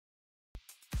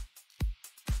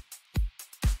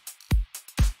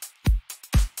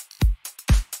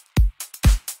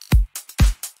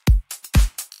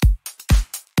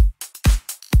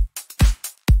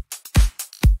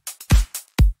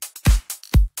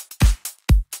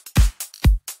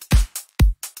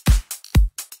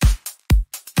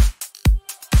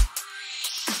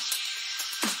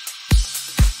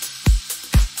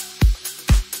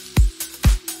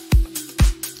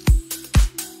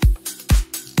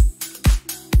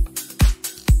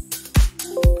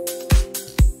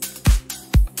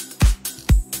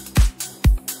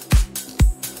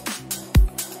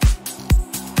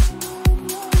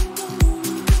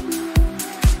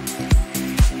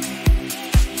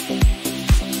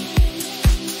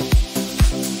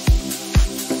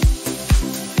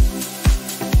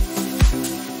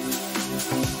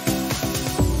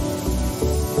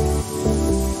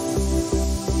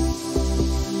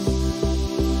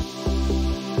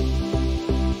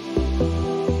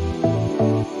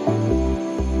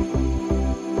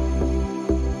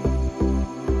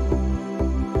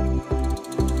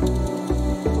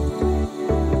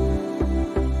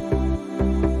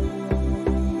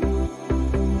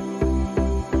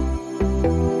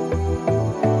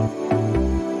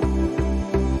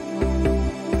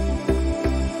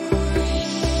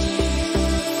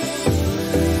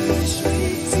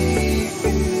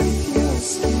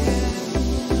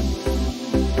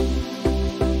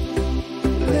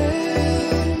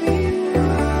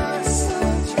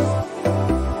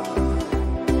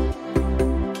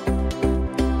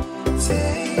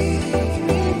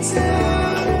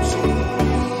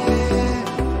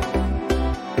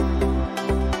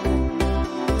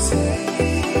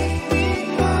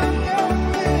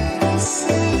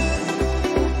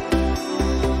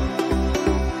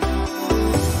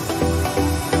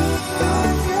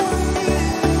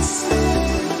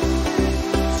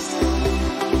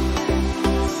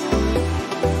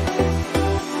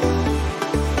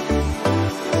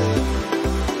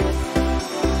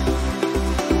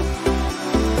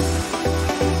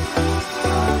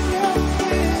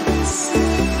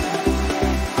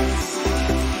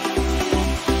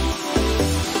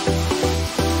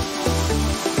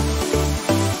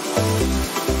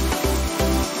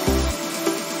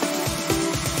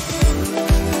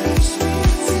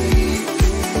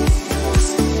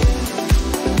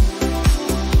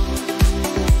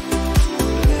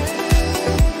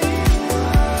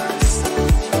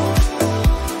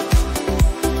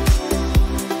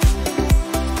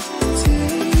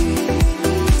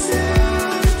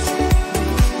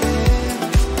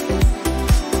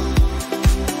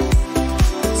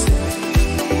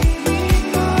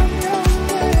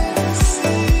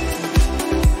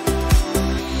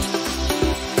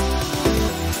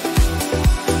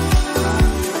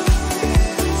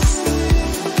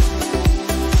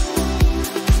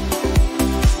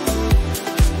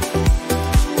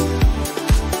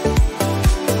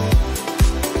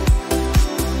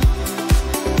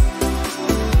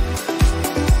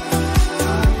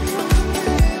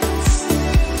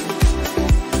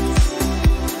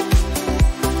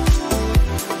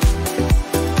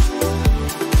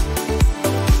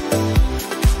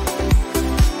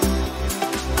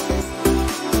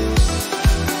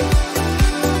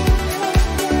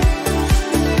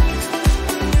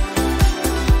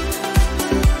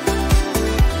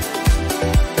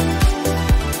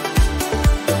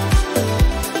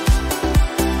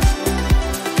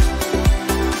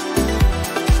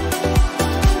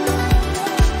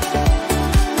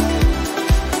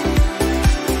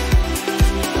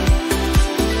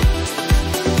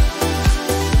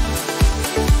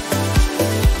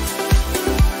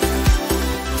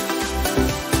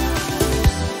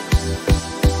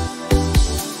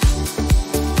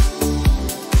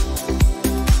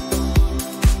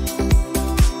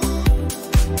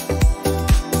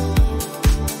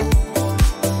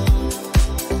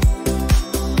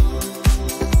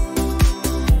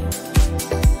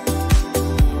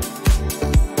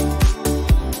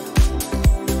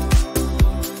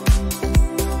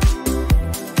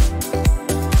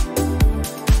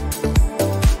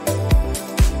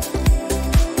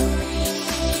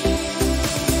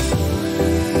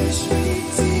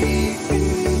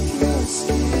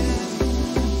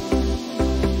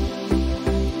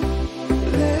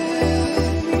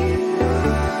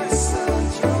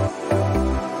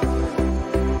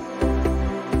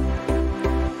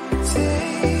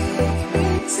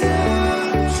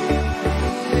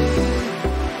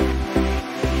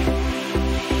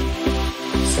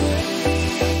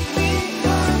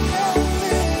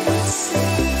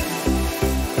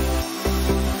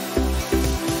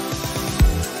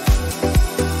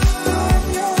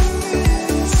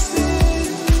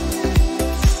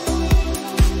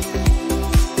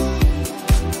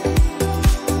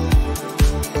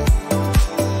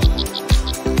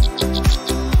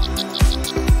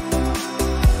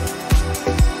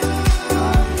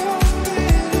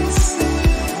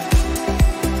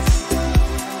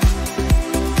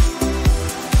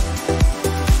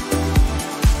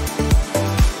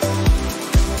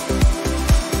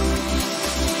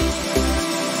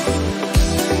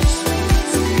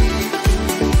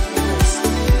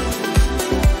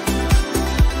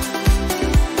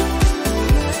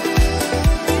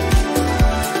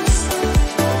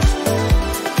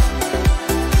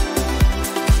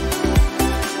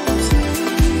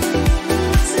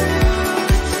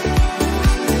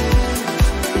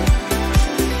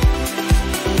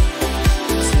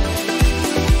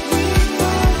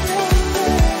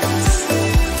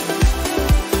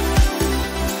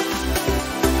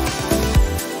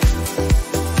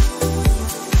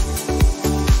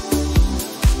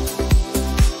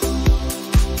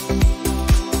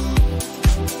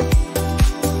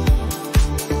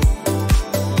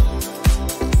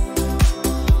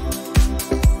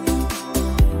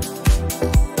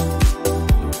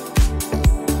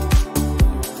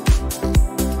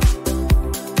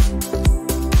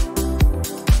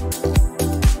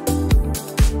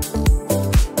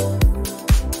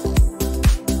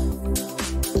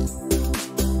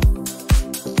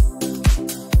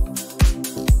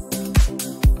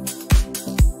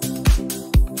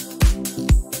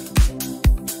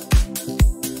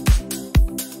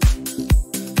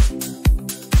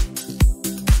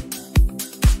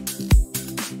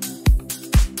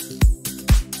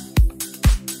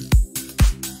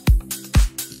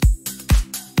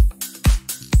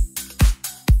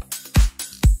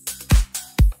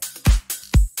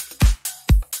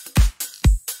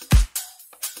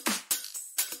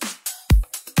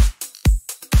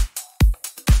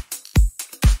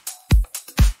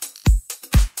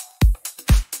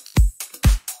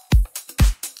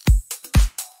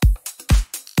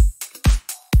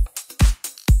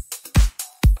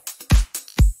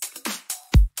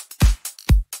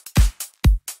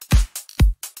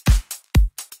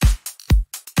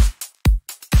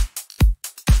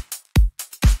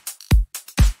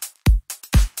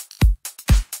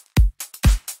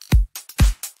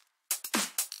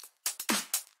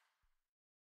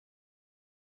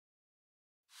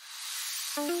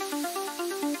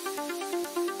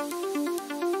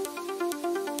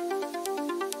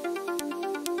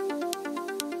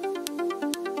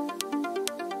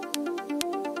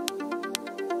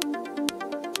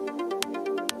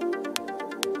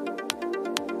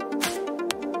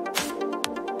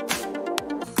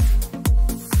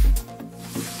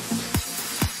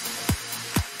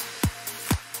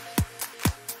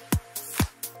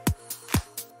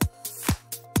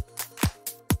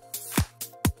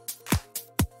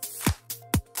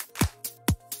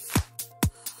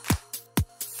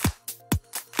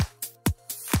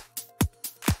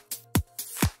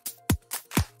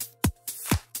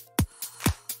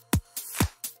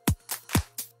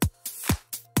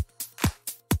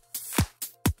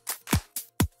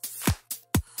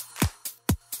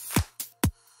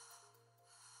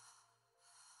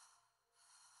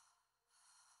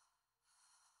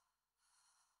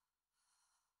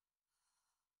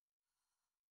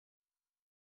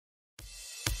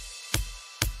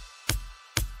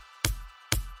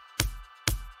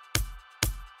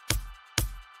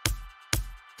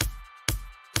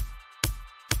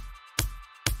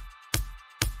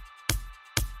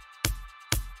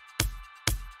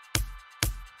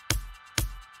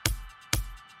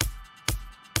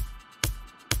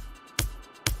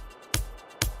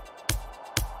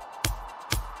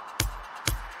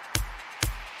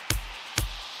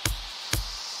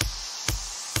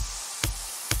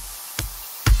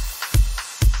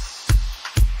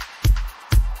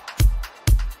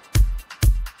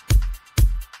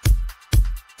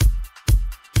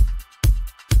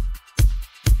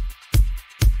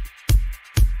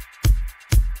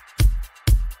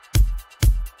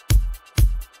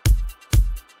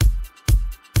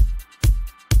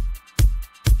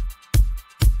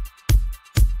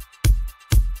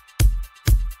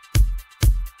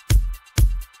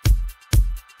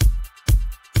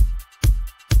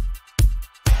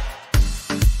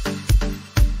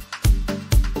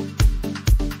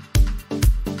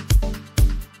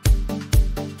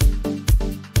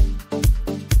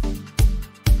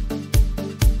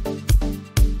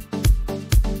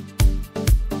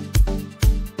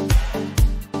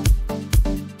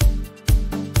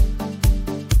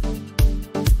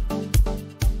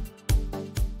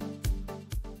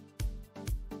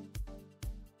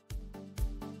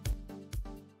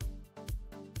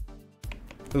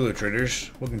Hello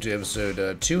traders, welcome to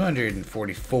episode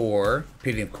 244,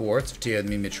 PDM Quartz. If you had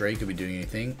me mid-trade, could be doing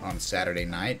anything on Saturday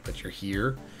night, but you're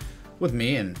here with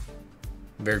me, and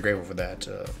I'm very grateful for that.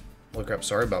 Oh crap,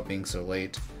 sorry about being so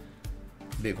late.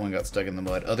 Bitcoin got stuck in the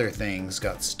mud. Other things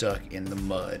got stuck in the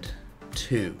mud,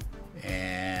 too.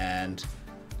 And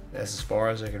that's as far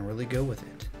as I can really go with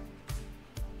it.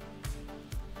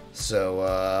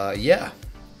 So, yeah.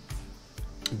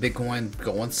 Bitcoin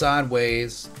going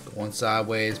sideways,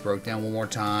 broke down one more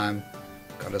time,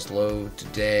 got us low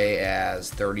today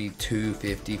as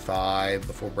 32.55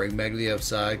 before breaking back to the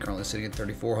upside, currently sitting at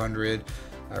 3,400,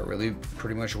 really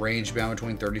pretty much range bound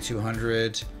between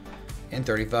 3,200 and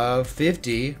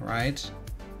 35.50, right?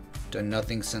 Done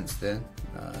nothing since then.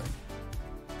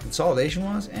 Consolidation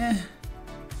was,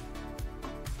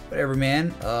 whatever,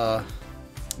 man.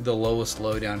 The lowest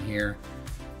low down here.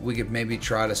 We could maybe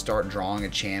try to start drawing a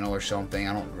channel or something.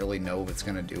 I don't really know if it's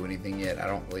going to do anything yet. I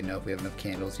don't really know if we have enough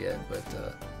candles yet, but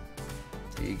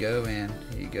here you go, man.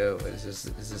 Here you go. Is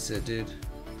this it, dude?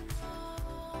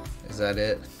 Is that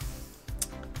it?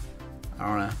 I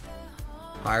don't know.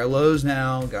 Higher lows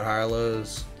now. Got higher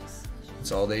lows.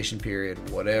 Consolidation period.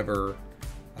 Whatever.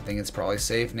 I think it's probably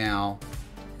safe now.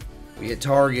 We hit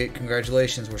target.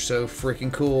 Congratulations. We're so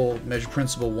freaking cool. Measure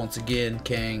principle once again,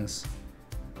 Kangs.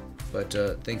 But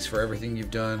thanks for everything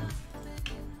you've done.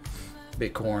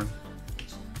 Bitcoin.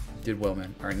 Did well,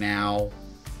 man. Alright, now,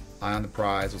 eye on the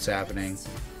prize. What's happening?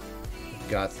 We've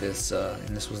got this, and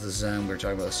this was the zone. We were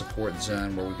talking about the support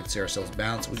zone where we could see ourselves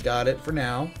bounce. We got it for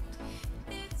now.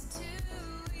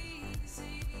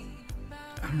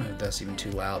 I don't know if that's even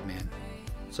too loud, man.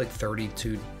 It's like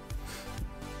 32.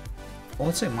 Well,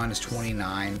 let's say minus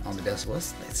 29 on the decibel.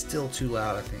 It's still too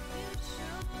loud, I think.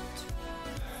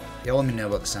 Yeah, let me know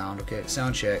about the sound, okay?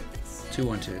 Sound check.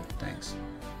 212. Thanks.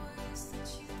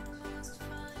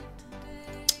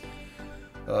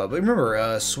 But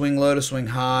remember, swing low to swing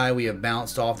high. We have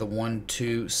bounced off the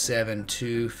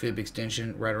 1272 fib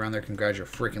extension right around there.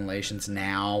 Congratulations.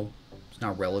 Now, it's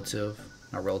not relative.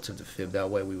 Not relative to fib that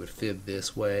way. We would fib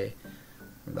this way.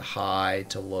 From the high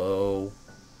to low,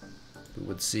 we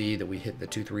would see that we hit the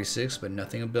 236, but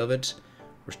nothing above it.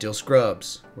 We're still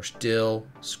scrubs. We're still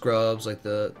scrubs like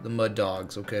the mud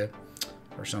dogs, okay?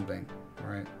 Or something,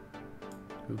 alright?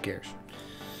 Who cares?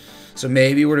 So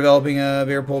maybe we're developing a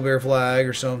bear pole, bear flag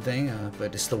or something,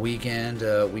 but it's the weekend.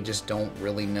 We just don't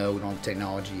really know. We don't have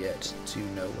technology yet to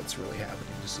know what's really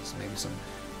happening. Just maybe some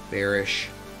bearish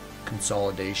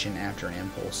consolidation after an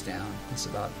impulse down. That's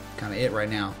about kind of it right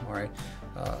now. All right.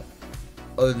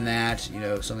 Other than that, you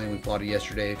know, something we plotted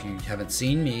yesterday. If you haven't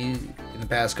seen me in the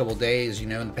past couple days, you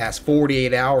know, in the past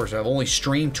 48 hours, I've only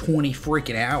streamed 20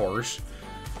 freaking hours.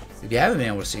 If you haven't been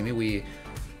able to see me, we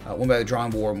went by the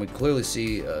drawing board, and we clearly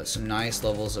see some nice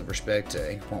levels of respect to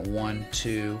anchor point 1,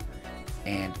 2,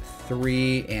 and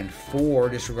 3, and 4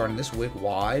 disregarding this wick.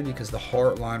 Why? Because the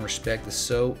heart line respect is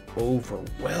so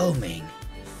overwhelming.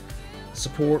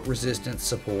 Support, resistance,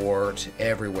 support,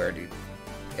 everywhere, dude.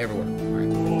 Everywhere.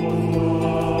 Right.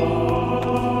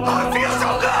 I feel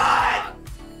so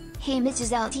good! Hey,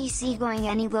 Mrs. LTC, going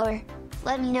any lower?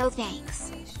 Let me know,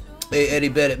 thanks. Hey, Eddie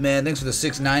Bennett, man, thanks for the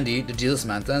 690 to deal,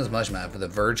 man. Thanks so much, man, for the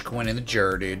Verge coin in the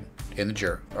jur, dude. In the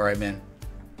jur. Alright, man.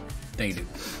 Thank you, dude.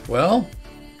 Well,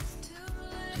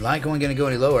 Litecoin gonna go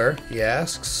any lower, he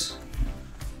asks.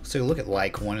 Let's take a look at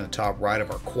Litecoin in the top right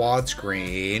of our quad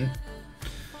screen.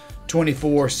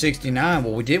 24.69.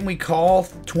 Well, didn't we call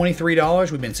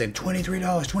 $23? We've been saying $23,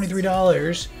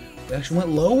 $23. We actually went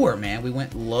lower, man. We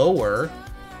went lower.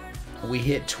 We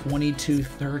hit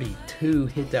 22.32.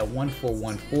 Hit that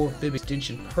 1414 fib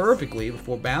extension perfectly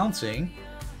before bouncing.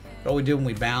 But all we did when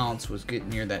we bounced was get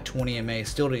near that 20 MA.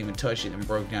 Still didn't even touch it and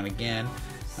broke down again.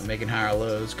 Making higher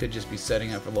lows. Could just be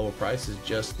setting up for lower prices,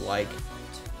 just like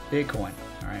Bitcoin.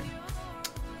 All right.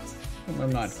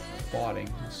 I'm not plotting.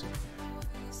 Let's see.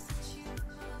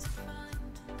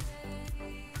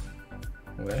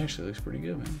 Well, that actually looks pretty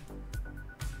good, man.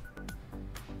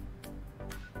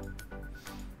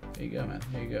 There you go, man.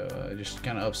 There you go. Just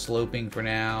kind of upsloping for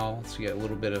now. So you got a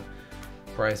little bit of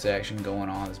price action going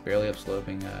on. It's barely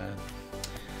upsloping.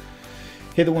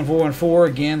 Hit the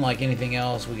 1414 again. Like anything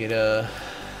else, we get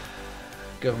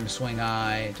go from swing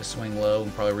high to swing low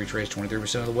and probably retrace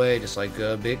 23% of the way, just like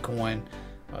Bitcoin.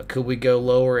 Could we go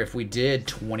lower? If we did,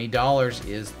 $20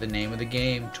 is the name of the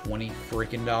game. $20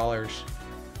 freaking dollars.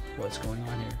 What's going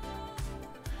on here?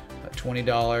 $20.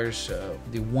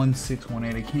 The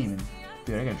 1618. I can't even.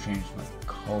 Dude, I gotta change my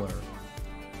color.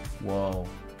 Whoa,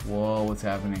 whoa, what's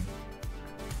happening?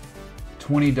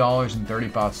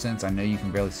 $20.35. I know you can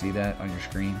barely see that on your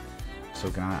screen. So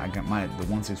can I got my the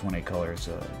 1618 color is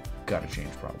gotta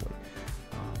change probably.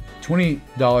 $20,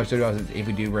 $30 if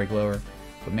we do break lower.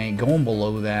 But man, going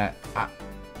below that,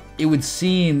 it would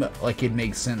seem like it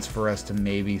makes sense for us to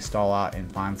maybe stall out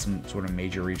and find some sort of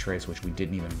major retrace, which we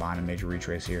didn't even find a major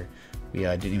retrace here. We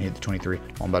didn't even hit the 23. Oh,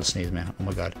 I'm about to sneeze, man. Oh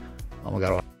my god. Oh my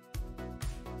god.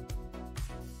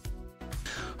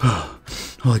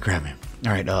 Holy crap, man.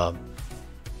 All right.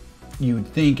 You would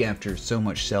think after so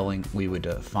much selling we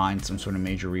would find some sort of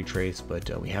major retrace, but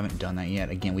we haven't done that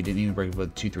yet. Again, we didn't even break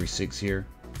above 236 here.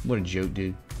 What a joke,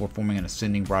 dude. We're forming an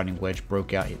ascending broadening wedge,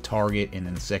 broke out, hit target, and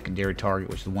then the secondary target,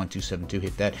 which is the 1272,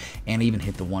 hit that, and even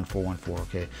hit the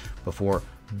 1414, okay, before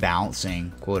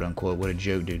bouncing, quote unquote. What a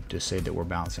joke, dude, to say that we're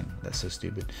bouncing. That's so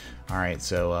stupid. All right,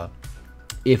 so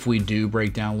if we do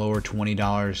break down lower,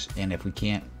 $20, and if we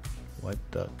can't, what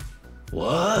the,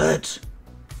 what?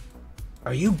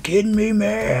 Are you kidding me,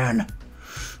 man?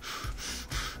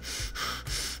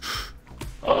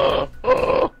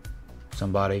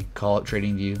 Somebody call up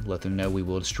TradingView, let them know we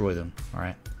will destroy them. All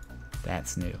right,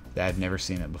 that's new. I've never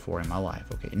seen it before in my life.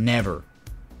 Okay, never.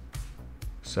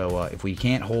 So if we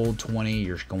can't hold 20,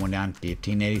 you're going down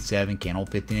 1587. Can't hold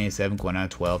 1587. Going down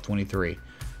to 1223.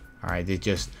 All right, they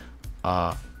just.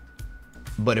 But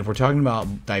if we're talking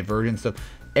about divergence stuff,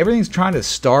 everything's trying to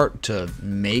start to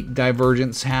make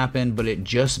divergence happen, but it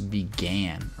just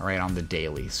began. All right, on the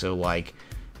daily. So like.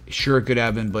 Sure, it could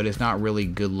happen, but it's not really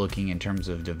good looking in terms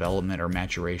of development or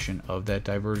maturation of that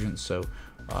divergence. So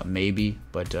maybe,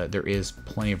 but there is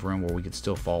plenty of room where we could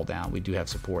still fall down. We do have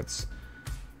supports,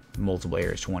 multiple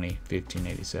areas: 20,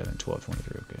 1587,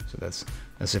 1223. Okay, so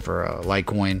that's it for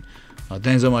Litecoin.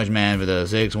 Thanks so much, man, for the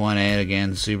 618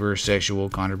 again. Super sexual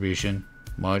contribution.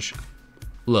 Much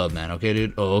love, man. Okay,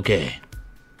 dude. Oh, okay.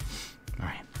 All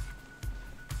right.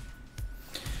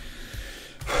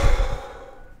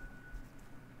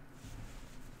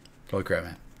 Holy crap,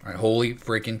 man. Alright, holy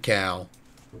freaking cow.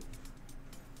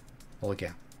 Holy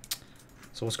cow.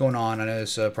 So what's going on? I know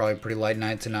it's probably a pretty light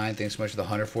night tonight. Thanks so much to the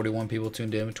 141 people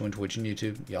tuned in between Twitch and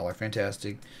YouTube. Y'all are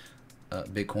fantastic.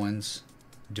 Bitcoin's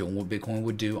doing what Bitcoin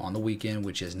would do on the weekend,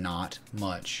 which is not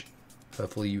much.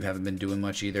 Hopefully you haven't been doing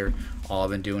much either. All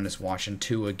I've been doing is watching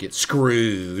Tua get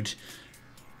screwed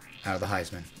out of the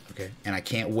Heisman. Okay? And I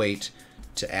can't wait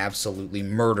to absolutely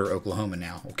murder Oklahoma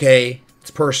now. Okay?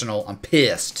 It's personal. I'm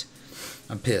pissed.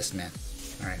 I'm pissed, man.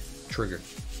 All right, triggered.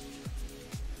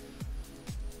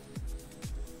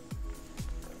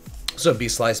 What's up,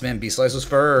 B-Slice, man? B-Slice was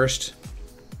first.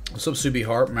 What's up, Subi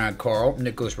Harp, Mad Carl,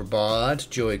 Nicholas Rabat,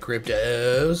 Joey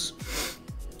Cryptos.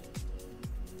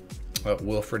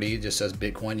 Wilfred E just says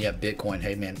Bitcoin. Yeah, Bitcoin.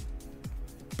 Hey, man.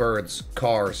 Birds,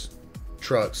 cars,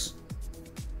 trucks,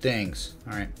 things.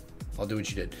 All right. I'll do what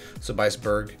you did. So,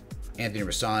 Biceberg, Anthony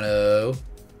Rosano.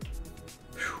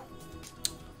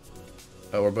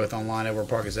 Oh, we're both online. Edward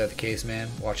Park, is that the case, man?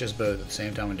 Watch us both at the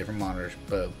same time on different monitors.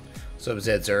 Both. So,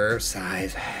 Zed Zerv,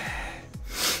 size.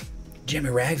 Jimmy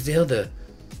Ragsdale, the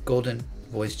golden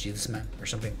voice Jesus man, or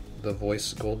something. The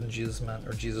voice golden Jesus man,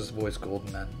 or Jesus voice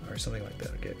golden man, or something like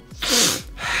that. Okay.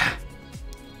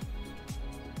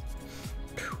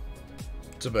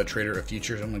 It's about Trader of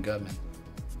Futures. Oh my god, man.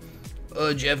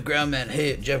 Oh, Jeff Grau, man.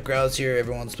 Hey, Jeff Grau's here.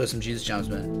 Everyone, let's play some Jesus Jumps,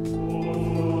 man.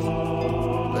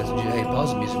 Hey,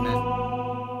 pause the music,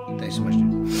 man. Thanks so much,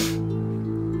 dude.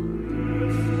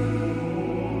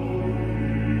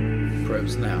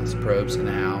 Probes in the house. Probes in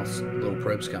the house. Little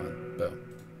probes coming. Boom.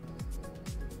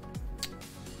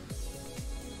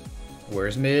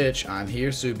 Where's Mitch? I'm here,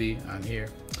 Subi. I'm here.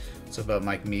 What's up about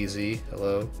Mike Measy?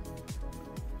 Hello.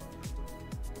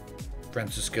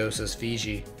 Francisco says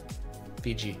Fiji.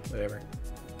 Fiji, whatever.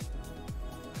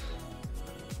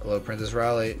 Hello, Princess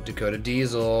Riley. Dakota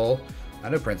Diesel. I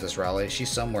know Princess Riley. She's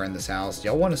somewhere in this house.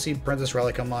 Y'all want to see Princess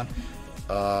Riley come on?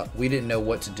 We didn't know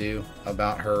what to do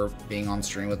about her being on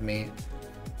stream with me.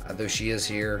 Though she is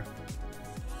here,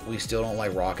 we still don't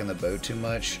like rocking the boat too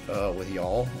much with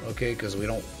y'all, okay? Because we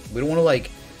don't want to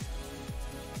like.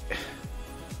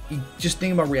 Just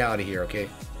think about reality here, okay?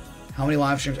 How many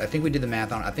live streams? I think we did the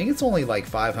math on. I think it's only like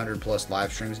 500 plus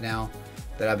live streams now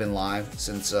that I've been live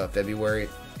since February.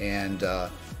 And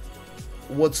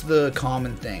what's the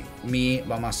common thing? Me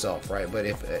by myself, right? But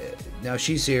if now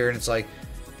she's here and it's like,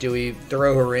 do we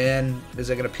throw her in? Is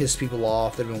that gonna piss people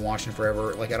off? They've been watching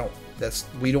forever. Like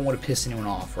we don't want to piss anyone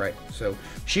off, right? So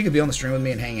she could be on the stream with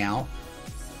me and hang out.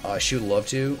 She would love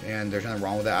to, and there's nothing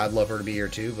wrong with that. I'd love her to be here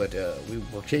too, but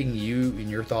we're taking you and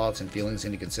your thoughts and feelings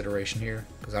into consideration here,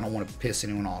 because I don't want to piss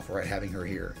anyone off, right? Having her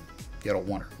here, if you don't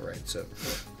want her, right? So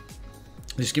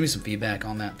just give me some feedback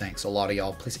on that. Thanks. A lot of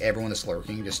y'all, please, everyone that's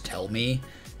lurking, just tell me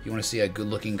you want to see a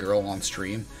good-looking girl on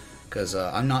stream, because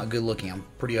I'm not good-looking. I'm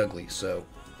pretty ugly, so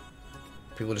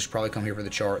people just probably come here for the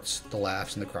charts, the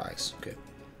laughs, and the cries. Okay.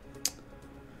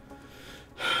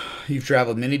 You've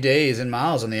traveled many days and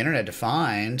miles on the internet to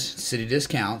find city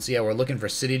discounts. Yeah, we're looking for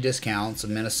city discounts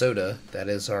of Minnesota. That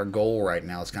is our goal right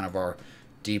now. It's kind of our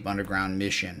deep underground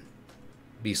mission.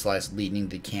 B-Slice leading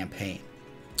the campaign.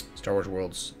 Star Wars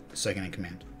World's second in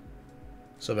command.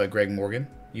 So about Greg Morgan.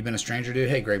 You been a stranger, dude?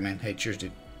 Hey, Greg, man. Hey, cheers,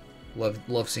 dude.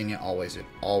 Love seeing you always, dude.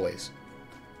 Always.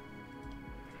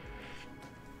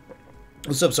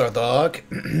 What's up,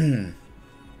 Sarthok?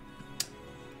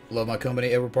 Love my company,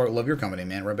 Edward Park. Love your company,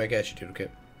 man. Right back at you, dude. Okay.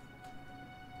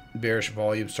 Bearish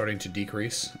volume starting to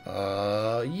decrease.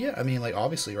 Yeah, I mean, like,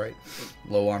 obviously, right?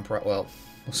 Low on price. Well,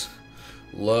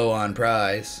 low on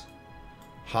price.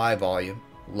 High volume.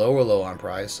 Low on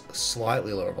price.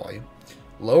 Slightly lower volume.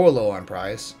 Low on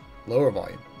price. Lower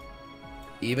volume.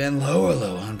 Even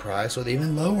low on price with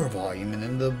even lower volume. And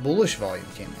then the bullish volume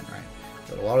came in, right?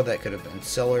 But a lot of that could have been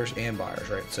sellers and buyers,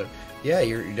 right? So, yeah,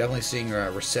 you're definitely seeing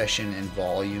a recession in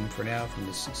volume for now from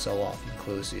this sell-off. You can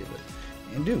clearly see it. But,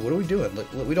 and dude, what are we doing?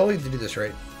 Look, we'd all need to do this,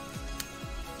 right?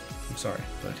 I'm sorry,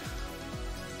 but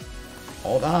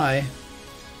Alt-I,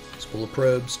 School of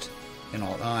Probst, and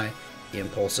Alt-I,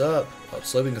 impulse up,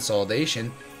 sloping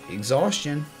consolidation,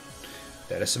 exhaustion.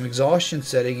 That is some exhaustion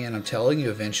setting in, I'm telling you,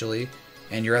 eventually.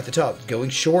 And you're at the top. Going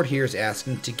short here is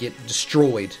asking to get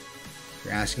destroyed.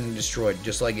 You're asking to be destroyed.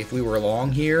 Just like if we were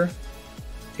along here,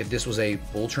 if this was a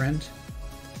bull trend,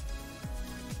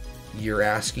 you're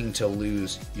asking to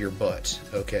lose your butt,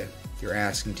 okay? You're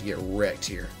asking to get wrecked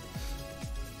here.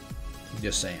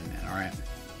 Just saying, man, alright?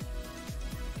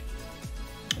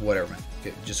 Whatever, man.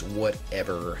 Okay, just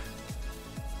whatever.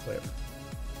 Whatever.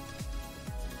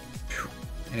 Whew.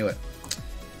 Anyway.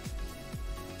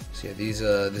 So yeah, this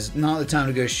is not the time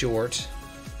to go short.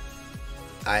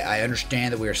 I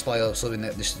understand that we are slightly upslipping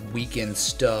that this weekend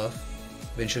stuff.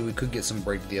 Eventually we could get some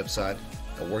break to the upside,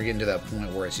 but we're getting to that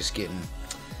point where it's just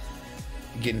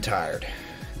getting tired.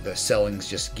 The selling's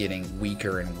just getting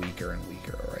weaker and weaker and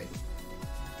weaker, alright?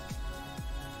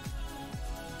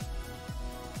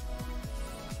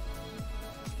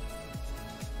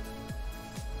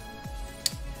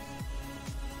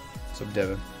 What's up,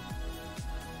 Devin?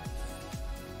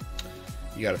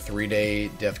 You got a 3-day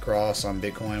death cross on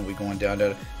Bitcoin. We going down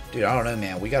to, dude, I don't know,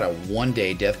 man. We got a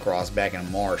 1-day death cross back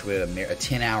in March. We had a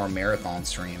 10-hour marathon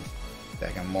stream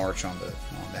back in March on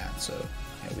that. So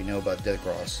yeah, we know about death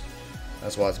cross.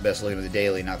 That's why it's best looking at the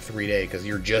daily, not 3-day, because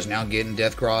you're just now getting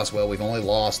death cross. Well, we've only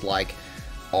lost like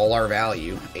all our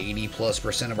value,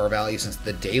 80+% of our value since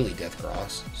the daily death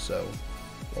cross. So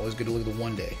always good to look at the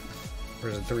 1-day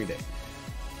versus the 3-day.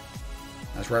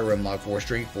 That's right, Rimlock. Force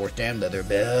drink, force damn leather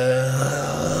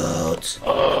belt.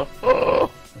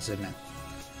 That's it, man.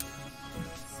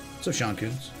 So Sean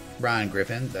Coons, Brian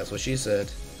Griffin, that's what she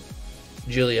said.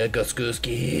 Julia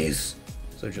Guskuskis.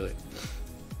 So Julia.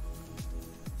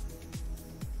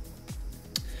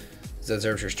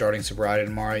 Zedzerbs, you're starting sobriety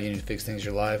tomorrow. You need to fix things in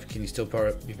your life. Can you still be part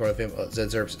of the fam?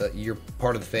 Zedzerbs, you're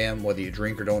part of the fam whether you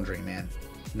drink or don't drink, man.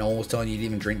 No one was telling you to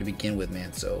even drink to begin with,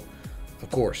 man. So,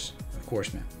 of course,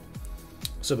 man.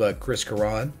 So about Chris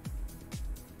Karan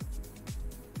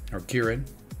or Kieran.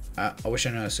 I wish I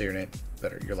knew how to say your name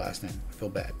better. Your last name. I feel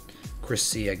bad. Chris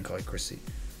C. I can call you Chris C.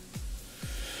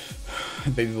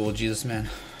 Baby Bull Jesus, man.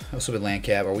 Also with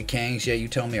Landcap. Are we Kangs? Yeah, you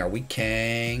tell me. Are we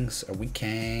Kangs? Are we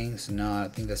Kangs? No, I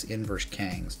think that's inverse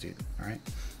Kangs, dude. Alright.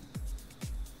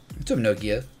 What's up,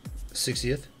 Nokia?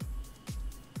 60th.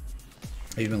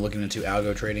 Have you been looking into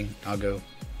algo trading? Algo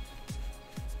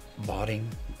botting?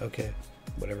 Okay.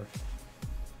 Whatever.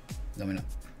 Let me know.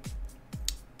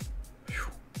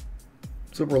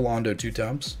 So Rolando 2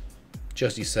 times.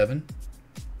 Justy7.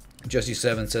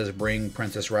 Justy7 says bring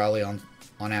Princess Riley on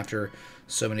after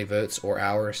so many votes or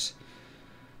hours.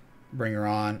 Bring her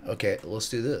on. Okay, let's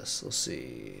do this. Let's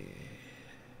see.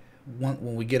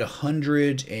 When we get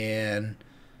 100 and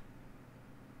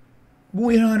when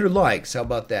we hit 100 likes, how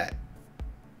about that?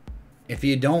 If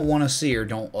you don't want to see her,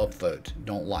 don't upvote.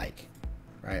 Don't like.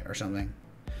 Right? Or something.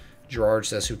 Gerard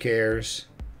says, who cares?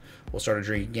 We'll start a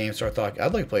drinking game. Start talking.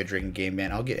 I'd like to play a drinking game,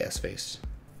 man. I'll get S-faced.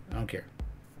 I don't care.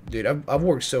 Dude, I've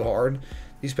worked so hard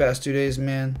these past 2 days,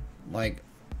 man. Like,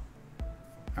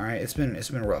 alright, it's been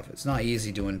rough. It's not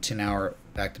easy doing 10-hour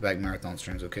back-to-back marathon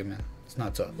streams, okay, man? It's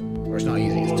not tough. Or it's not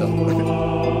easy, it's tough.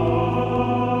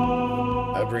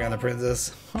 Bring on the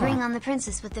princess. Huh. Bring on the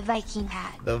princess with the Viking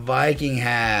hat. The Viking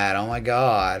hat. Oh my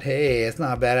god. Hey, it's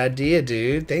not a bad idea,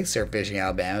 dude. Thanks, Surf Fishing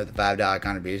Alabama, with the $5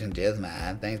 contribution. Cheers,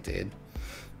 man. Thanks, dude.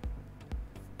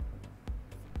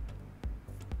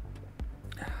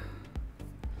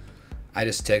 I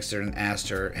just texted her and asked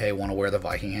her, hey, want to wear the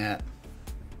Viking hat?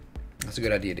 That's a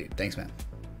good idea, dude. Thanks, man.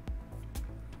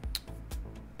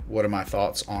 What are my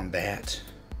thoughts on that?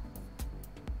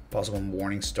 Possible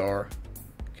Morning Star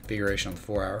configuration on the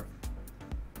 4-hour.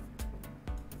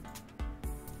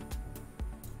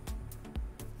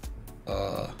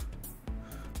 Are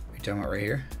you talking about right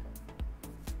here?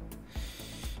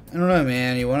 I don't know,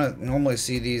 man. You want to normally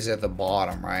see these at the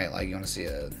bottom, right? Like you want to see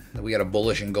we got a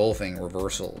bullish engulfing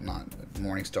reversal, not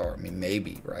Morning Star. I mean,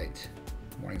 maybe, right?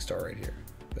 Morning Star right here.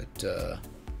 But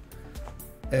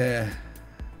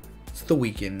it's the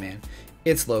weekend, man.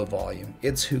 It's low volume.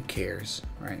 It's who cares,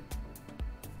 right?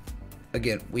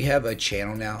 Again, we have a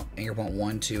channel now, anchor point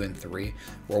 1, 2, and 3,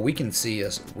 where we can see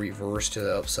us reverse to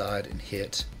the upside and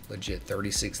hit legit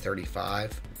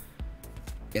 36.35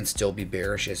 and still be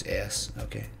bearish as S.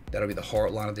 Okay, that'll be the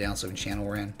hard line of the downsloping channel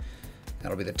we're in.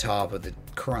 That'll be the top of the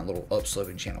current little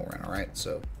upsloping channel we're in. All right,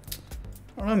 so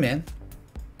I don't know, man.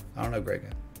 I don't know, Greg.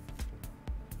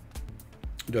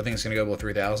 Do I think it's gonna go below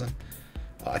 3,000?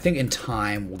 I think in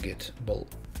time we'll get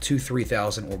to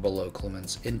 3,000 or below,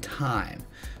 Clemens. In time.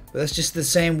 But that's just the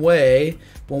same way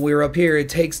when we were up here. It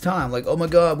takes time. Like, oh my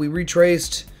God, we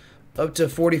retraced up to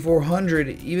 4,400.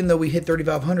 Even though we hit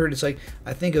 3,500, it's like,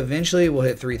 I think eventually we'll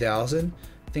hit 3,000.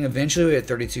 I think eventually we hit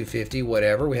 3,250,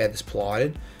 whatever. We had this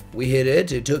plotted. We hit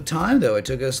it. It took time, though. It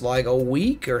took us like a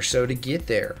week or so to get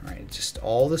there. Right? Just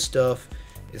all the stuff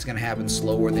is going to happen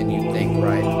slower than you think,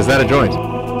 right? Is that a joint?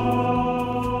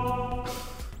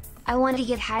 I want to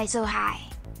get high so high.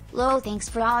 Lo, thanks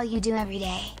for all you do every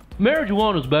day.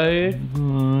 Marijuana's bad.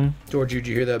 George, did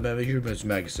you hear that, man? You heard Mr.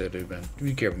 Maggie said, dude, man.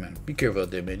 Be careful, man. Be careful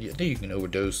out there, man. I think you can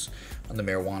overdose on the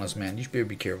marijuanas, man. You should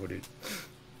be careful, dude.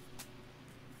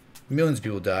 Millions of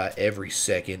people die every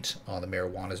second on the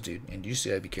marijuanas, dude. And you just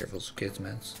gotta be careful, so kids,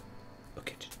 man.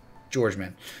 Okay, George,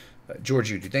 man. George,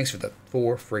 you, dude. Thanks for the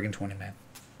 4 friggin' 20, man.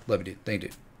 Love you, dude. Thank you,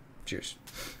 dude. Cheers.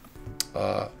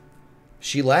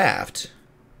 She laughed.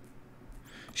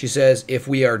 She says, if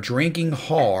we are drinking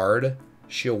hard,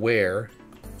 she'll wear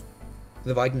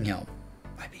the Viking helm.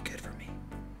 Might be good for me.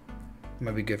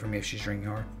 Might be good for me if she's drinking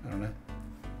hard. I don't know.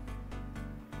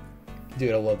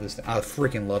 Dude, I love this thing. I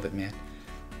freaking love it, man.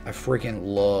 I freaking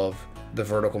love the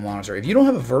vertical monitor. If you don't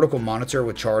have a vertical monitor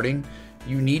with charting,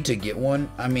 you need to get one.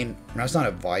 I mean, that's not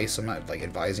advice. I'm not like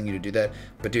advising you to do that.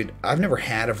 But dude, I've never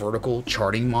had a vertical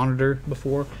charting monitor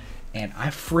before, and I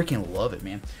freaking love it,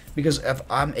 man. Because if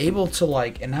I'm able to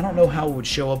like, and I don't know how it would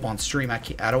show up on stream. I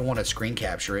don't want to screen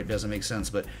capture it. It doesn't make sense.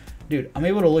 But dude, I'm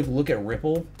able to look at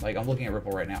Ripple. Like I'm looking at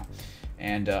Ripple right now,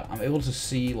 and I'm able to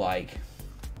see like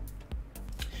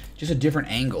just a different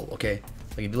angle. Okay,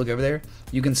 like if you look over there,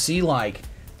 you can see like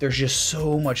there's just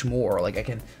so much more. Like I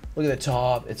can look at the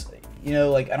top. It's, you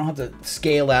know, like I don't have to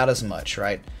scale out as much,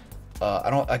 right?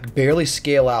 I can barely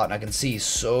scale out, and I can see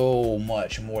so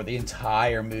much more. The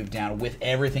entire move down with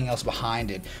everything else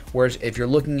behind it. Whereas if you're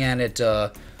looking at it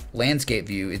landscape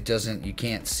view, it doesn't. You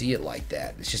can't see it like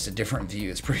that. It's just a different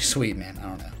view. It's pretty sweet, man. I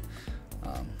don't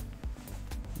know.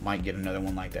 Might get another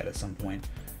one like that at some point.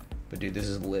 But dude, this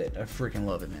is lit. I freaking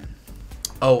love it, man.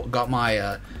 Oh, got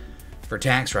my for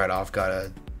tax write-off. Got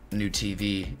a new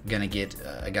TV. Gonna get.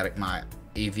 I got my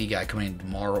AV guy coming in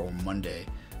tomorrow or Monday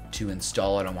to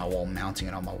install it on my wall, mounting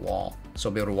it on my wall, so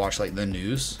I'll be able to watch like the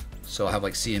news. So I'll have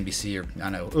like CNBC, or I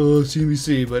know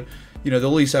CNBC, but you know they'll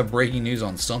at least have breaking news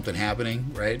on something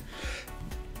happening, right?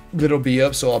 That'll be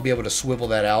up, so I'll be able to swivel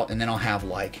that out, and then I'll have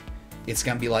like, it's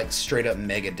gonna be like straight up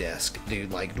mega desk,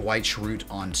 dude, like Dwight Schrute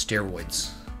on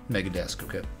steroids, mega desk.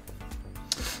 Okay.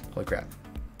 Holy crap.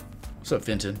 What's up,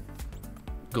 Fenton?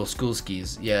 Go school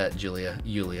skis. Yeah,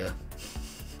 Julia.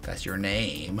 That's your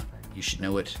name. You should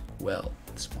know it well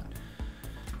at this point.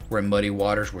 We're in muddy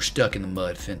waters. We're stuck in the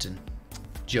mud, Fenton.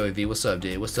 Joey V, what's up,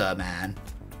 dude? What's up, man?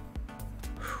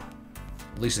 Whew.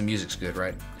 At least the music's good,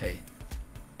 right? Hey,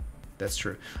 that's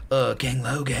true. King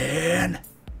Logan.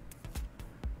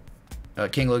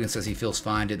 King Logan says he feels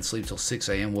fine. Didn't sleep till 6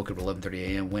 a.m. Woke up at 11:30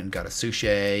 a.m. Went and got a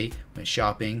sushi. Went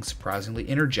shopping. Surprisingly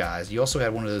energized. You also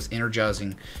had one of those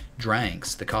energizing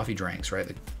drinks, the coffee drinks, right?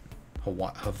 The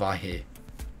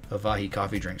Hawaii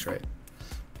coffee drinks, right?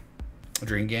 A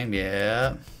drinking game,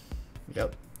 yeah.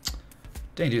 Yep.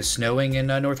 Dang, dude, it's snowing in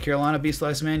North Carolina, Beast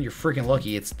Slice, man. You're freaking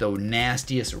lucky. It's the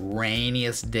nastiest,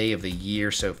 rainiest day of the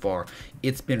year so far.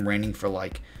 It's been raining for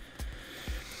like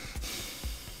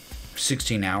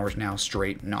 16 hours now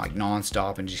straight, not like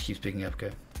non-stop, and just keeps picking up.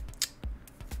 Okay.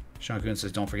 Sean Coon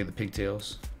says, don't forget the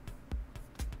pigtails.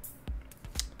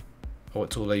 Oh, what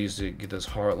tool did I use to get those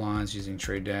heart lines using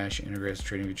Trade Dash? Integrates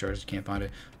trading view charts. Can't find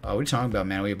it. What are you talking about,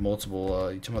 man? We have multiple.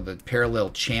 You talking about the parallel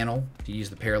channel? If you use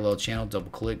the parallel channel, double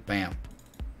click, bam.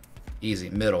 Easy.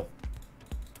 Middle.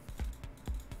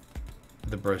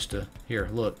 The brosta. Here,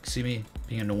 look. See me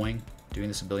being annoying? Doing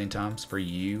this a billion times for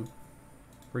you.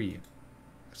 For you.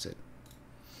 That's it.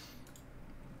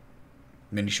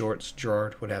 Mini shorts,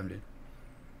 Gerard. What happened, dude?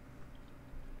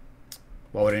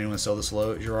 Why would anyone sell this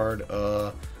low, Gerard?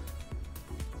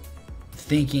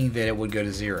 Thinking that it would go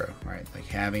to 0, right? Like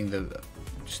having the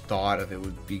just thought of it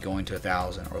would be going to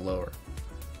 1,000 or lower,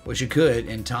 which it could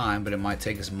in time, but it might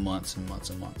take us months and months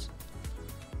and months.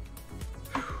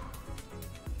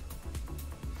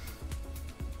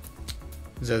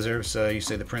 Zezers, you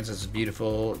say the princess is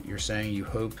beautiful. You're saying you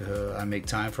hope I make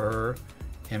time for her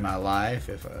in my life.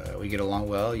 If we get along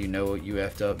well, you know you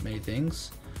effed up many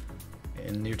things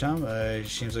in your time. She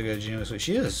seems like a genuine sweet.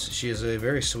 She is. She is a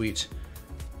very sweet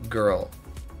girl.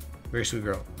 Very sweet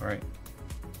girl. All right.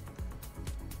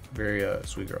 Very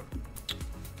sweet girl.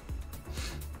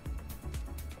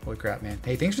 Holy crap, man.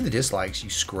 Hey, thanks for the dislikes, you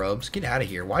scrubs. Get out of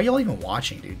here. Why are y'all even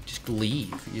watching, dude? Just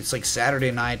leave. It's like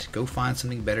Saturday night. Go find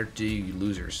something better to do, you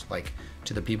losers. Like,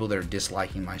 to the people that are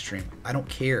disliking my stream. I don't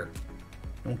care.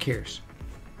 No one cares.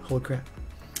 Holy crap.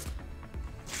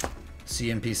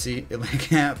 CNPC, Atlanta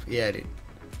Cap. Yeah, dude.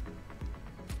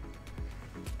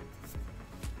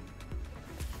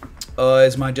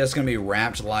 Is my desk gonna be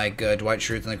wrapped like Dwight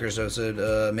Schrute and the Christo said?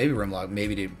 Maybe Rimlock,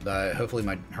 maybe, dude. Hopefully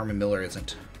my Herman Miller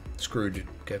isn't screwed, dude.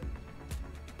 Okay.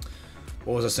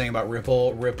 What was I saying about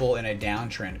Ripple? Ripple in a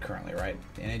downtrend currently, right?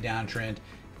 In a downtrend.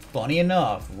 Funny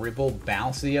enough, Ripple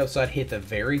bounced to the upside, hit the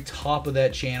very top of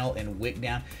that channel, and wicked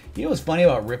down. You know what's funny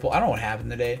about Ripple? I don't know what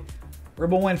happened today.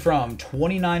 Ripple went from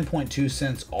 29.2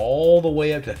 cents all the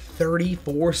way up to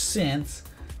 34 cents.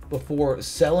 Before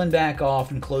selling back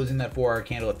off and closing that 4-hour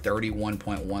candle at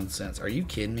 31.1 cents. Are you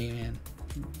kidding me, man?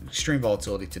 Extreme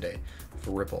volatility today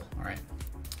for Ripple. All right.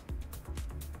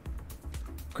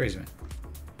 Crazy, man.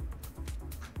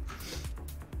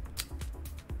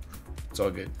 It's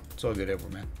all good. It's all good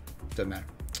everywhere, man. Doesn't matter.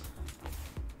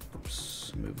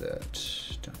 Oops. Move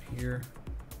that down here.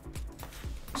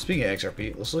 Speaking of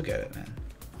XRP, let's look at it, man.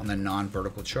 On the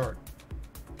non-vertical chart.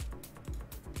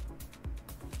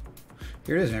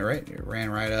 Here it is, man, right? It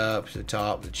ran right up to the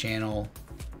top of the channel,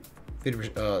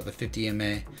 the 50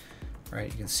 MA,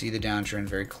 right? You can see the downtrend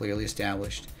very clearly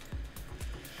established.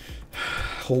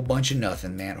 Whole bunch of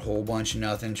nothing, man. Whole bunch of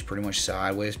nothing. Just pretty much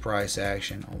sideways price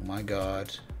action. Oh my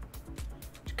god.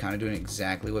 Kind of doing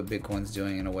exactly what Bitcoin's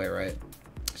doing in a way, right?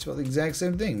 It's about the exact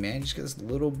same thing, man. Just got this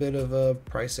little bit of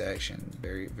price action.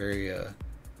 Very, very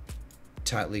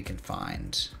tightly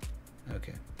confined.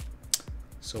 Okay.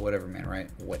 So whatever, man, right?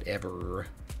 Whatever.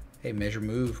 Hey, measure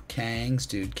move. Kangs,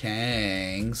 dude.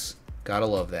 Kangs. Gotta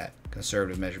love that.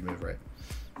 Conservative measure move, right?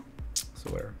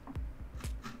 So whatever.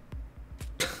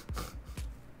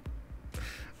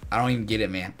 I don't even get it,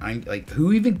 man. I'm like,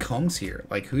 who even comes here?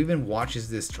 Like, who even watches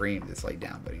this stream that's like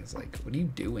down? But it's like, what are you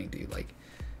doing, dude? Like,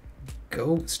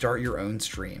 go start your own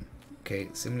stream. Okay,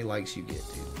 see how many likes you get,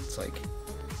 dude. It's like,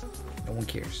 no one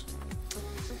cares.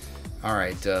 All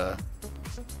right.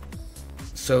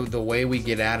 So the way we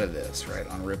get out of this, right,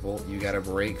 on Ripple, you got to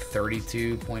break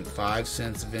 32.5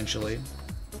 cents eventually.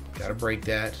 Got to break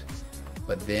that.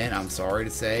 But then, I'm sorry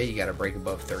to say, you got to break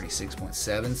above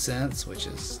 36.7 cents, which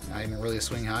is not even really a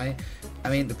swing high. I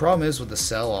mean, the problem is with the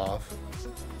sell-off,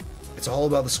 it's all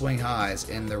about the swing highs.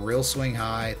 And the real swing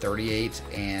high, 38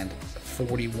 and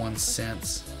 41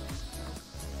 cents.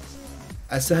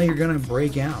 That's how you're going to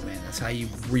break out, man. That's how you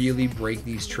really break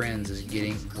these trends, is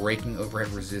breaking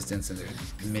overhead resistance. And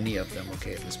there's many of them,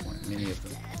 okay, at this point. Many of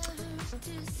them.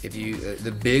 If you,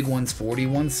 the big one's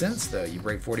 41 cents though. You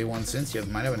break 41 cents, you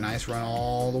might have a nice run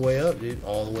all the way up, dude.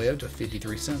 All the way up to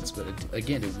 53 cents. But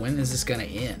again, dude, when is this going to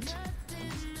end?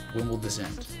 When will this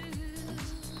end?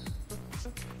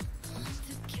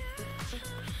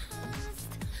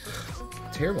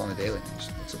 Terrible on the daily, man.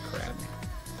 Just looks like crap, man.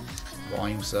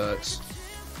 Volume sucks.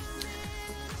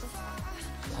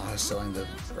 A lot of selling the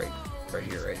right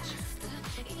here, right?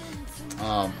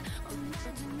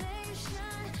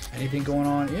 Anything going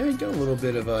on? Yeah, you got a little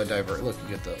bit of a divert. Look,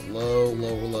 you got the low,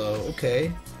 lower low. Okay.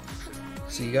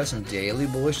 So you got some daily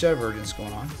bullish divergence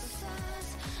going on.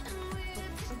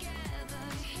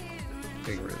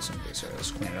 Get rid of some of this. Sorry,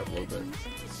 let's clean it up a little bit.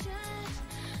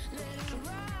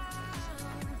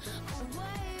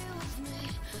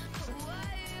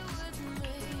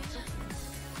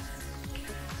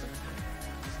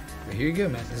 But here you go,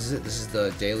 man. This is it. This is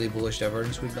the daily bullish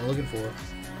divergence we've been looking for.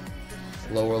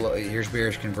 Lower low. Here's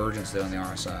bearish convergence though on the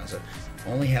RSI. So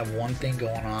only have one thing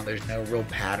going on. There's no real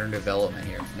pattern development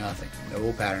here. Nothing. No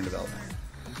real pattern development.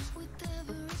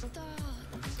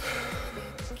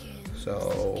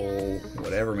 So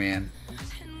whatever, man.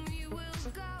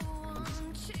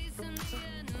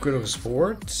 Critical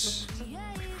support.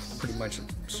 Pretty much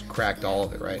cracked all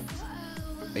of it, right?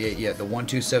 Yeah, the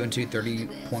 1272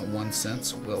 30.1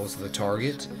 cents was the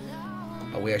target.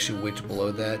 We actually wicked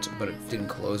below that, but it didn't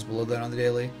close below that on the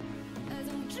daily.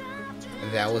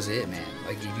 And that was it, man.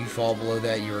 Like, if you fall below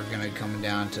that, you're going to come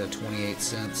down to 28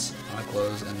 cents on a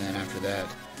close, and then after that,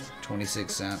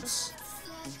 26 cents,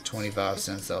 25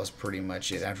 cents. That was pretty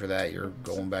much it. After that, you're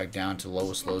going back down to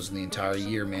lowest lows in the entire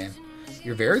year, man.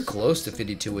 You're very close to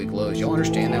 52-week lows. You'll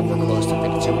understand that we're close to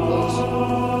 52-week lows. So.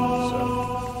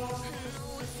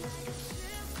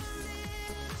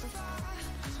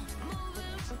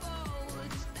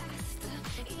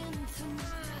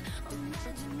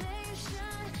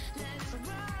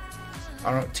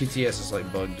 I don't. TTS is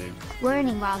like bug, dude.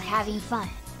 Learning while having fun.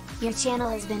 Your channel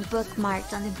has been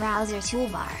bookmarked on the browser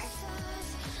toolbar.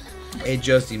 Hey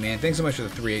Justy, man, thanks so much for the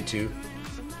 382,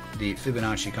 the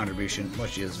Fibonacci contribution.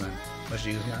 Much is, man. Much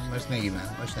is, man. Much thank you,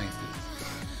 man. Much thank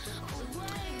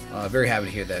you. Very happy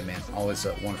to hear that, man. Always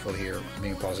wonderful to hear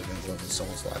being a positive influence in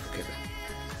someone's life. Okay,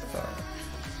 man.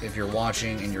 If you're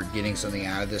watching and you're getting something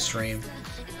out of this stream,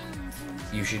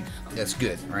 you should. That's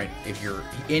good, right? If you're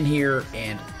in here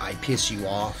and I piss you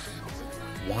off,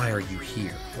 why are you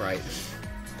here, right?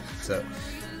 So,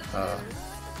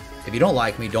 if you don't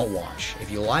like me, don't watch.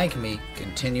 If you like me,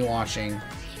 continue watching,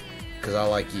 because I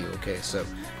like you. Okay, so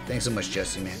thanks so much,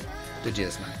 Jesse, man. The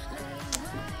jizz, man.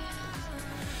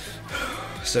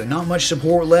 So not much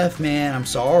support left, man. I'm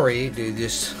sorry, dude.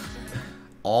 Just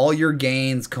all your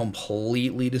gains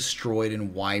completely destroyed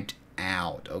and wiped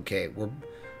out. Okay,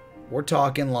 we're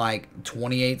talking like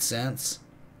 28 cents.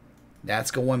 That's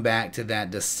going back to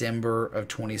that December of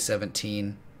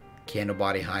 2017 candle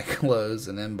body high close,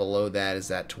 and then below that is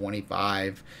that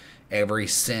 25. Every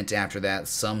cent after that,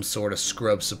 some sort of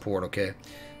scrub support. Okay,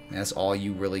 and that's all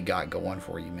you really got going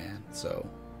for you, man. So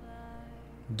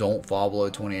don't fall below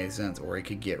 28 cents, or it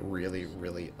could get really,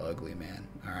 really ugly, man.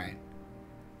 All right.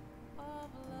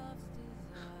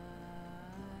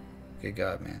 Good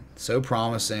God, man. So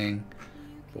promising.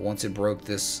 But once it broke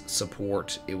this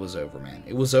support, it was over, man.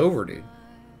 It was over, dude.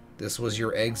 This was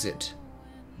your exit.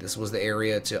 This was the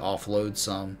area to offload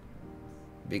some.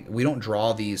 We don't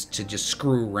draw these to just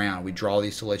screw around. We draw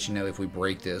these to let you know if we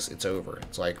break this, it's over.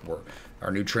 It's like our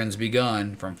new trend's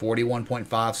begun from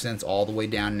 41.5 cents all the way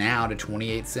down now to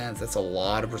 28 cents. That's a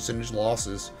lot of percentage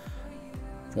losses.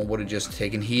 If one would have just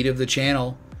taken heed of the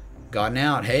channel, gotten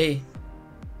out, hey,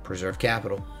 preserve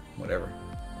capital, whatever.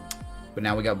 But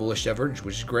now we got bullish divergence,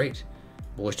 which is great.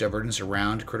 Bullish divergence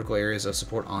around critical areas of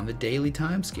support on the daily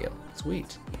time scale.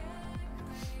 Sweet.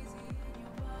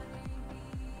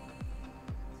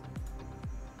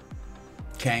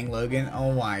 Kang Logan.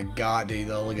 Oh my god, dude.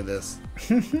 Oh, look at this.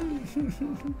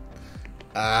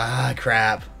 Ah,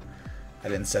 crap. I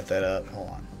didn't set that up. Hold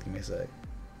on. Give me a sec.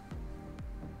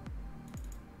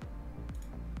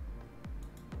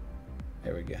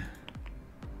 There we go.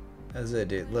 That's it,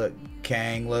 dude. Look.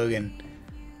 Kang Logan.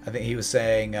 I think he was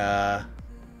saying,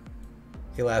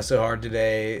 he laughed so hard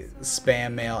today.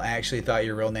 Spam mail actually thought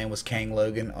your real name was Kang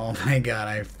Logan. Oh my god.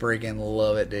 I freaking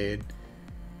love it, dude.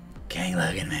 Kang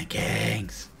Logan, man,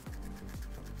 Kangs.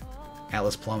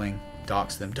 Atlas Plumbing,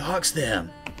 dox them, dox them.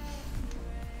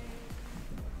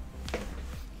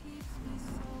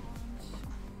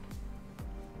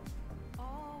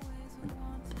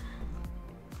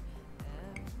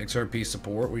 XRP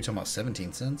support, what are you talking about,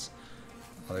 17 cents?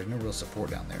 Oh, there's no real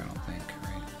support down there, I don't think,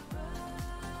 right?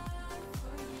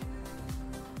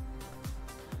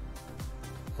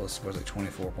 Oh, support's like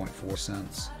 24.4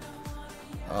 cents.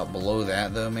 Below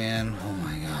that though, man, oh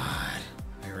my god,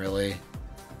 I really,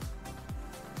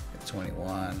 at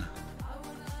 21,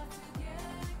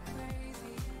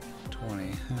 20,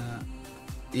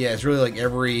 yeah, it's really like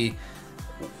every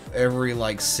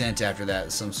like cent after that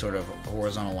is some sort of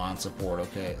horizontal line support.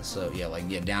 Okay, so yeah,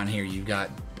 like down here you've got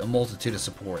a multitude of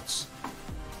supports.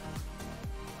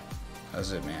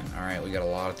 That's it, man. All right, we got a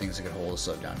lot of things that could hold us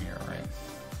up down here. All right,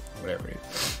 whatever, dude.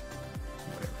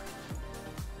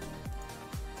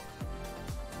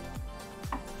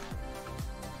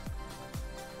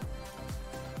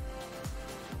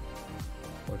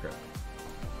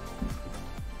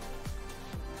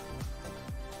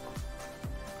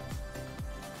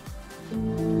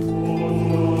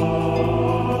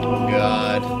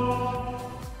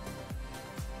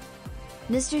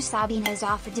 Mr. Sabine has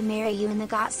offered to marry you, and the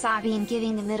got Sabine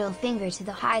giving the middle finger to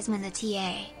the Heisman the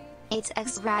TA. It's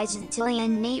X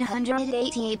Trigentillion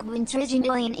 888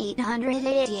 Quintrigentillion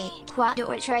 888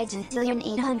 Quador Trigentillion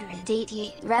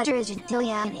 888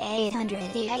 Retrigentillion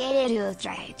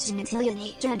 888 Trigentillion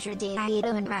 888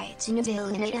 Owen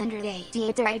Trigentillion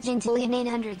 888 Trigentillion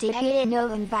 888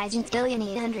 Novum Vigentillion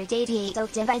 888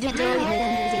 Octavigentillion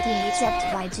 888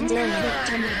 Septvigentillion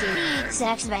 888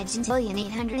 Sex Vigentillion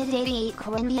 888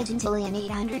 Quinvigentillion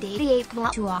 888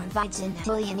 Quatuor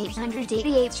Vigentillion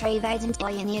 888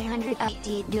 Trivigentillion 888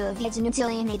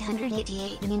 Duovigentillion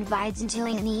 888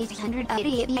 Minvigentillion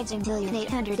 888 Vigentillion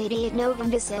 888 Novum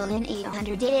Bacillion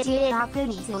 888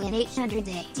 Octodecillion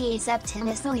 888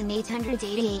 Septimicillion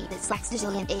 888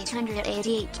 Sextillion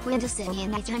 888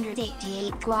 Quinticillion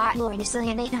 888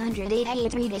 Quadlordicillion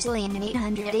 888 Tridicillion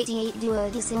 888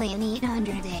 Duodecillion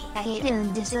 888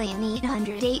 Undecillion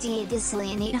 888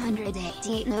 Decillion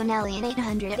 888 Nonellion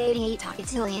 888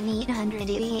 Tocatillion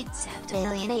 888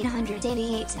 Septillion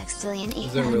 888 Sextillion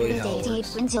 888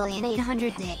 Quintillion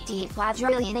 888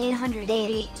 Quadrillion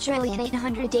 888 Trillion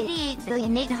 888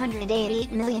 Billion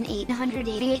 888 Million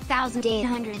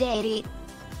 888,888.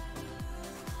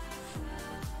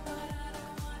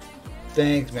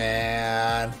 Thanks,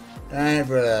 man. Time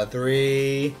for the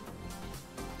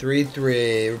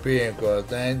 333 repeating quote.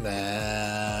 Thanks,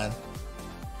 man.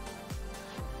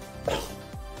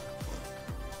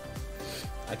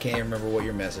 I can't even remember what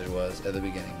your message was at the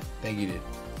beginning. Thank you, dude.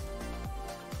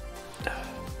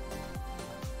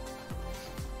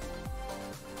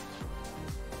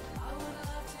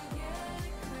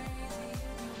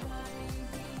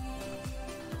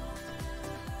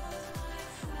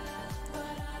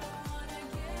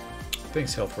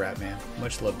 Thanks, Health Rat, man.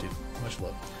 Much love, dude. Much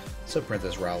love. So,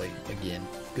 Princess Raleigh, again,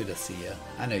 good to see you.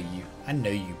 I know you. I know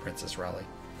you, Princess Raleigh.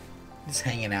 Just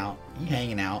hanging out. You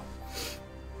hanging out.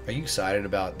 Are you excited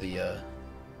about the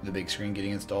big screen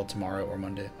getting installed tomorrow or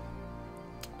Monday?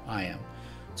 I am.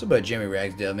 So about Jimmy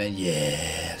Ragsdale, man.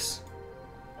 Yes.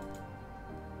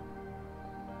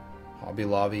 Hobby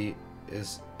Lobby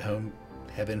is home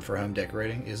heaven for home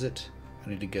decorating. Is it? I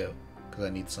need to go because I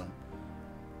need some.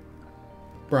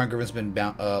 Brian Griffin's been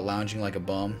lounging like a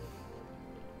bum.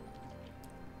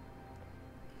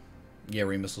 Yeah,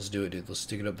 Remus, let's do it, dude. Let's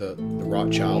stick it up the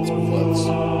Rothschilds floats.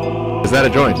 Is that a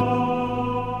joint?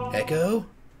 Echo?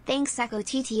 Thanks, Echo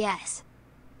TTS.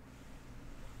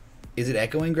 Is it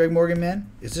echoing, Greg Morgan,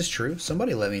 man? Is this true?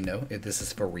 Somebody let me know if this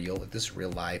is for real, if this is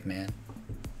real live, man.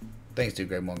 Thanks to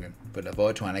Greg Morgan. But the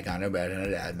 420 kind of better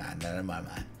than that, man. That in my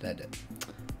mind. That did.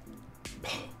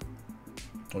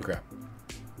 Oh crap.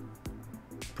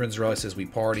 Prince Roy says we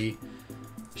party.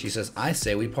 She says, I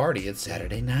say we party. It's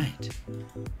Saturday night.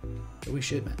 But we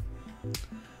should, man.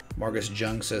 Marcus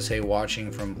Jung says, hey,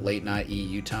 watching from late night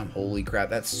EU time. Holy crap,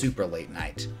 that's super late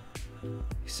night.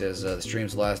 He says, the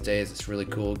stream's the last days. It's really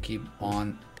cool. Keep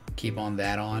on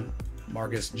that on.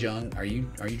 Marcus Jung, are you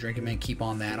drinking, man? Keep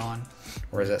on that on?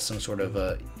 Or is that some sort of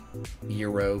a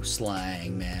Euro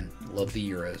slang, man? Love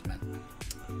the Euros, man.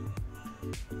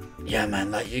 Yeah, man,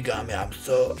 like you got me. I'm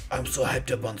so hyped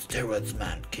up on steroids,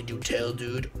 man. Can you tell,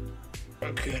 dude?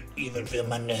 I can't even feel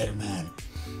my neck, man.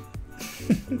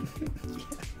 Yeah.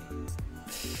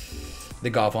 The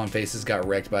Golf On Faces got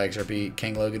wrecked by XRP.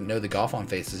 King Logan, no, the Golf On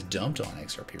Faces dumped on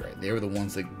XRP, right? They were the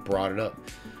ones that brought it up.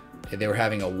 They were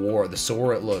having a war. The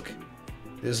Sora, look,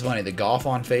 this is funny. The Golf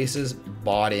On Faces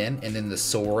bought in, and then the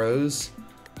Soros,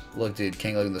 look, dude,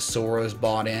 King Logan, the Soros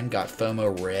bought in, got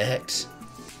FOMO wrecked.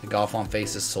 The Golf On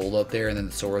Faces sold up there, and then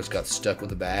the Soros got stuck with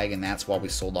the bag, and that's why we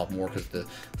sold off more, because the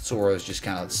Soros just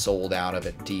kind of sold out of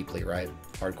it deeply, right?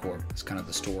 Hardcore. It's kind of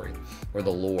the story, or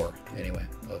the lore, anyway,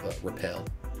 of Repel.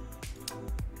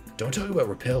 Don't talk about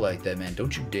Repel like that, man.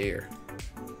 Don't you dare.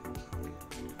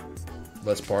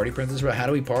 Let's party, Princess. How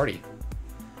do we party?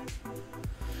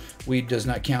 Weed does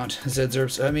not count, said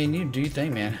Zerps. I mean, you do your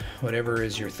thing, man. Whatever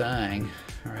is your thing.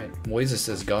 All right. Moises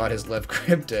says God has left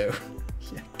crypto.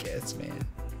 Yeah, I guess, man.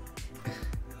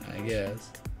 I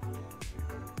guess.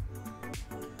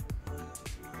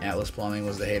 Atlas Plumbing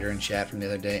was the hater in chat from the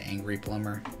other day. Angry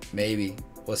Plumber. Maybe.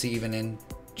 Was he even in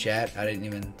chat? I didn't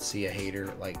even see a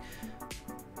hater. Like,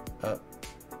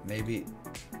 maybe.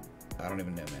 I don't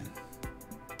even know, man.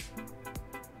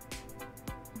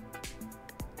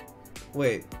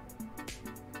 Wait.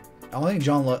 I think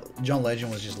John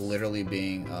Legend was just literally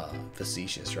being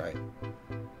facetious, right?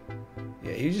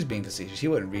 Yeah, he was just being facetious. He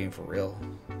wasn't being for real,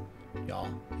 y'all.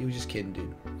 He was just kidding,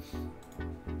 dude.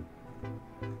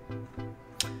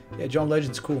 Yeah, John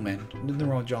Legend's cool, man. Nothing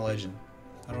wrong with John Legend.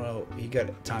 I don't know. He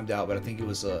got timed out, but I think it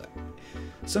was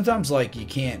sometimes, like, you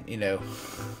can't, you know.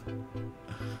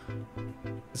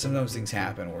 Sometimes things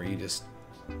happen where you just,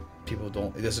 people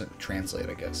don't, it doesn't translate,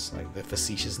 I guess. Like the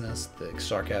facetiousness, the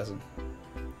sarcasm.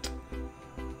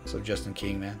 So Justin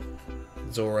King, man.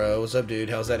 Zorro, what's up, dude?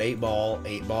 How's that 8-ball?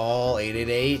 8-ball,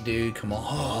 888, dude. Come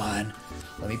on.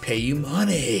 Let me pay you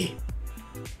money.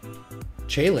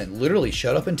 Chaylin, literally,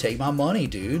 shut up and take my money,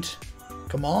 dude.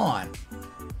 Come on.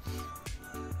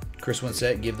 Chris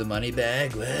Winsett, give the money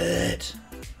back. What?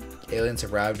 Aliens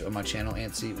have arrived on my channel,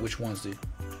 Antsy. Which ones, dude?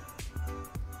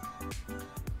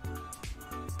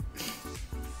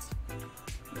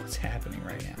 What's happening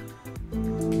right now?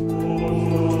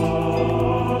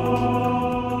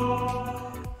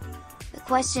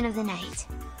 Question of the night.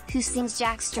 Who sings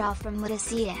Jack Straw from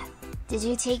Mudacita? Did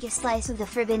you take a slice of the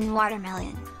forbidden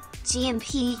watermelon?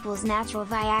 GMP equals natural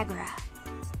Viagra.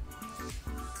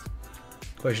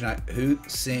 Question, who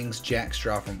sings Jack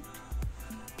Straw from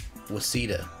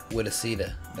Wichita?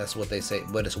 That's what they say,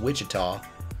 but it's Wichita.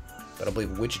 But I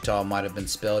believe Wichita might have been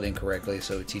spelled incorrectly,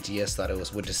 so TTS thought it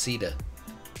was Wichita.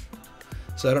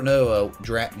 So I don't know,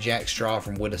 Jack Straw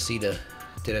from Wichita.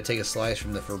 Did I take a slice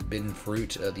from the forbidden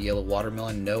fruit, the yellow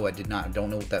watermelon? No, I did not. I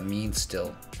don't know what that means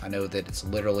still. I know that it's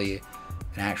literally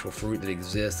an actual fruit that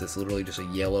exists. It's literally just a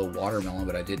yellow watermelon,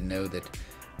 but I didn't know that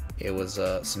it was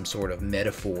some sort of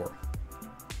metaphor.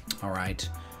 All right.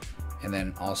 And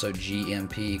then also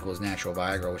GMP equals natural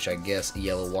Viagra, which I guess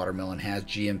yellow watermelon has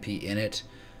GMP in it.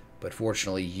 But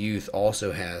fortunately, youth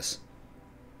also has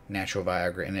natural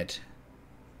Viagra in it.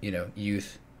 You know,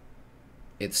 youth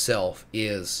itself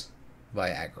is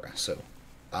Viagra, so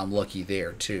I'm lucky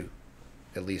there too,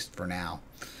 at least for now.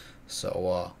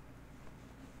 So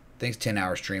thanks 10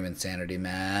 hour stream Insanity,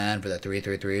 man, for that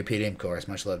 333 PDM chorus.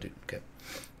 Much love, dude. Okay.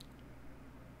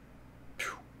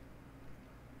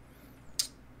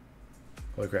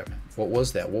 Holy crap, man. What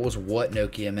was that? What was what,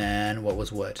 Nokia, man? What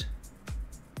was what?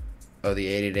 Oh, the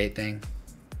 888 thing?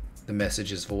 The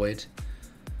message is void?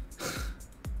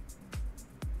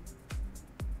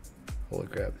 Holy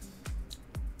crap.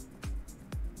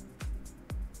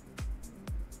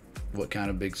 What kind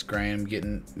of big screen I'm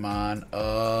getting mine?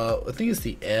 I think it's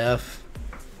the F.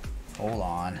 Hold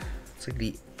on. It's like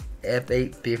the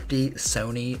F850,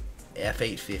 Sony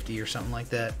F850 or something like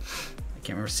that. I can't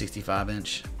remember, 65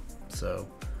 inch. So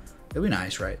it'll be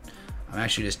nice, right? I'm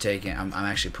actually just taking, I'm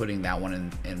actually putting that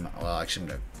one in my, well,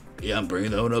 actually, I'm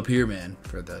bringing that one up here, man,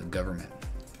 for the government.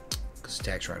 Because it's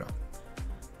tax write-off.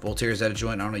 Voltaire, is that a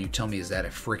joint? I don't know. You tell me, is that a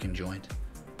freaking joint?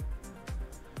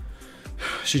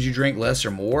 Should you drink less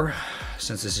or more?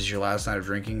 Since this is your last night of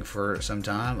drinking for some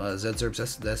time,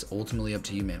 Zedzerbs, that's ultimately up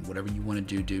to you, man. Whatever you want to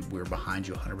do, dude, we're behind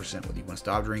you 100%. Whether you want to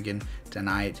stop drinking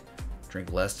tonight,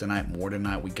 drink less tonight, more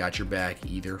tonight, we got your back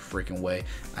either freaking way.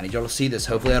 I need y'all to see this.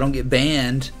 Hopefully I don't get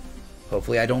banned.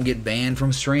 Hopefully I don't get banned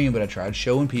from stream, but I tried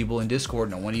showing people in Discord.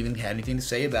 No one even had anything to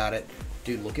say about it.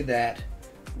 Dude, look at that.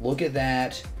 Look at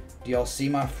that. Do y'all see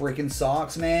my freaking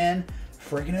socks, man?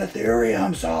 Freaking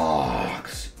Ethereum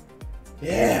socks.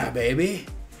 Yeah, baby.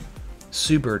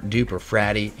 Super duper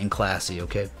fratty and classy,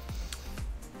 okay?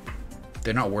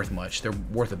 They're not worth much. They're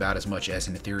worth about as much as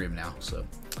an Ethereum now, so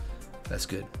that's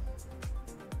good.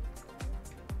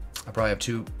 I probably have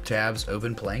 2 tabs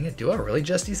open playing it. Do I really,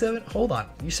 Justy7? Hold on.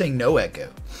 You're saying no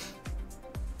echo.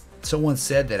 Someone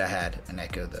said that I had an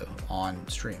echo, though, on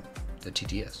stream. The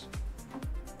TTS.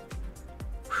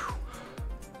 Whew.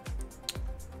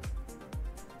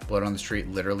 Blood on the street,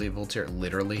 literally, Voltaire.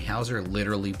 Literally? How's there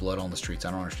literally blood on the streets?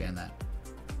 I don't understand that.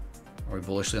 Are we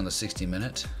bullishly on the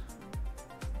 60-minute?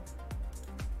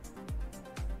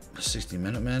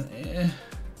 60-minute, man? Eh.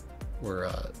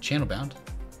 We're channel bound.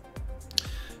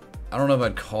 I don't know if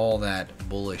I'd call that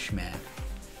bullish, man.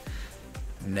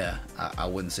 No, I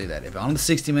wouldn't say that. If I'm on the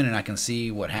 60-minute, I can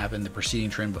see what happened, the preceding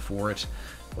trend before it.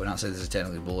 I would not say this is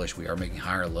technically bullish. We are making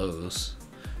higher lows.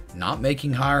 Not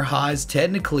making higher highs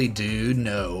technically, dude.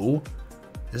 No.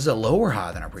 This is a lower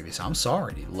high than our previous. I'm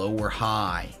sorry, dude. Lower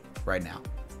high right now.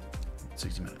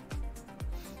 60-minute.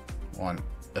 On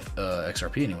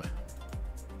XRP anyway.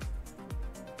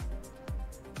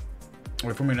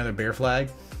 Wait for me another bear flag.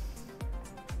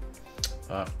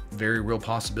 Very real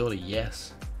possibility,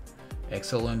 yes.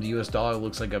 XLM to US dollar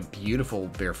looks like a beautiful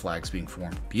bear flag's being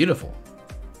formed. Beautiful.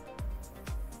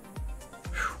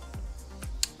 Whew.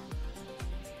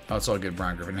 Oh, it's all good,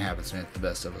 Brian Griffin. It happens, man. The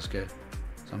best of us, good.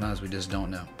 Sometimes we just don't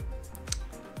know.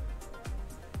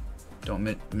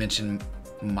 Don't mention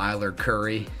Myler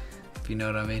Curry, if you know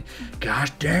what I mean.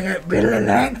 Gosh dang it, Billy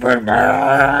Langford,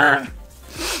 man.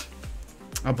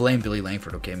 I blame Billy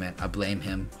Langford, okay, man. I blame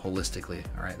him holistically.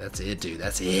 All right, that's it, dude.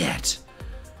 That's it.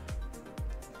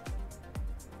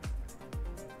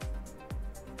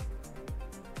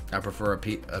 I prefer a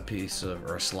piece of,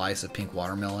 or a slice of pink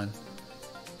watermelon.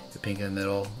 The pink in the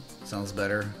middle sounds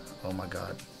better. Oh my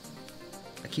god.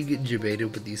 I keep getting debated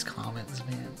with these comments,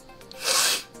 man.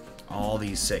 All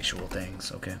these sexual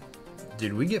things, okay.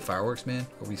 Did we get fireworks, man?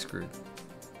 Or are we screwed?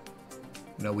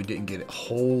 No, we didn't get it.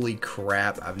 Holy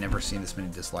crap. I've never seen this many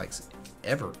dislikes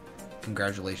ever.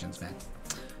 Congratulations, man.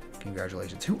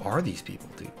 Congratulations. Who are these people,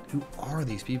 dude? Who are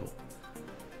these people?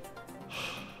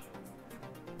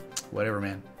 Whatever,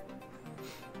 man.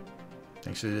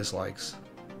 Thanks for the dislikes.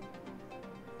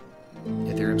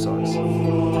 Ethereum sucks.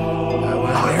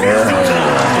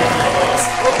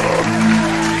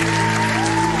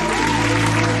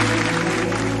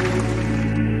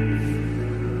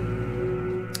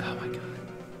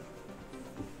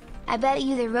 I bet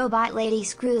you the robot lady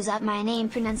screws up my name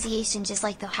pronunciation just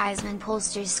like the Heisman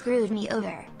pollsters screwed me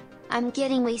over. I'm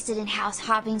getting wasted in house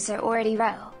hopping sorority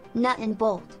row. Nut and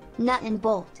bolt, nut and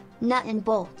bolt, nut and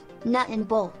bolt, nut and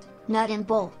bolt, nut and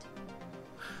bolt.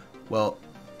 Well,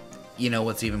 you know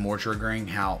what's even more triggering?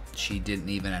 How she didn't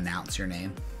even announce your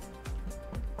name.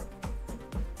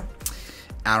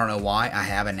 I don't know why. I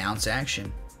have announced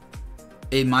action.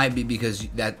 It might be because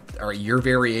that, or your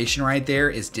variation right there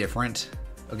is different.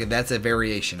 Okay, that's a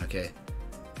variation, okay?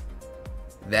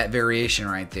 That variation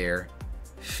right there,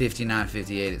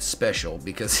 59.58, it's special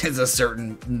because it's a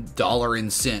certain dollar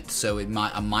and cent, so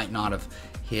I might not have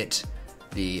hit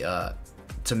the,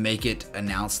 to make it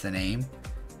announce the name,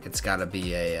 it's gotta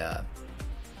be a,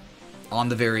 on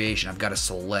the variation, I've gotta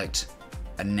select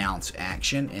announce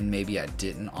action, and maybe I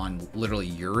didn't on literally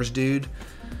yours, dude.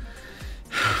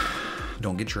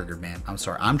 Don't get triggered, man. I'm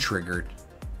sorry, I'm triggered.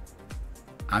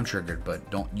 I'm triggered,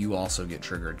 but don't you also get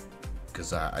triggered,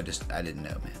 because I didn't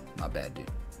know, man. My bad,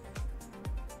 dude.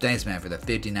 Thanks, man, for the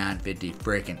 59.50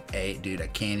 freaking 8, dude. I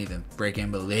can't even freaking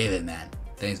believe it, man.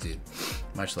 Thanks, dude.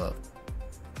 Much love.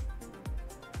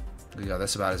 We got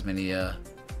that's about as many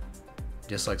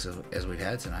dislikes as we've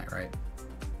had tonight, right?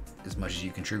 As much as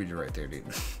you contributed right there,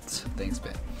 dude. So, thanks,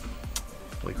 man.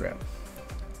 Holy crap.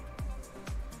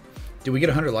 Did we get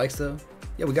 100 likes though?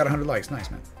 Yeah, we got 100 likes. Nice,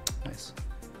 man. Nice.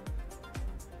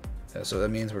 So that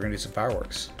means we're gonna do some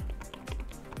fireworks.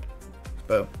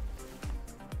 Boom.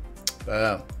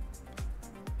 Boom.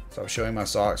 So I'm showing my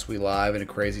socks. We live in a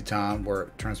crazy time where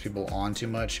it turns people on too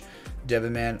much.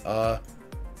 Devin, man,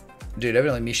 dude,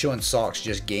 evidently me showing socks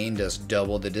just gained us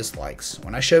double the dislikes.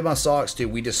 When I showed my socks, dude,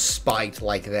 we just spiked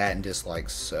like that in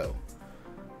dislikes. So,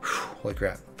 whew, holy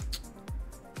crap.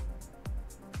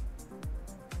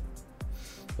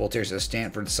 Voltaire says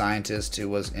Stanford scientist who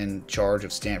was in charge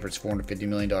of Stanford's $450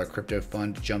 million crypto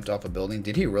fund jumped off a building.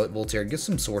 Did he really? Voltaire, get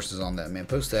some sources on that, man.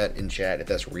 Post that in chat if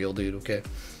that's real, dude. Okay.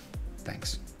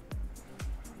 Thanks.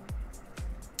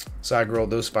 Side Girl,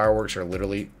 those fireworks are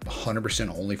literally 100%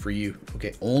 only for you.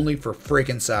 Okay, only for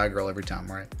freaking Side Girl every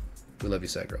time, right? We love you,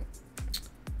 Side Girl.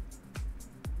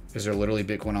 Is there literally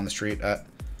Bitcoin on the street?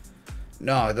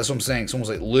 No, that's what I'm saying.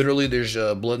 Someone's like, literally, there's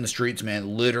blood in the streets,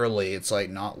 man. Literally. It's like,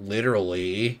 not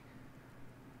literally.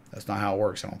 That's not how it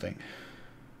works, I don't think.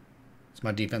 It's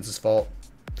my defense's fault.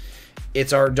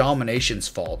 It's our domination's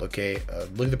fault, okay?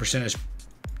 Look at the percentage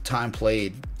time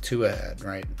played, 2 ahead,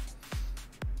 right?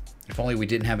 If only we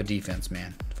didn't have a defense,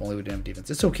 man. If only we didn't have a defense.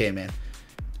 It's okay, man.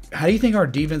 How do you think our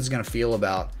defense is going to feel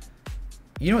about...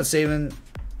 You know what Saban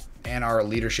and our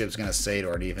leadership is going to say to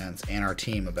our defense and our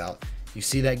team about... You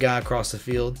see that guy across the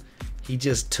field? He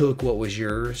just took what was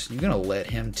yours. You're going to let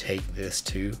him take this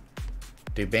too?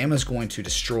 Dude, Bama's going to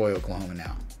destroy Oklahoma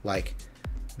now. Like,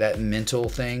 that mental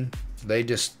thing, he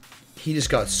just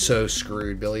got so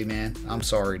screwed, Billy, man. I'm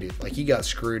sorry, dude. Like, he got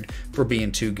screwed for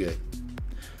being too good.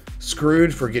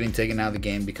 Screwed for getting taken out of the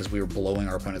game because we were blowing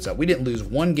our opponents up. We didn't lose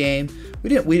one game. We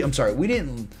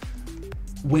didn't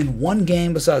win one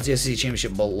game besides the SEC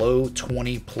championship below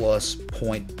 20-plus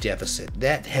point deficit.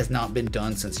 That has not been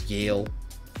done since Yale,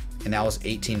 and that was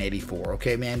 1884.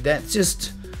 Okay, man, that's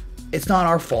just, it's not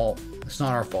our fault. It's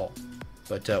not our fault.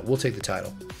 But we'll take the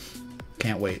title.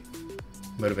 Can't wait.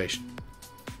 Motivation.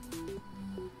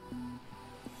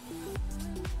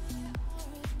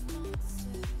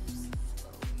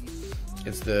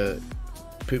 It's the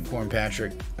Poop Corn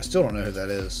Patrick. I still don't know who that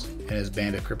is. And his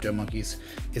band of crypto monkeys.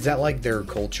 Is that like their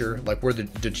culture? Like we're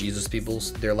the Jesus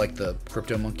peoples. They're like the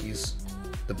crypto monkeys.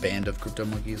 The band of crypto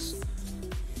monkeys.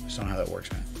 I just don't know how that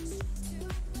works, man.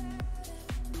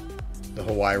 The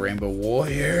Hawaii Rainbow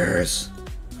Warriors.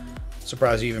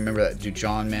 Surprised you even remember that. Dude,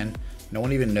 John, man. No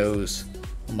one even knows.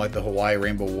 I'm like the Hawaii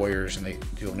Rainbow Warriors and they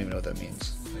don't even know what that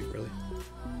means. Like, really?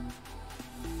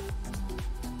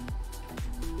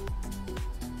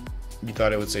 You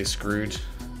thought it would say screwed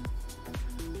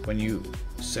when you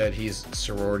said he's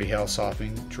sorority house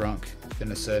hopping drunk.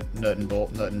 Then it said nut and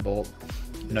bolt, nut and bolt,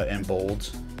 nut and bold.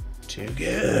 Too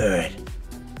good.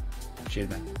 Cheers,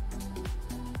 man.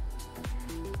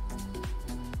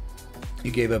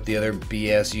 You gave up the other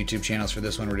BS YouTube channels for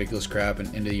this one. Ridiculous crap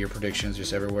and end of year predictions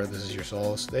just everywhere. This is your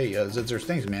solace. Hey, there's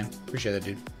things, man. Appreciate that,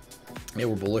 dude. Yeah,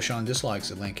 we're bullish on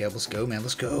dislikes at Landcap. Let's go, man.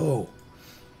 Let's go.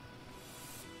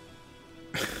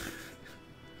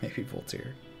 Maybe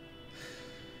Voltaire.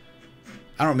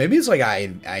 I don't know. Maybe it's like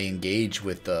I engage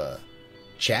with the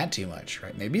chat too much,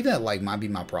 right? Maybe that like might be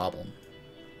my problem.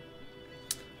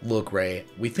 Look, Ray,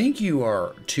 we think you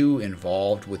are too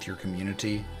involved with your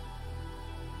community,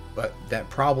 but that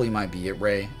probably might be it,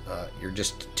 Ray. You're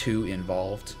just too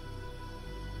involved.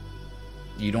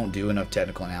 You don't do enough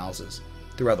technical analysis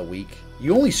throughout the week.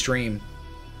 You only stream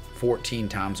 14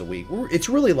 times a week. It's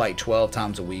really like 12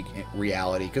 times a week in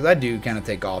reality, because I do kind of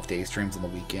take off day streams on the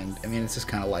weekend. I mean, it's just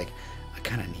kind of like, I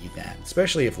kind of need that,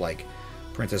 especially if like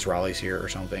Princess Raleigh's here or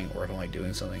something, or if I'm like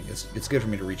doing something. It's good for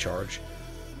me to recharge.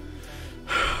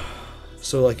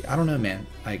 So like, I don't know, man.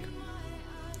 Like,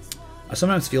 I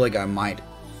sometimes feel like I might,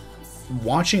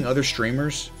 watching other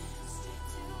streamers,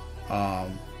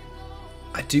 I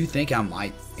do think I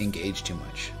might engage too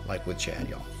much, like with Chad,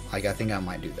 y'all. Like, I think I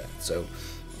might do that. So,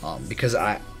 because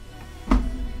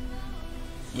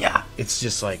yeah, it's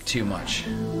just like too much.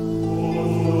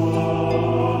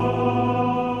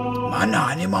 Mana,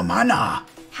 I need my mana.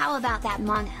 How about that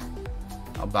mana?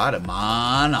 How about it,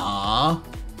 mana?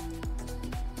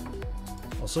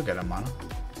 Let's look at it, mana.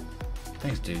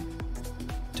 Thanks, dude.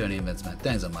 Tony Vince, man.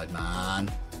 Thanks so much,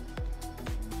 man.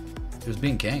 It was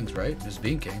Bean Kings, right? It was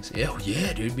Bean Kings. Yeah,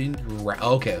 yeah, dude.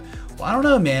 Okay. Well, I don't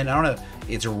know, man. I don't know.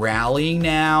 It's rallying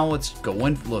now. It's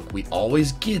going. Look, we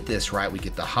always get this, right? We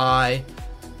get the high,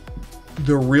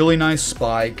 the really nice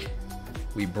spike.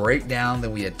 We break down,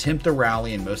 then we attempt to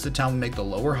rally, and most of the time we make the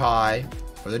lower high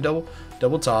or the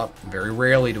double top. Very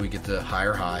rarely do we get the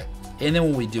higher high. And then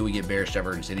when we do, we get bearish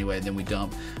divergence anyway, and then we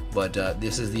dump. But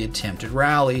this is the attempted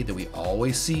rally that we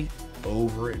always see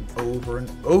over and over and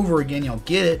over again. Y'all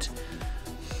get it.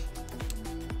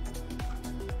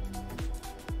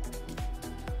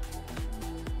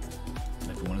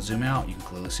 If you want to zoom out, you can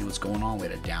clearly see what's going on. We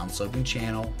had a down sloping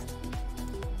channel.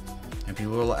 And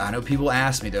people, I know people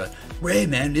ask me, they're like, Ray,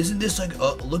 man, isn't this like,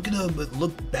 look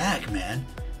back, man.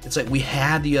 It's like we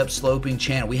had the upsloping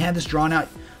channel. We had this drawn out.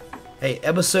 Hey,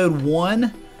 episode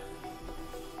 1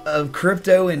 of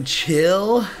Crypto and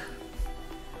Chill,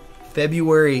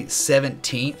 February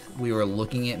 17th, we were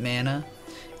looking at mana,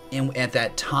 And at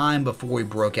that time, before we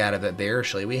broke out of it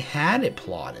bearishly, we had it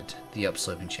plotted, the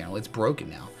upsloping channel. It's broken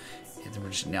now.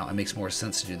 Now it makes more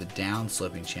sense to do the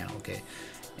downsloping channel, okay?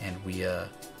 And we're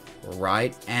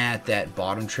right at that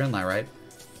bottom trend line, right?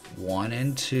 1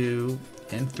 and 2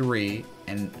 and 3,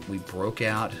 and we broke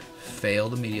out,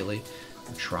 failed immediately.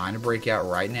 We're trying to break out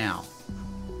right now.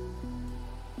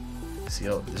 See,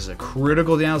 this is a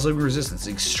critical downsloping resistance,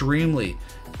 extremely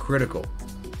critical.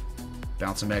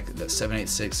 Bouncing back to that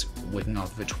 786, wicking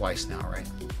off of it twice now, right?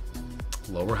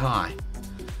 Lower high.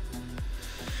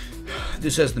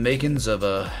 This has the makings of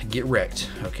a get wrecked,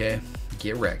 okay?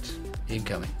 Get wrecked.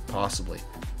 Incoming, possibly.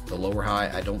 The lower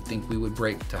high, I don't think we would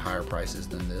break to higher prices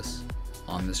than this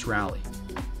on this rally.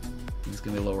 I think it's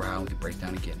going to be a lower high and we could break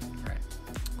down again, right?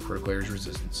 Critical areas of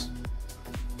resistance.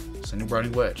 Ascending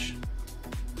broadening wedge.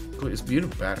 It's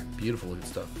beautiful pattern. Beautiful looking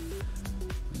stuff.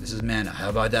 This is mana. How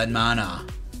about that mana?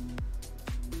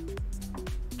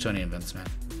 Tony Invents, man.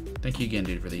 Thank you again,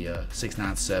 dude, for the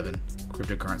 697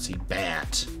 cryptocurrency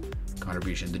BAT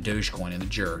contribution. The Dogecoin and the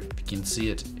JUR. If you can see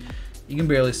it, you can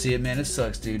barely see it, man. It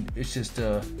sucks, dude. It's just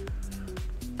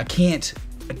I can't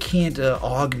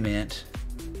augment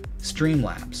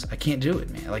Streamlabs. I can't do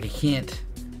it, man. Like I can't.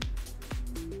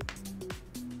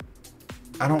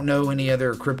 I don't know any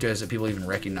other cryptos that people even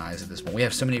recognize at this point. We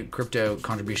have so many crypto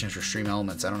contributions for Stream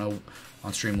Elements. I don't know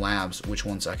on Streamlabs which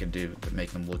ones I could do to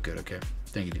make them look good. Okay,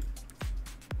 thank you, dude.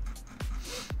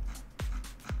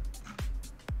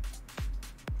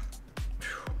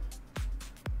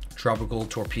 Tropical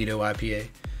Torpedo IPA.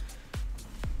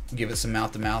 Give it some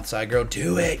mouth-to-mouth, side girl.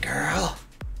 Do it, girl.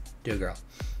 Do it, girl.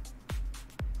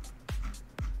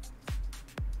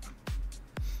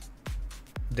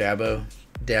 Dabo,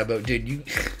 dude,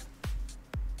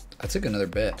 I took another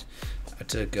bet. I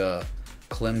took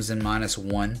Clemson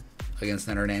 -1 against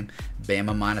Notre Dame,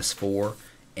 Bama -4,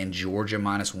 and Georgia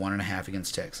 -1.5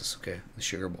 against Texas. Okay, the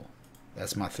Sugar Bowl.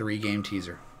 That's my 3-game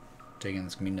teaser. Taking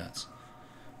this gonna be nuts.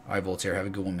 All right, Voltaire, have a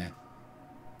good one, man.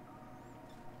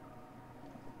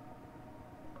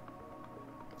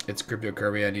 It's Crypto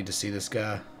Kirby. I need to see this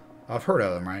guy. I've heard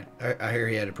of him, right? I hear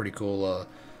he had a pretty cool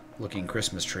looking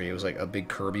Christmas tree. It was like a big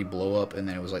Kirby blow up, and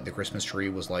then it was like the Christmas tree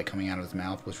was like coming out of his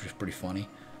mouth, which was pretty funny.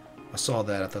 I saw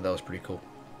that. I thought that was pretty cool.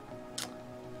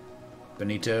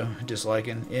 Benito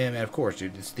disliking. Yeah, man. Of course,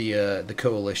 dude. It's the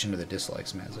coalition of the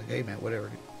dislikes, man. It's like, hey, man, whatever,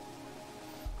 dude.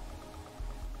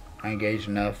 I engaged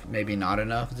enough, maybe not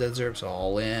enough, Zedzerp, so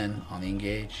all in on the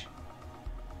engage.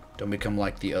 Don't become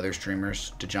like the other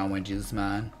streamers. To John Wayne Jesus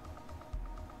mine.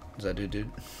 Is that dude?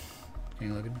 Can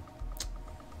you look at me?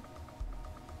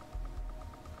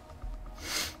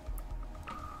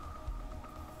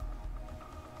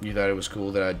 You thought it was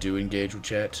cool that I do engage with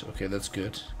chat? Okay, that's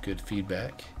good. Good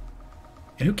feedback.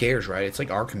 And who cares, right? It's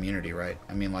like our community, right?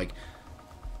 I mean, like,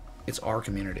 it's our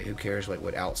community. Who cares, like,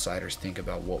 what outsiders think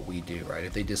about what we do, right?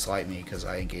 If they dislike me because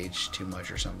I engage too much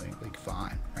or something, like,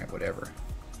 fine, right? Whatever.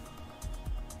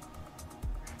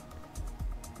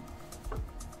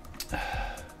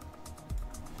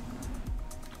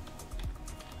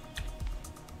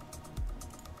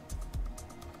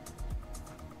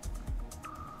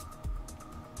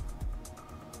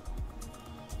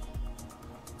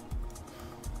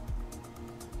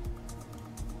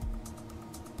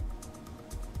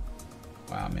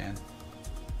 Wow, man.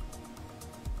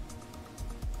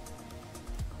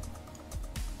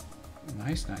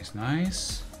 Nice, nice,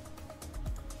 nice.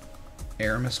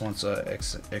 Aramis wants a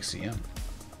XCM.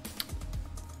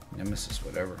 Nemesis,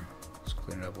 whatever. Let's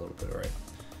clean it up a little bit, alright.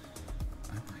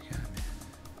 Oh my god, man.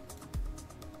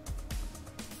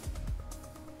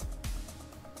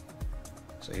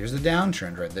 So here's the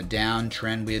downtrend, right? The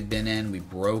downtrend we had been in. We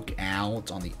broke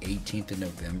out on the 18th of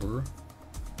November.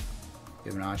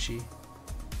 Fibonacci.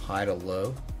 High to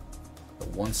low. The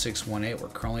 1618. We're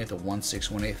currently at the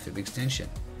 1618 fib extension.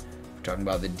 We're talking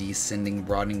about the descending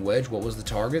broadening wedge. What was the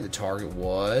target? The target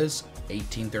was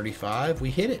 1835. We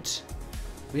hit it.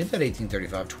 We hit that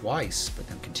 1835 twice, but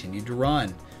then continued to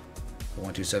run. The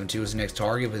 1272 was the next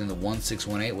target, but then the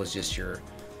 1618 was just your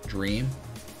dream.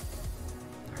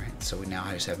 Alright, so we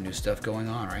now just have new stuff going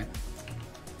on, right?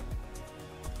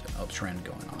 An uptrend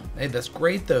going on. Hey, that's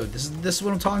great though. This is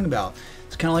what I'm talking about.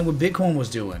 It's kind of like what Bitcoin was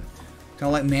doing. Kind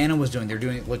of like Mana was doing. They're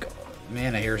doing, look,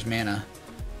 Mana, here's Mana,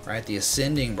 right? The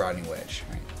ascending broadening wedge,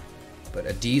 right? But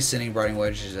a descending broadening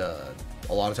wedge is a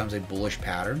lot of times a bullish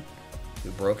pattern.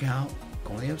 We broke out,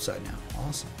 going to the upside now.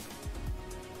 Awesome.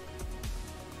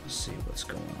 Let's see what's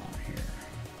going on here.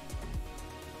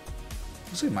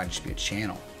 Looks like it might just be a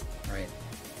channel, right?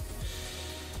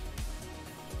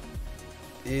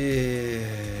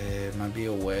 It might be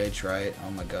a wedge, right?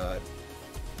 Oh my god.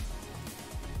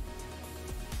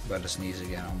 About to sneeze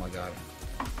again. Oh my god.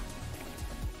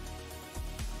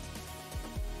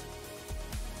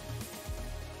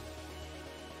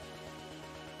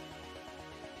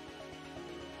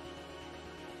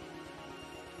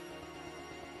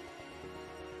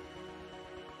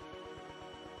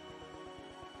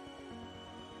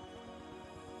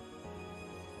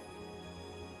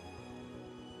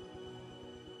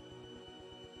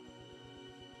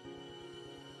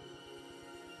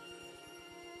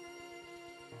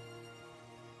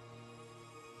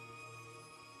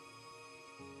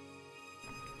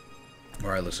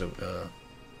 Alright, looks like,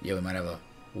 yeah, we might have a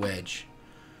wedge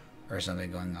or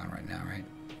something going on right now, right?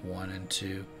 1 and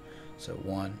 2. So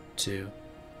 1, 2,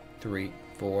 3,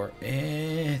 4.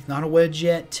 Not a wedge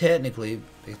yet, technically,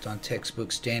 based on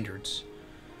textbook standards.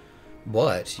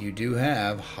 But you do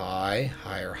have high,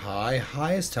 higher high,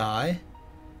 highest high,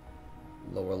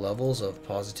 lower levels of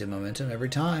positive momentum every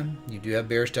time. You do have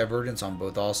bearish divergence on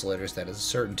both oscillators. That is a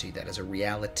certainty. That is a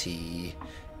reality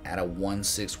at a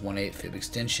 1618 fib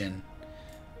extension.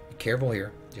 Be careful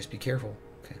here. Just be careful.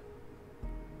 Okay.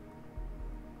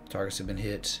 Targets have been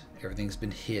hit. Everything's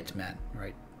been hit, man.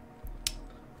 Right?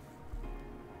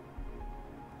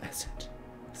 That's it.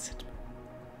 That's it.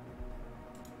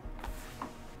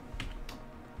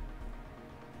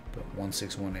 But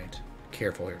 1618.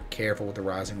 Careful here. Careful with the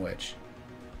rising wedge.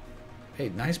 Hey,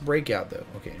 nice breakout though.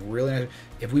 Okay, really nice.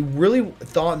 If we really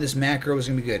thought this macro was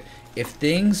gonna be good, if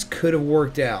things could have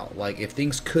worked out, like if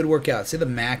things could work out, say the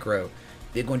macro,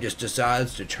 Bitcoin just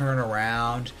decides to turn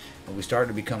around and we start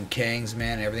to become kings,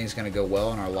 man, everything's gonna go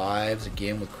well in our lives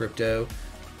again with crypto.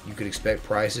 You could expect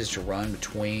prices to run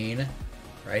between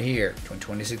right here, between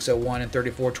 2601 and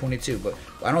 3422. But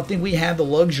I don't think we have the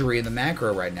luxury in the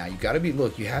macro right now. You gotta be,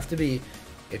 look, you have to be,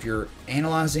 if you're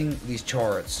analyzing these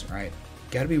charts, right?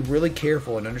 Got to be really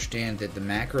careful and understand that the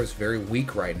macro is very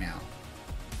weak right now.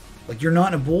 Like, you're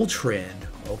not in a bull trend,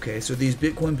 okay? So these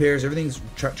Bitcoin pairs, everything's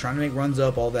trying to make runs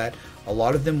up, all that. A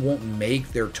lot of them won't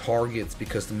make their targets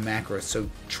because the macro is so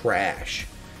trash.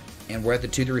 And we're at the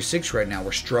 236 right now.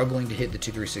 We're struggling to hit the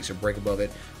 236 or break above it,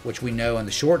 which we know on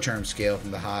the short-term scale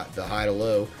from the high to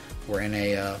low, we're in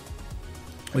a,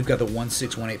 we've got the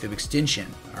 1618 fib extension,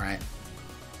 all right?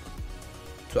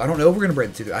 So I don't know if we're going to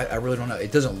break the 2. I really don't know.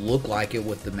 It doesn't look like it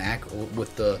with the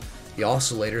the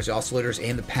oscillators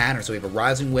and the pattern. So we have a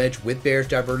rising wedge with bearish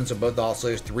divergence of both the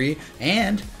oscillators, 3,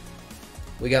 and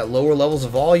we got lower levels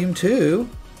of volume too.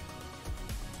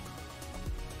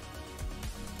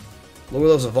 Lower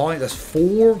levels of volume. That's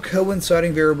 4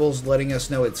 coinciding variables letting us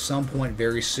know at some point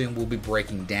very soon we'll be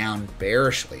breaking down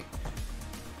bearishly.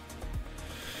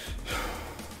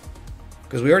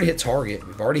 Because we already hit target.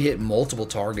 We've already hit multiple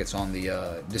targets on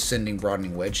the descending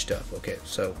broadening wedge stuff. Okay,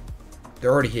 so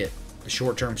they're already hit. The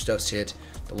short-term stuff's hit.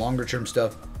 The longer-term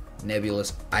stuff,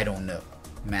 nebulous. I don't know.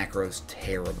 Macro's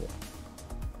terrible.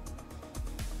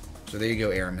 So there you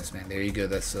go, Aramis, man. There you go.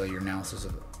 That's your analysis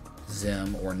of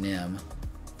ZIM or NIM.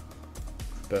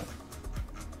 Boom.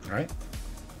 All right.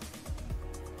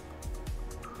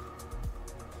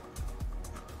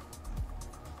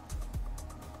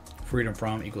 Freedom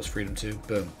from equals freedom to.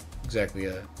 Boom.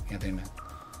 Exactly, Anthony, man.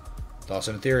 Thoughts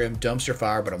on Ethereum. Dumpster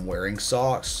fire, but I'm wearing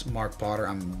socks. Mark Potter,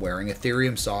 I'm wearing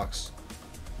Ethereum socks.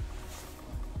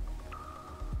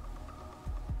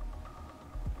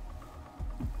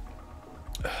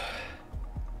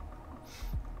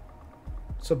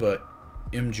 So, but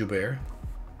M. Joubert,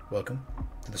 welcome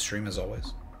to the stream as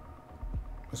always.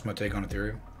 What's my take on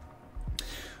Ethereum?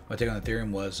 My take on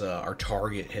Ethereum was our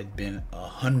target had been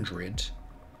 100.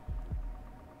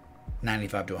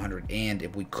 95 to 100, and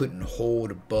if we couldn't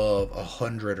hold above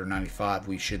 100 or 95,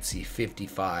 we should see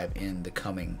 55 in the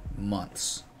coming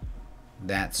months.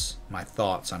 That's my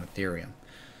thoughts on Ethereum.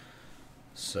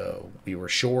 So we were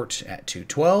short at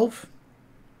 212.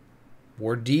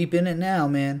 We're deep in it now,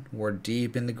 man. We're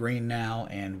deep in the green now,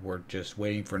 and we're just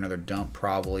waiting for another dump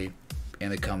probably in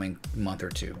the coming month or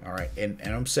two. All right, and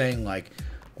I'm saying, like,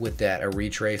 with that, a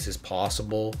retrace is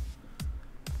possible.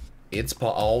 It's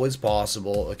always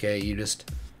possible, okay? You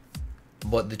just,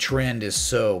 but the trend is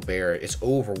so bearish. It's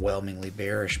overwhelmingly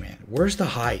bearish, man. Where's the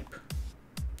hype?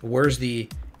 Where's the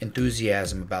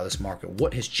enthusiasm about this market?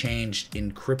 What has changed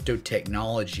in crypto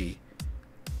technology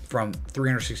from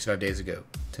 365 days ago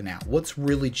to now? What's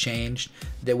really changed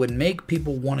that would make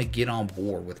people want to get on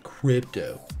board with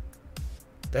crypto?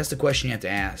 That's the question you have to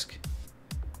ask.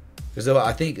 Because though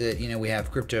I think that, you know, we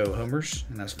have crypto homers,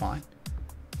 and that's fine.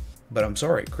 But I'm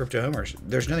sorry, crypto homers.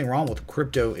 There's nothing wrong with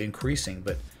crypto increasing,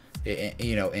 but,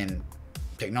 you know, in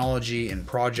technology and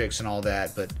projects and all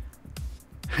that. But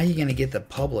How are you going to get the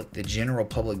public, the general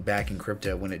public back in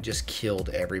crypto when it just killed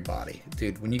everybody?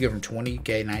 Dude, when you go from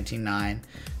 20K 19.9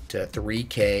 to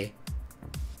 3K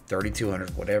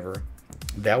 3200, whatever,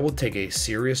 that will take a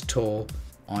serious toll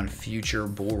on future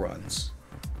bull runs.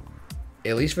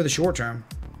 At least for the short term.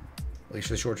 At least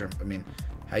for the short term. I mean,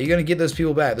 how are you going to get those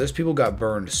people back? Those people got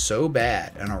burned so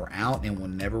bad and are out and will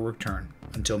never return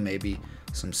until maybe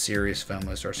some serious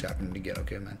FOMO starts happening again.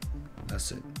 Okay, man.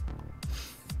 That's it.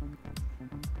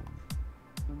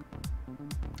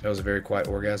 That was a very quiet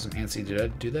orgasm. Ansi, did I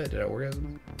do that? Did I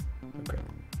orgasm? Okay.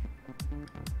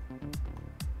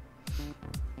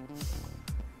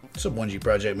 What's up, 1G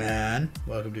Project, man?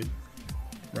 Welcome, dude.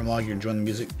 Ramon, you're enjoying the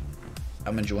music?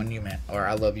 I'm enjoying you, man. Or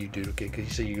I love you, dude, okay? Because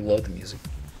you say you love the music.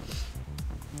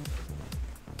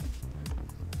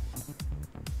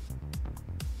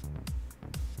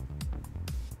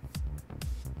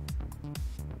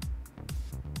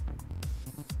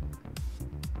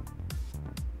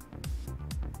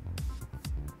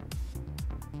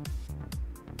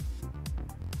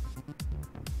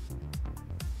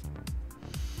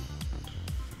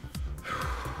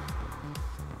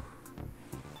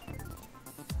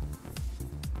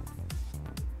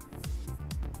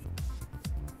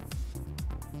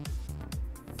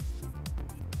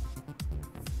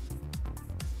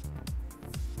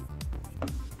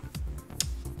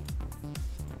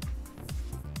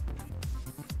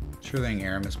 Sure thing,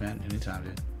 Aramis, man. Anytime,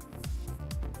 dude.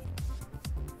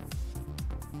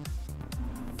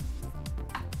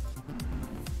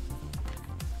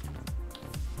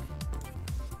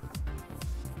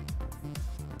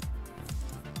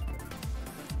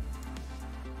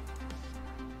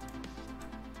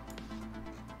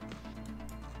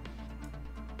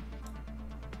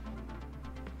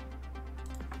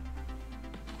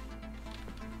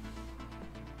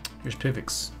 Here's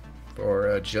Pivx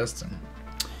for Justin.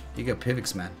 You got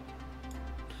Pivx, man.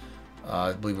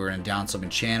 I believe we're in a down-sloping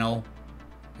channel.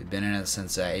 We've been in it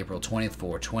since April 20th.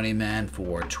 420, man.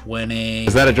 420.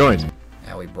 Is that a joint?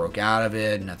 Now we broke out of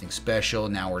it. Nothing special.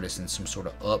 Now we're just in some sort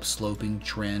of upsloping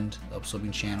trend,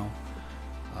 upsloping channel,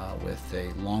 with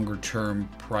a longer-term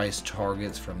price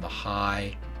targets from the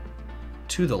high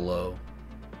to the low.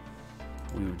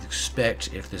 We would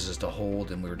expect, if this is to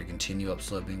hold and we were to continue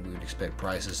upsloping, we would expect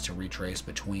prices to retrace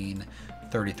between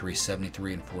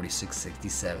 33.73 and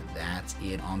 46.67. That's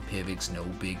it on Pivx. No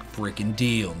big freaking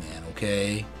deal, man.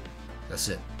 Okay, that's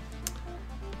it.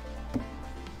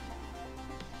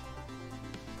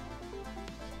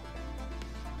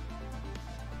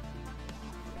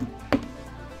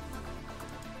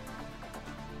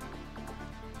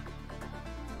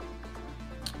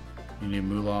 You need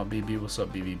moolah, BB. What's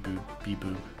up, BB? B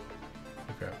boo.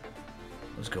 Okay.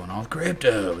 What's going on with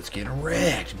crypto? It's getting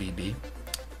wrecked, BB.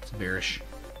 It's a bearish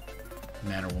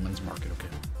man or woman's market. Okay.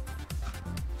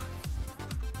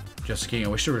 Just King. I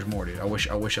wish there was more, dude. I wish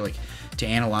I like to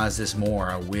analyze this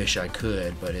more. I wish I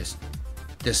could, but it's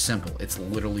this simple. It's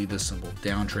literally this simple.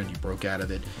 Downtrend. You broke out of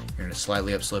it. You're in a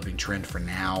slightly upsloping trend for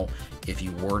now. If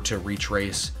you were to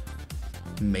retrace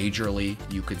majorly,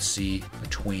 you could see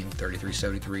between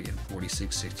 33.73 and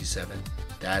 46.67.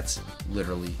 That's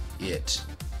literally it.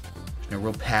 There's no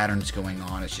real patterns going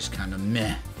on. It's just kind of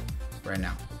meh right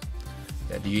now.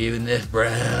 Yeah, do you even this,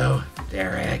 bro?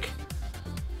 Derek.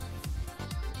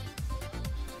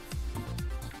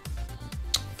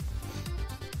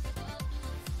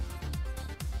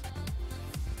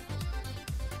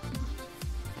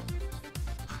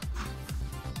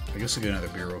 I guess I'll get another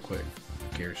beer real quick.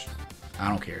 Who cares? I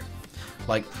don't care.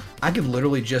 Like, I could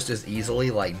literally just as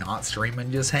easily, like, not stream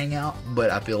and just hang out,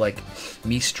 but I feel like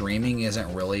me streaming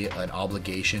isn't really an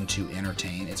obligation to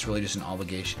entertain. It's really just an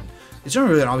obligation. It's not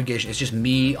really an obligation. It's just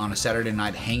me on a Saturday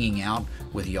night hanging out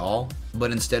with y'all,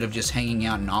 but instead of just hanging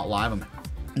out not live, I'm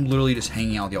literally just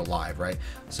hanging out with y'all live, right?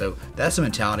 So that's the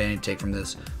mentality I need to take from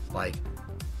this. Like,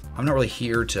 I'm not really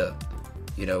here to,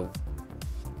 you know,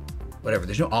 whatever.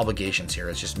 There's no obligations here.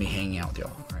 It's just me hanging out with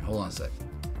y'all. All right, hold on a sec.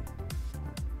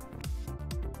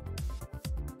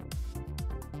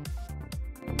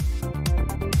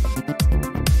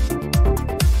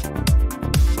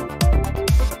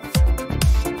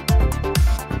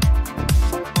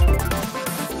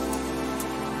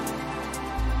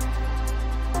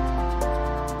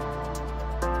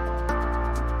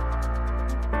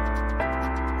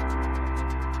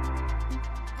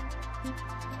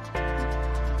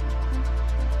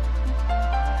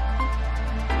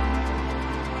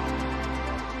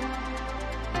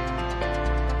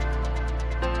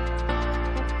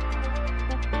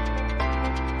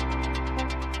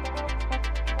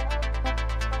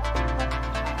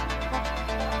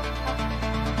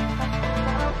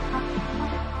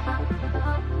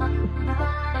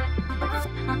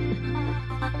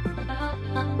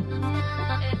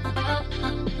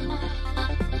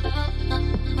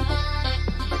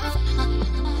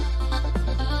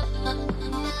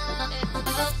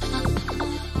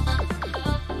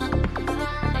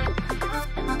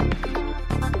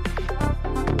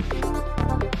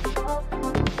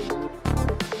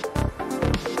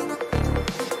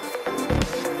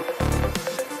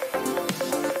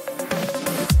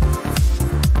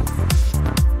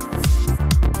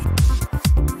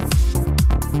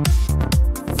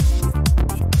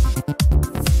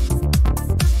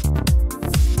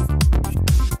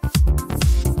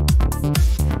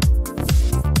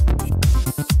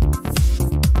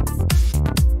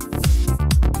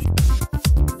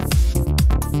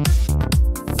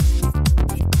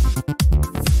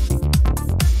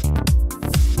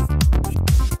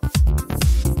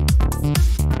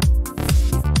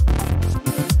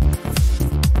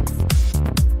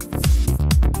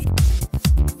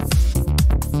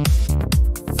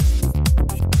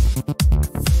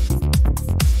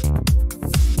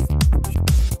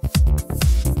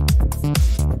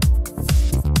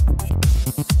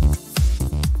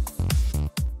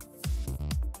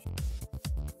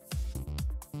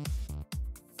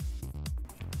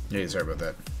 sorry about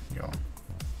that, y'all.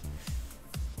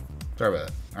 Sorry about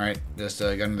that. All right, just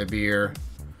got another beer.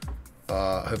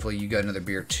 Hopefully you got another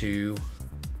beer too.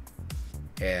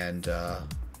 And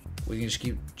we can just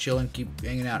keep chilling, keep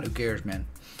hanging out. Who cares, man?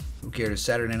 Who cares? It's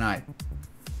Saturday night.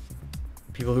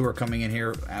 People who are coming in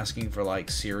here asking for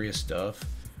like serious stuff,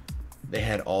 they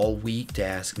had all week to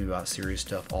ask me about serious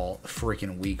stuff all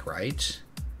freaking week, right?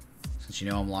 Since you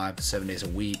know I'm live 7 days a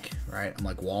week, right? I'm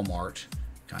like Walmart,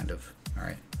 kind of. All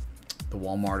right, the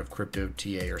Walmart of crypto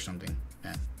TA or something,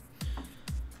 man.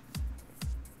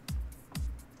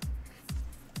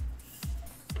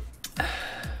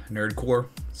 Nerdcore.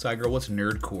 Side girl, what's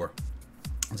nerdcore?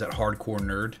 Is that hardcore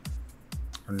nerd?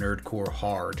 Or nerdcore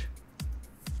hard?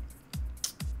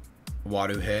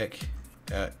 Wadu heck.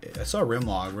 I saw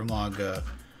Rimlog. Rimlog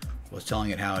was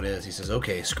telling it how it is. He says,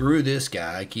 okay, screw this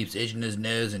guy. Keeps itching his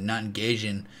nose and not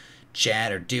engaging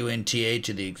chat or doing TA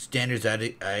to the standards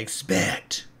I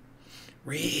expect.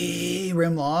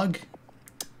 Rimlog.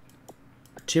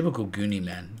 Typical Goonie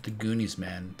man. The Goonies,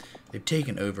 man. They've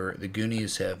taken over. The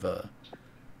Goonies have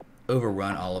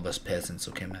overrun all of us peasants,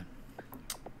 okay, man?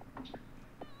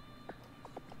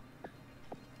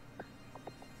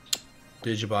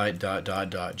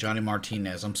 Digibyte ... Johnny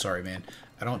Martinez, I'm sorry, man.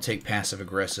 I don't take passive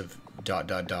aggressive ...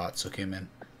 dots, okay, man?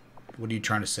 What are you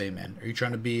trying to say, man? Are you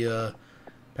trying to be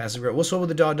passive aggressive? What's up with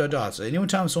the ... dots?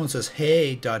 Anytime someone says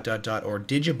hey ... or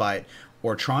Digibyte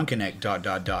or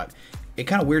TronConnect ... it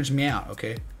kind of weirds me out,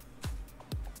 okay?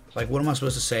 Like, what am I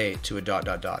supposed to say to a ...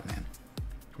 man?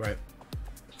 Right?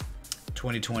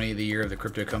 2020, the year of the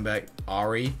crypto comeback.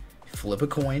 Ari, flip a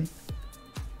coin.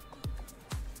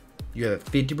 You have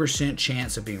a 50%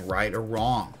 chance of being right or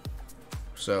wrong.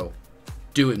 So,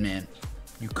 do it, man.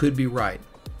 You could be right.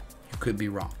 You could be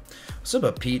wrong. What's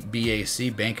up, Pete?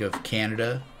 BAC, Bank of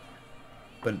Canada.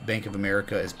 But Bank of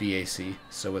America is BAC.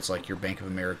 So it's like your Bank of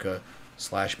America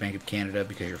 / Bank of Canada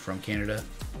because you're from Canada.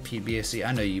 Pete BAC,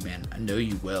 I know you, man. I know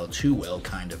you well. Too well,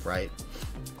 kind of, right?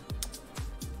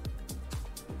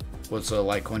 What's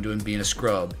Litecoin doing being a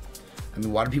scrub? I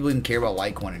mean, why do people even care about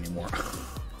Litecoin anymore?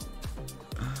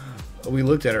 We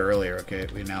looked at it earlier, okay?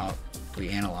 We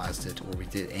analyzed it, or we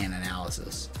did an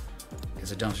analysis.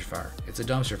 It's a dumpster fire. It's a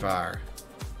dumpster fire.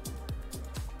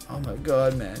 Oh my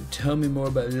god, man. Tell me more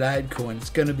about Litecoin. It's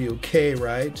gonna be okay,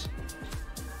 right?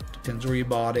 Depends where you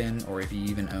bought in, or if you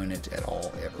even own it at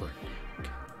all, ever. Okay.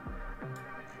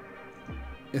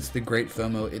 It's the great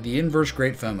FOMO. The inverse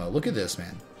great FOMO. Look at this,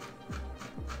 man.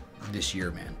 This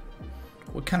year, man.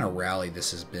 What kind of rally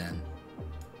this has been.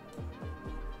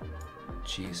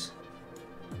 Jeez.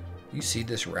 You see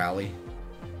this rally?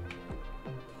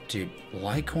 Dude,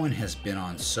 Litecoin has been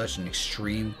on such an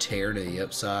extreme tear to the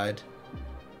upside.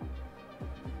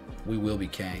 We will be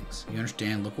kings. You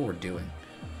understand? Look what we're doing.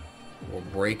 We're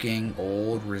breaking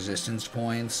old resistance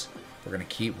points. We're going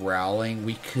to keep rallying.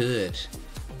 We could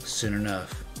soon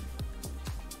enough.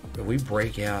 If we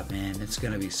break out, man, it's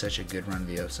going to be such a good run to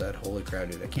the upside. Holy crap,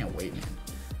 dude. I can't wait, man.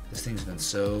 This thing's been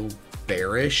so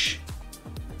bearish.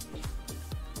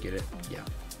 Get it? Yeah.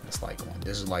 That's Litecoin.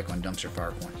 This is Litecoin dumpster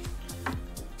fire coin.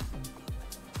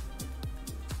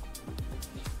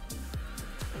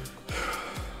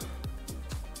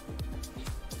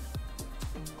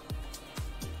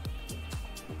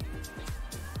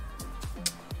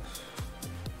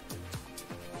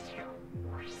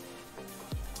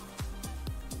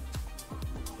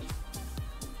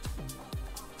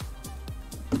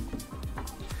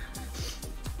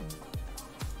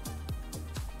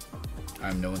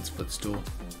 I'm no one's footstool.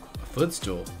 A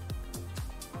footstool?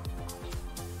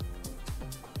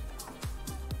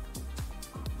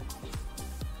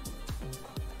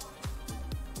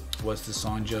 What's the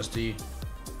song, Justy?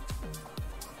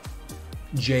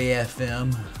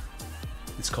 JFM.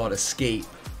 It's called Escape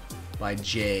by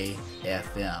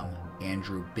JFM.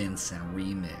 Andrew Benson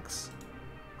remix.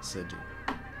 So, dude.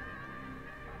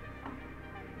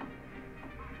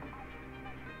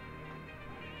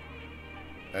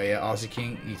 Oh yeah, Aussie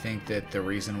King, you think that the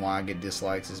reason why I get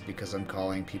dislikes is because I'm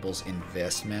calling people's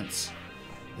investments,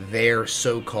 their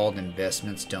so-called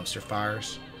investments, dumpster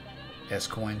fires?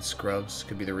 S-Coin, scrubs,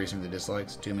 could be the reason for the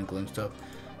dislikes. Doom and gloom stuff.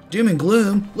 Doom and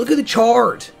gloom? Look at the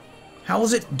chart! How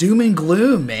is it doom and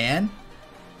gloom, man?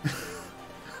 You're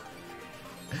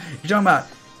talking about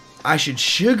I should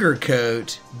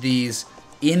sugarcoat these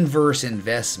inverse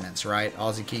investments, right,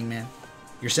 Aussie King, man?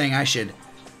 You're saying I should...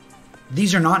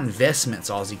 These are not investments,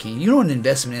 Aussie King. You know what an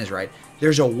investment is, right?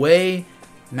 There's a way,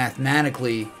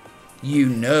 mathematically, you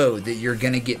know that you're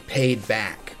going to get paid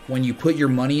back. When you put your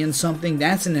money in something,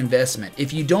 that's an investment.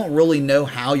 If you don't really know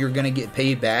how you're going to get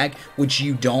paid back, which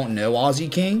you don't know,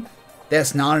 Aussie King,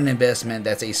 That's not an investment.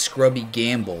 That's a scrubby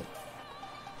gamble.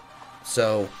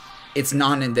 So it's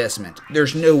not an investment.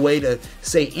 There's no way to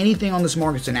say anything on this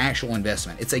market is an actual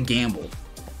investment. It's a gamble.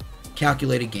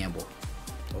 Calculated gamble.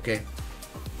 Okay?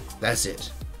 That's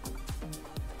it.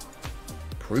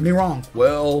 Prove me wrong.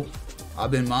 Well,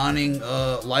 I've been mining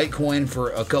Litecoin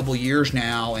for a couple years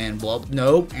now and blah.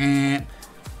 Nope. And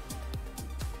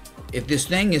if this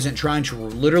thing isn't trying to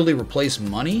literally replace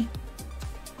money,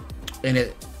 and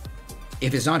if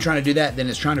it's not trying to do that, then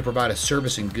it's trying to provide a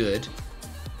service and good.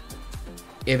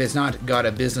 If it's not got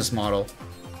a business model,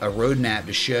 a roadmap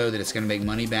to show that it's going to make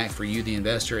money back for you, the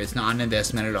investor, it's not an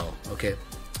investment at all. Okay?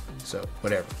 So,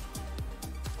 whatever.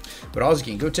 But also,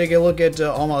 you can go take a look at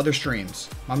all my other streams.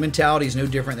 My mentality is no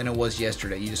different than it was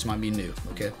yesterday. You just might be new,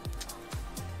 okay?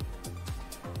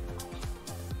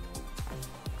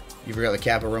 You forgot the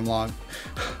Kappa Rimlog?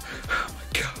 Oh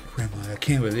my god, Rimlog, I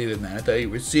can't believe it, man. I thought you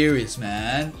were serious,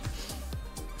 man.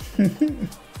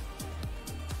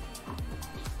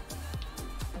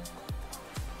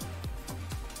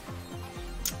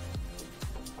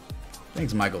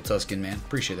 Thanks, Michael Tuskin, man.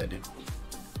 Appreciate that, dude.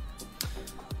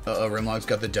 Rimlog's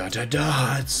got the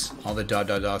dots. All the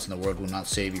dots in the world will not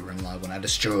save you, Rimlog, when I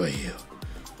destroy you.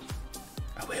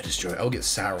 I will destroy you. I will get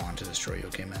Sauron to destroy you,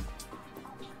 okay, man?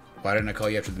 Why didn't I call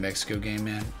you after the Mexico game,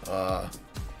 man?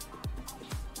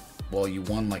 Well, you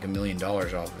won like $1 million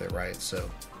off of it, right? So,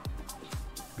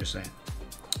 just saying.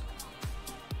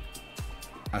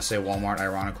 I say Walmart,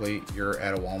 ironically, you're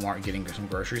at a Walmart getting some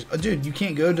groceries. Oh, dude, you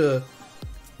can't go to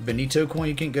Benito Coin,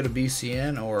 you can't go to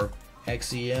BCN or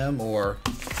XEM or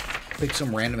pick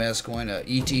some random ass coin,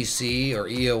 ETC or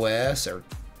EOS or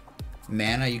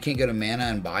Mana. You can't go to Mana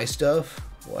and buy stuff.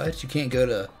 What? You can't go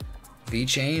to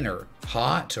VeChain or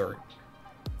HOT or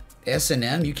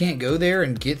S&M. You can't go there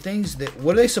and get things.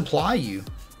 What do they supply you?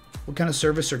 What kind of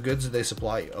service or goods do they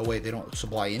supply you? Oh wait, they don't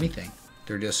supply anything.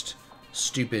 They're just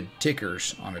stupid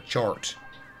tickers on a chart.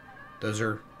 Those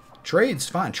are trades.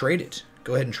 Fine, trade it.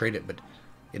 Go ahead and trade it. But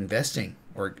investing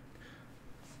or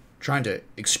trying to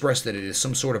express that it is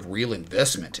some sort of real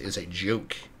investment is a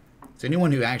joke. It's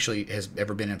anyone who actually has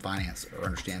ever been in finance or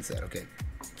understands that, okay?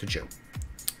 It's a joke.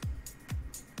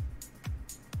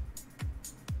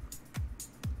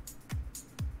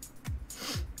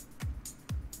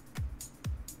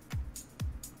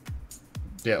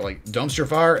 Yeah, like dumpster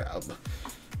fire.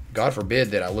 God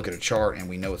forbid that I look at a chart and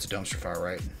we know it's a dumpster fire,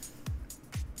 right?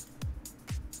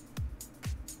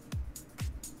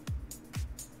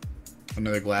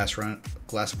 Another glass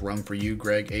of rum for you,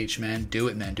 Greg H, man. Do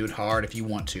it, man. Do it hard if you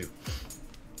want to.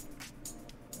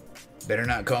 Better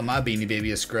not call my Beanie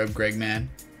Baby a scrub, Greg, man.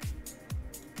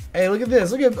 Hey, look at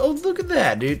this. Look at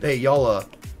that, dude. Hey, y'all,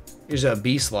 here's a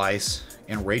B-Slice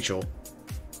and Rachel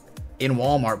in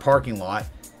Walmart parking lot.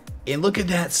 And look at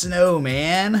that snow,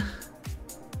 man.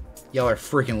 Y'all are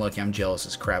freaking lucky. I'm jealous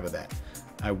as crap of that.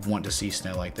 I want to see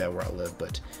snow like that where I live,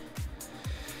 but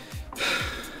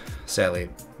sadly,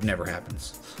 it never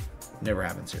happens. Never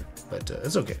happens here, but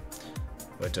it's okay.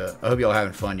 But I hope y'all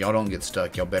having fun. Y'all don't get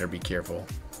stuck. Y'all better be careful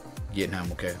getting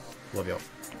home, okay? Love y'all.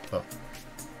 Oh.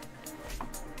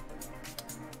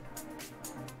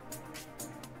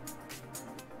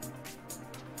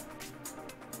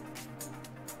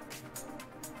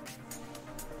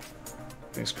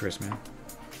 Thanks, Chris, man.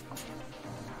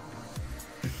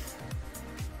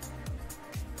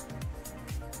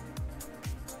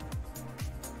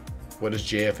 What does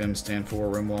JFM stand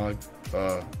for, Rimlog?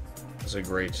 That's a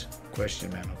great question,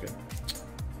 man. Okay.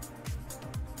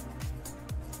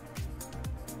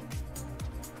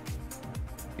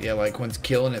 Yeah, Litecoin's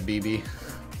killing it, BB.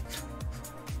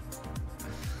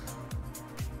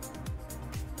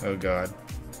 Oh, God.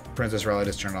 Princess Riley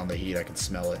just turned on the heat. I can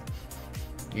smell it.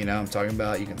 You know what I'm talking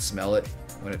about? You can smell it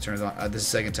when it turns on. This is the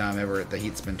second time ever the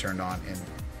heat's been turned on, and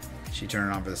she turned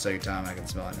it on for the second time. I can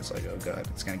smell it, and it's like, oh, God,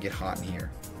 it's going to get hot in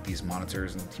here. These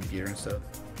monitors and the computer and stuff.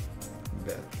 I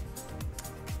bet.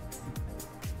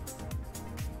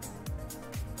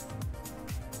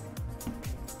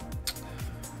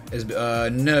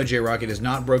 No, J-Rock, it has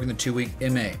not broken the 2-week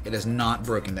MA. It has not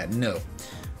broken that. No.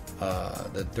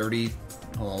 The 30...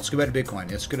 Hold on, let's go back to Bitcoin.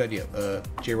 That's a good idea.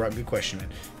 J-Rock, good question, man.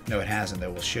 No, it hasn't,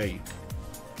 though. We'll show you.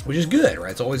 Which is good,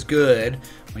 right? It's always good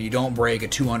when you don't break a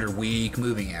 200-week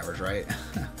moving average, right?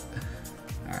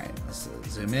 Alright, let's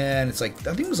zoom in. It's like,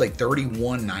 I think it was like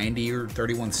 3190 or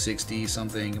 3160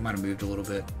 something. It might have moved a little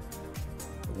bit.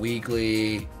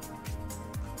 Weekly.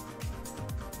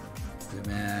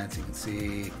 Zoom in so you can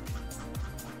see.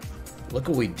 Look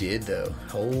what we did, though.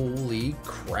 Holy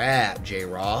crap,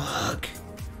 J-Rock.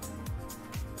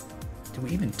 Did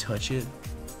we even touch it?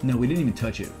 No, we didn't even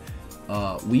touch it.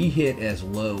 we hit as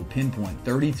low pinpoint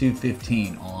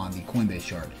 32.15 on the Coinbase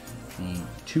chart. The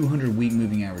 200-week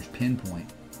moving average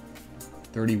pinpoint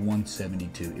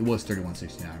 31.72. It was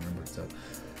 31.69, I remember. So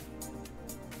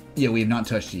yeah, we have not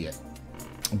touched it yet.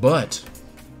 But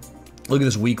look at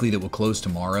this weekly that will close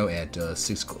tomorrow at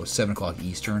 7 o'clock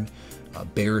Eastern.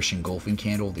 Bearish engulfing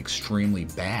candle, extremely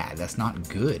bad. That's not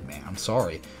good, man. I'm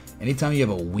sorry. Anytime you have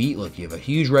a week, look, you have a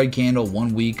huge red candle,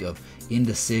 1 week of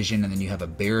indecision, and then you have a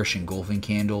bearish engulfing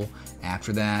candle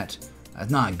after that.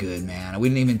 That's not good, man. We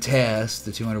didn't even test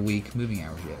the 200-week moving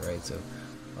average yet, right? So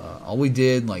all we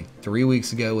did like 3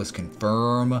 weeks ago was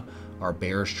confirm our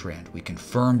bearish trend. We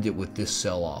confirmed it with this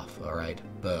sell-off, all right?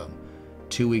 Boom.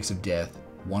 2 weeks of death,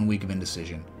 1 week of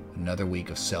indecision, another week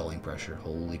of selling pressure.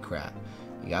 Holy crap.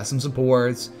 You got some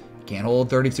supports. Can't hold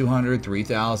 3,200,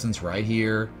 3,000's right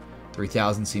here.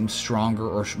 3,000 seems stronger,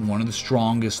 or one of the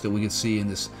strongest that we could see in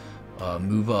this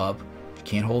move up. If you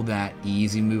can't hold that,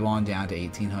 easy move on down to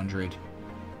 1,800.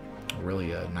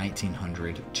 Really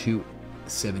 1,900 to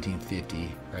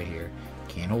 1,750 right here.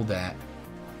 Can't hold that.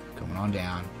 Coming on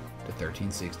down to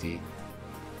 1,360.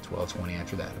 1,220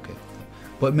 after that. Okay.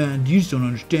 But man, you just don't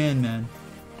understand, man.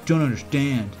 Don't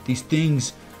understand. These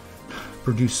things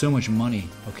produce so much money,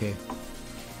 okay?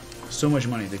 So much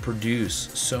money. They produce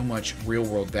so much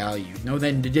real-world value. No,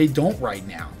 then they don't right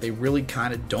now. They really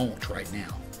kind of don't right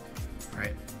now,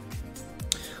 right?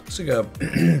 Looks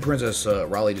like Princess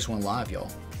Raleigh just went live, y'all.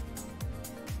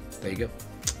 There you go.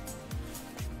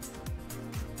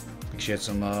 I think she had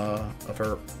some of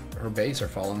her base are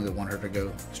following that want her to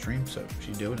go stream, so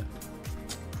she's doing it.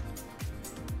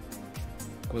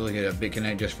 We look at a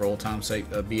BitConnect just for old time's sake.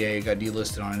 BA got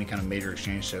delisted on any kind of major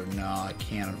exchange, so no, I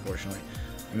can't, unfortunately.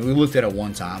 I mean, we looked at it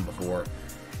one time before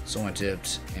someone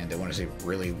tipped, and they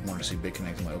really wanted to see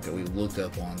BitConnect. I'm like, okay, we looked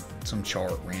up on some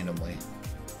chart randomly.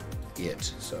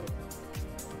 So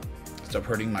stop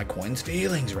hurting my coin's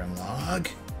feelings, Remlog.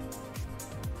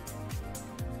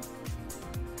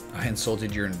 I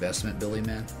insulted your investment, Billy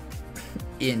man.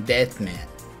 Investment,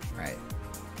 right?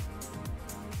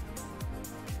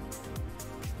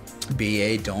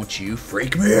 BA, don't you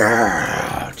freak me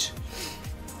out.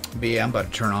 BA, I'm about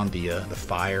to turn on the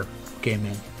fire. Okay,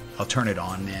 man? I'll turn it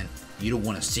on, man. You don't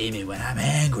want to see me when I'm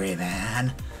angry,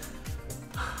 man.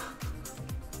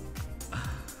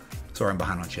 Sorry, I'm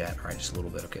behind on chat. All right, just a little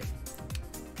bit, okay.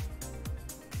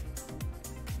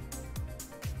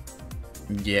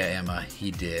 Yeah, Emma, he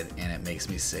did, and it makes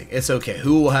me sick. It's okay.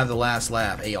 Who will have the last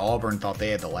laugh? Hey, Auburn thought they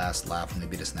had the last laugh when they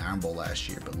beat us in the Iron Bowl last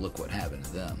year, but look what happened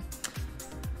to them.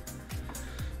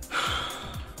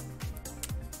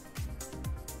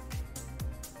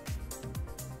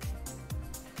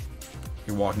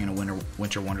 You're walking in a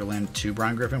winter wonderland too,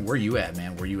 Brian Griffin. Where are you at,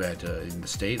 man? Where you at in the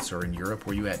States or in Europe?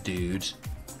 Where you at, dudes?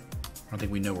 I don't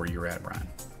think we know where you're at, Brian.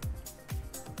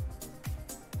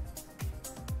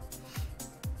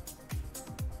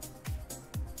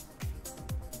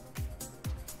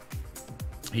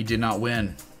 He did not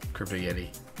win, Crypto Yeti.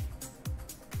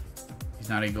 He's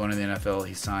not even going to the NFL.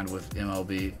 He signed with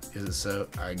MLB. Is it so?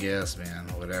 I guess, man.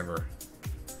 Whatever.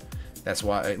 That's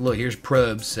why. Look, here's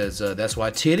Probes says that's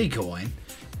why Tittycoin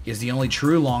is the only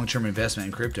true long-term investment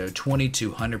in crypto.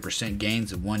 2,200%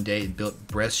 gains in one day and built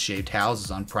breast-shaped houses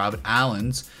on private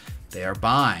islands. They are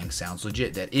buying. Sounds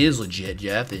legit. That is legit,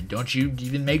 Jeff. And don't you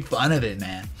even make fun of it,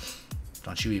 man.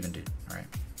 Don't you even, dude. All right.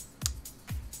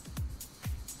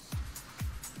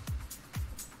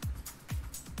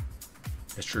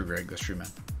 That's true, Greg. That's true, man.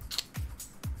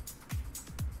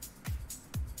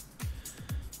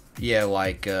 Yeah,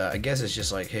 like, I guess it's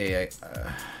just like, hey,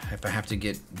 if I have to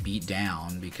get beat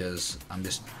down because I'm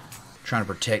just trying to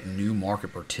protect new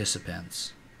market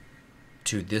participants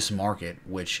to this market,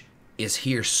 which is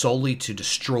here solely to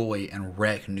destroy and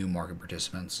wreck new market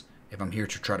participants. If I'm here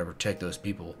to try to protect those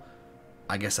people,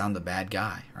 I guess I'm the bad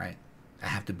guy, right? I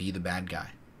have to be the bad guy.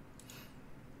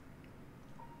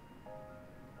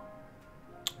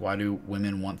 Why do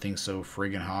women want things so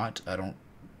friggin' hot?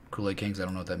 Kool-Aid Kings, I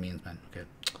don't know what that means, man. Okay.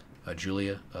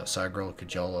 Julia, Cygirl,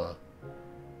 could y'all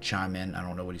chime in? I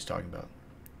don't know what he's talking about.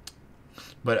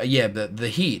 But yeah, the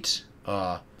heat.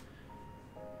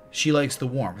 She likes the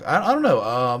warmth. I don't know.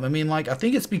 I mean, like, I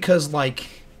think it's because,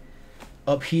 like,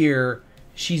 up here,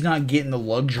 she's not getting the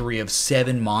luxury of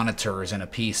 7 monitors and a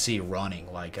PC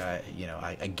running. Like, I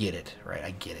get it, right?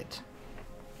 I get it.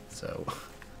 So,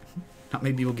 not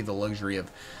many people get the luxury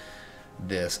of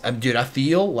this. Dude, I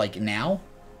feel like now,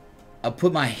 I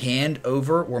put my hand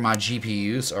over where my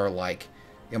GPUs are, like,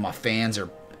 my fans are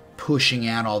pushing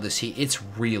out all this heat. It's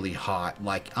really hot.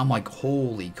 Like, I'm like,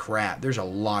 holy crap. There's a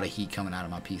lot of heat coming out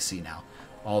of my PC now.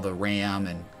 All the RAM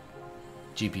and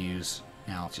GPUs.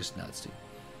 Now it's just nuts, dude.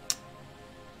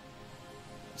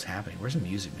 What's happening? Where's the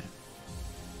music, man?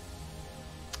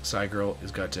 Cygirl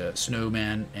has got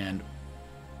Snowman and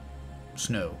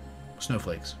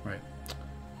Snowflakes, right?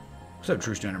 What's up,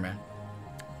 True Stoner, man?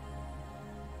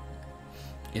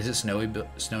 Is it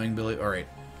snowing, Billy? All right.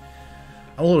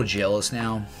 I'm a little jealous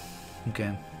now.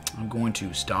 Okay. I'm going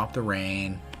to stop the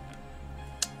rain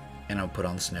and I'll put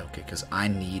on the snow kit because I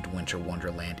need Winter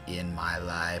Wonderland in my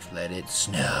life. Let it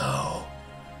snow.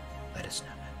 Let it snow.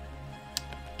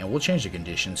 And we'll change the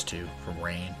conditions too from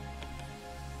rain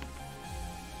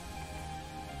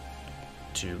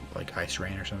to like ice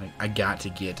rain or something. I got to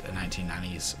get a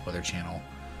 1990s Weather Channel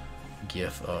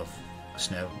gif of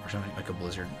snow or something, like a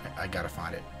blizzard. I gotta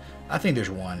find it. I think there's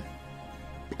one.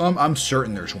 I'm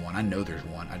certain there's one. I know there's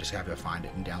one. I just have to find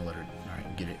it and download it. All right,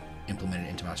 and get it implemented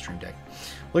into my Stream Deck.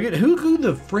 Look at who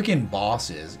the freaking boss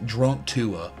is. Drunk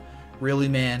Tua. Really,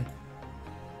 man?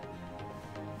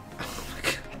 Oh my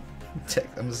God.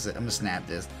 I'm gonna snap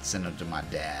this, send it to my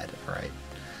dad. All right.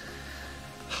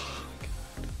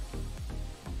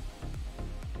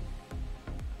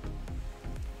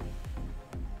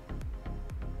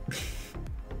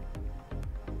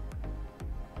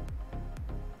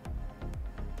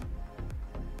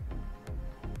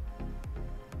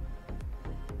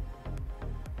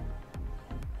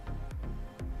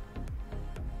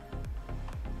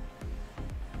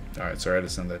 Alright, sorry, I had to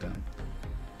send that down.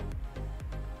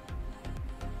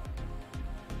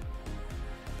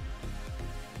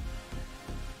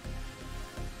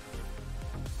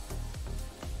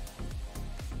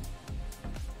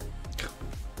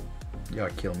 You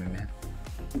gotta kill me, man.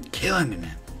 Killing me,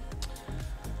 man.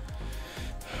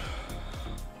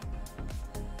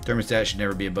 Thermostat should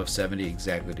never be above 70.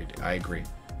 Exactly, dude. I agree.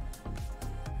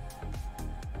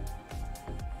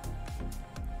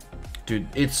 Dude,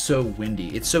 it's so windy.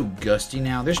 It's so gusty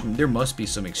now. There must be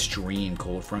some extreme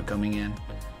cold front coming in.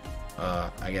 I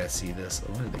gotta see this.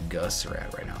 What are the gusts are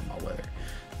at right now in my weather?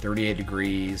 38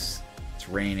 degrees. It's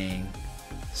raining.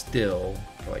 Still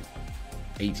for like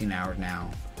 18 hours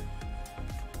now.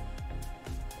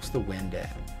 What's the wind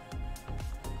at?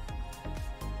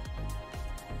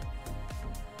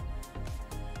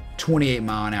 .28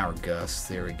 mile an hour gusts.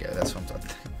 There we go. That's what I'm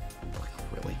talking.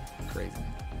 Really crazy.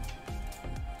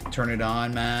 Turn it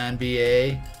on, man,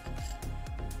 BA.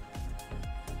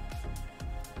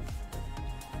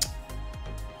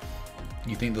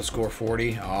 You think they'll score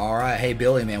 40? All right. Hey,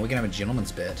 Billy, man, we can have a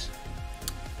gentleman's bet.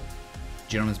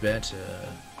 Gentleman's bet.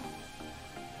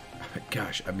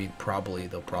 Gosh, I mean,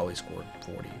 they'll probably score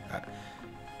 40.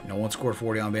 No one scored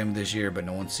 40 on Alabama this year, but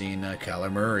no one's seen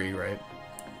Kyler Murray, right?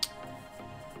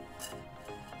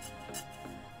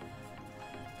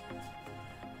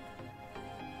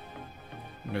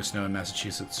 No snow in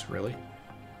Massachusetts, really?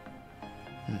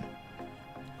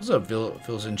 What's up, Phil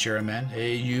Sinchera, man?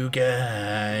 Hey, you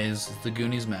guys. It's the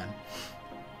Goonies, man.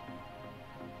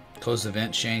 Close the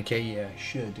vent, Shane K? Yeah, I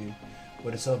should, dude.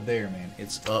 But it's up there, man.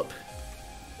 It's up.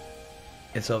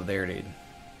 It's up there, dude.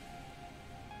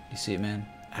 You see it, man?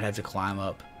 I'd have to climb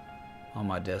up on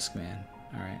my desk, man.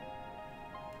 Alright.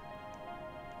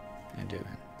 And do it,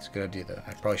 man. It's a good idea, though.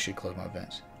 I probably should close my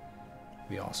vents. It'd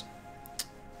be awesome.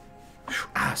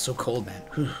 Ah, so cold, man.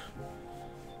 Whew.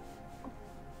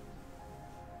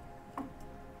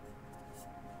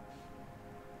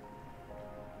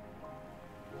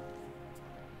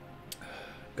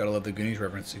 Gotta love the Goonies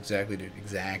reference. Exactly, dude.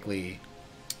 Exactly.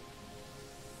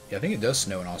 Yeah, I think it does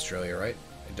snow in Australia, right?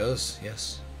 It does,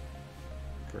 yes.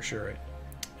 For sure, right?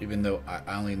 Even though I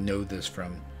only know this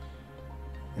from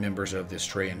members of the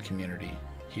Australian community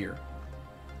here.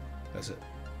 That's it.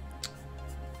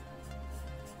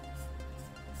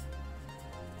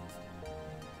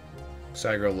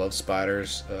 Cygirl loves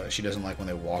spiders. She doesn't like when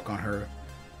they walk on her.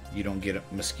 You don't get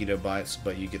mosquito bites,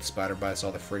 but you get spider bites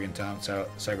all the friggin' time.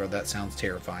 Cygirl, that sounds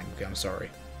terrifying. Okay, I'm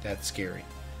sorry. That's scary.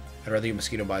 I'd rather get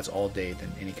mosquito bites all day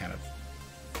than any kind of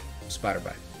spider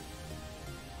bite.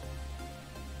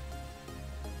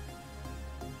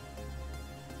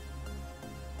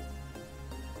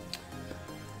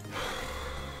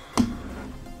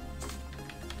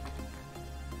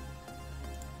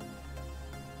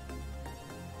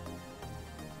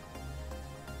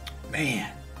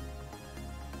 Man.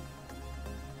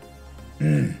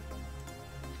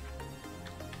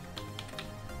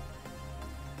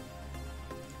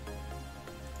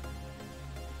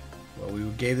 Well, we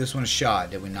gave this one a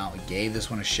shot, did we not? We gave this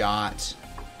one a shot.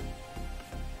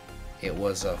 It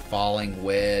was a falling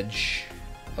wedge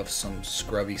of some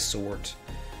scrubby sort.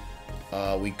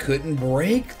 We couldn't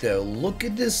break, though. Look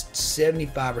at this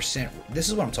 75%. This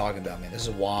is what I'm talking about, man. This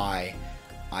is why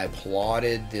I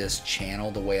applauded this channel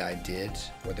the way I did,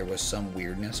 where there was some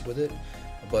weirdness with it.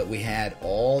 But we had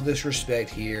all this respect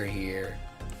here, here,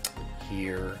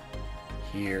 here,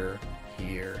 here,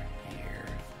 here, here.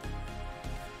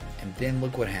 And then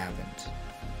look what happened.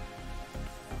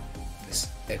 This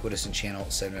equidistant channel,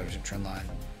 7% trend line,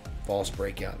 false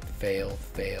breakout, fail,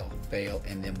 fail, fail,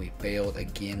 and then we failed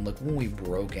again. Look, when we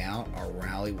broke out, our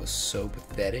rally was so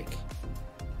pathetic.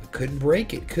 Couldn't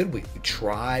break it, could we? We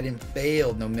tried and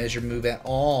failed. No measure move at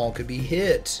all could be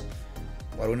hit.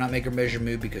 Why do we not make a measure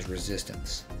move? Because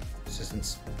resistance.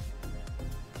 Resistance.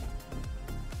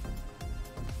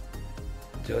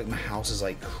 I feel like my house is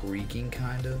like creaking,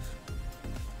 kind of,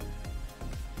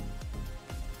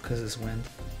 because of this wind.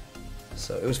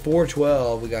 So it was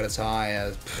 412. We got as high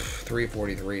as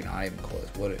 343. Not even close.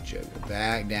 What a joke.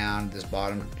 Back down this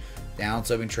bottom. Down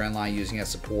sloping trend line using as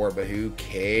support, but who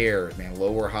cares, man?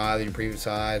 Lower high than previous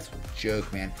highs.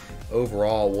 Joke, man.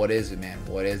 Overall, what is it, man?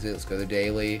 What is it? Let's go to the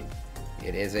daily.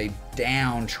 It is a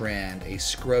downtrend, a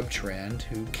scrub trend.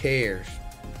 Who cares?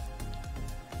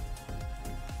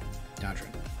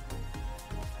 Downtrend.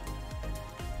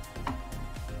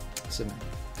 So, man,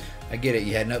 I get it.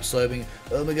 You had an upsloping.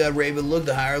 Oh my God, Raven, look,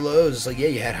 the higher lows. It's like, yeah,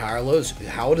 you had higher lows.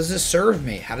 How does this serve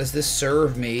me? How does this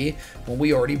serve me when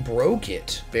we already broke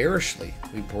it bearishly?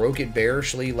 We broke it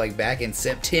bearishly like back in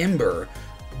September.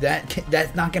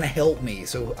 That's not going to help me.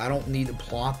 So I don't need to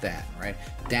plot that, right?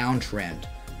 Downtrend,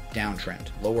 downtrend,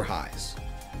 lower highs.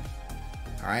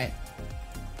 All right.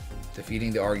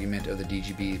 Defeating the argument of the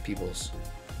DGB peoples.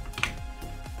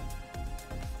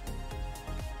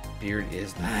 Beard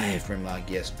is live from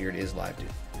yes, Beard is live, dude.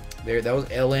 There, that was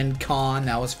LN Con.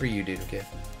 That was for you, dude. Okay.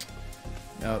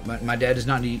 No, my dad does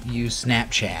not use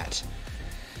Snapchat.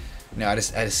 No, I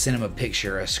just sent him a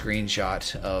picture, a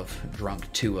screenshot of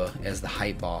drunk Tua as the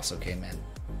hype boss. Okay, man,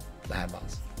 the hype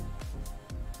boss.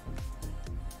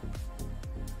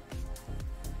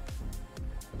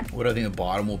 What do I think the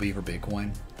bottom will be for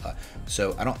Bitcoin?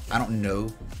 So I don't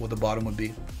know what the bottom would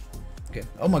be. Okay.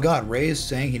 Oh my God, Ray is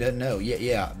saying he doesn't know.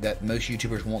 Yeah, that most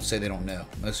YouTubers won't say they don't know.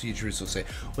 Most YouTubers will say,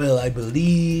 well, I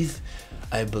believe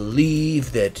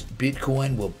that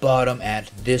Bitcoin will bottom at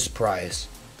this price.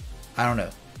 I don't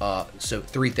know. So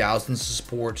 3,000 is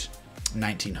support,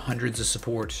 1900s is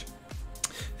support,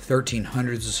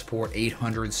 1300s is support,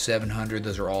 800, 700,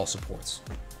 those are all supports.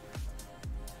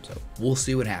 So we'll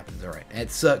see what happens. All right. And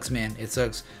it sucks, man. It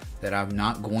sucks that I'm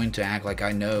not going to act like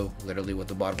I know literally what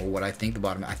the bottom, or what I think the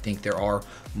bottom. I think there are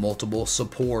multiple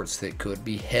supports that could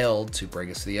be held to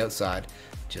break us to the outside.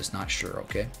 Just not sure,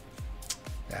 okay?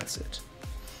 That's it.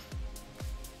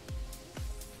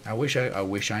 I wish I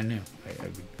knew.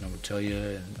 I would tell you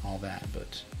and all that,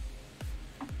 but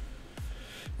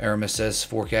Aramis says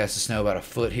forecast to snow about a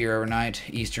foot here overnight.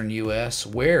 Eastern U.S.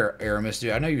 Where, Aramis? Dude,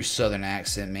 I know your southern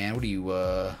accent, man. What are you,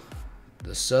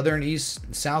 the southern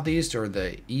east, southeast, or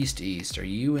the east? Are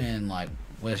you in like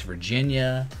West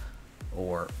Virginia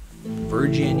or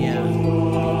Virginia?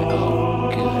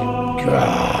 Oh, good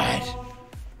God.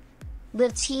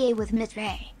 Live TA with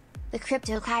Mitre. The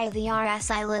crypto Kai of the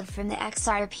RS. I live from the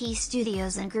XRP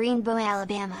studios in Greenbow,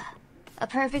 Alabama. A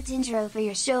perfect intro for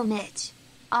your show, Mitch.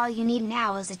 All you need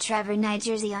now is a Trevor Knight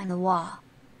jersey on the wall.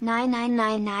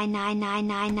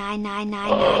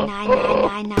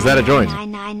 999999999999999. Is that a joint?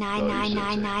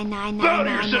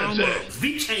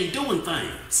 Veach ain't doing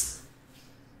things.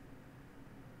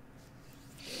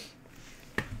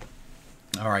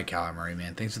 All right, Kyler Murray,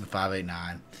 man. Thanks for the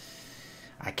 589.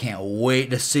 I can't wait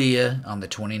to see you on the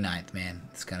 29th, man.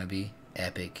 It's gonna be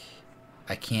epic.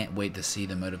 I can't wait to see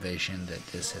the motivation that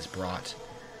this has brought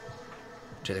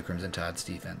to the Crimson Tide's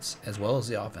defense, as well as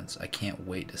the offense. I can't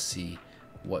wait to see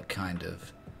what kind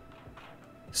of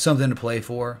something to play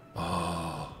for.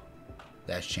 Oh,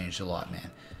 that's changed a lot, man.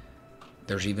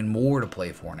 There's even more to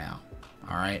play for now.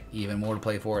 All right, even more to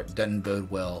play for. It doesn't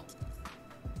bode well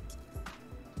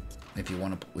if you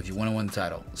want to win the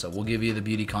title. So we'll give you the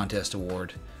beauty contest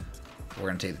award. We're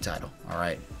gonna take the title. All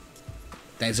right.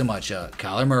 Thanks so much,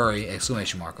 Kyler Murray!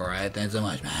 Exclamation mark. All right. Thanks so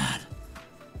much, man.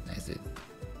 Thanks, dude.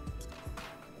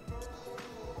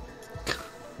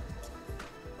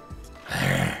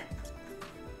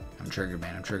 I'm triggered,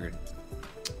 man. I'm triggered.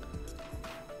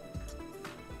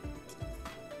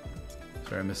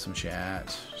 Sorry, I missed some chat.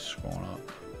 Scrolling up.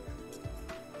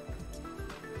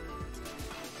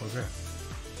 What's that?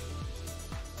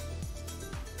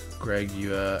 Greg,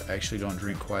 you actually don't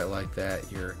drink quite like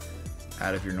that. You're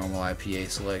out of your normal IPA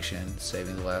selection,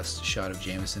 saving the last shot of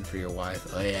Jameson for your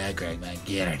wife. Oh yeah, Greg, man.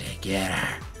 Get her, dude. Get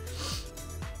her.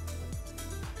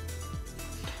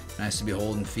 Nice to be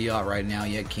holding fiat right now.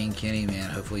 Yeah, King Kenny, man.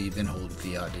 Hopefully you've been holding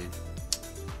fiat, dude.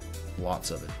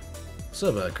 Lots of it. What's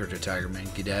up, Crypto Tiger, man?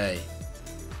 G'day.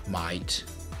 Might.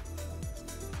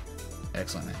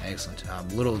 Excellent, man. Excellent. I'm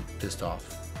a little pissed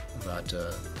off about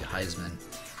the Heisman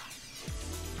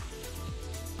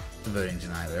voting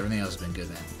tonight, but everything else has been good,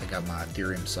 man. I got my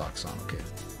Ethereum socks on, okay.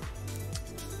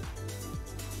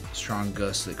 Strong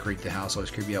gusts that creak the house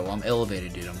always creepy out. Well, I'm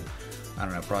elevated, dude. I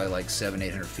don't know, probably like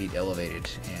 700-800 feet elevated,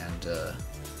 and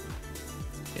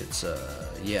it's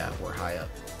yeah, we're high up.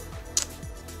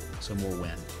 So more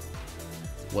wind.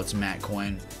 What's Matt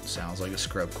coin? Sounds like a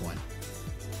scrub coin.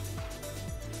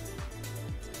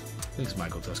 Thanks,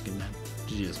 Michael Tuskin, man.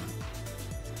 GG's, man.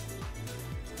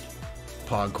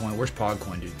 Podcoin. Where's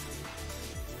Podcoin, dude?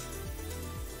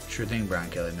 Sure thing, Brian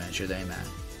Kelly, man. Sure thing, man.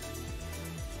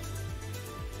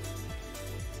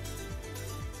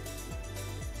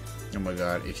 Oh my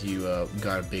god, if you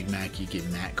got a Big Mac, you get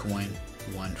Mac coin.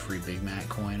 1 free Big Mac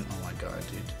coin. Oh my god,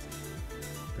 dude.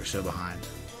 They're so behind.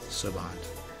 So behind.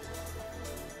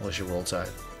 Unless you roll tide.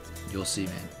 You'll see,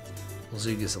 man. We'll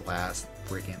see who gets the last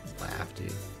freaking laugh,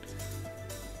 dude.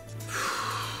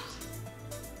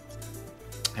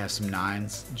 Have some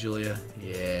 9s, Julia.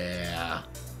 Yeah.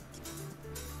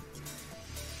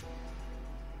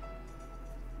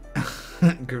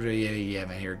 Yeah,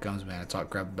 man. Here it comes, man. I talk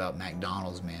crap about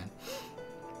McDonald's, man.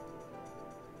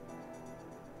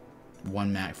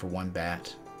 1 Mac for 1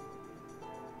 bat.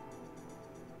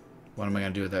 What am I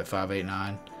gonna do with that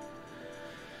 589?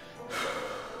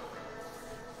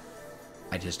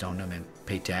 I just don't know, man.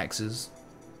 Pay taxes.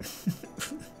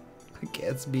 I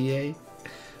guess BA.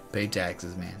 Pay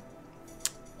taxes, man.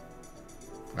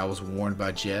 I was warned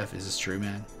by Jeff. Is this true,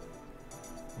 man?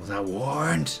 Was I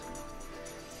warned?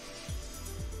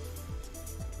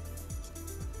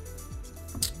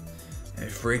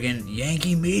 It's friggin'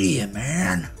 Yankee media,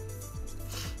 man.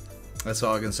 That's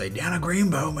all I can say. Down a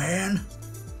Greenbow, man.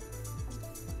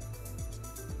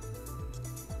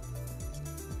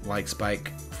 Like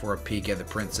Spike for a peek at the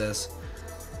princess.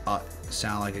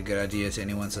 Sound like a good idea to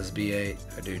anyone, says BA.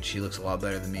 Oh, dude, she looks a lot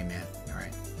better than me, man.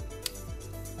 Alright.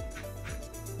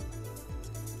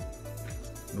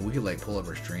 I mean, we could like pull up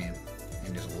her stream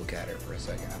and just look at her for a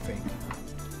second, I think.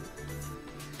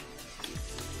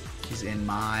 She's in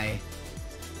my...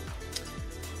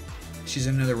 She's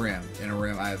in another room. In a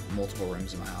room, I have multiple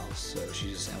rooms in my house, so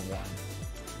she's just in one.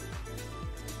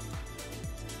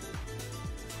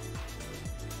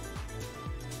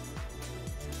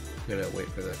 Gotta wait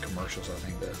for the commercials, I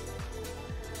think, to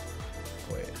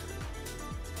wait.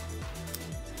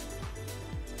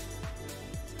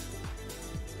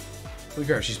 Look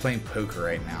at her, she's playing poker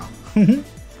right now.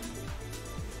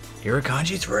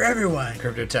 Irrikanji's for everyone,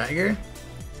 Crypto Tiger.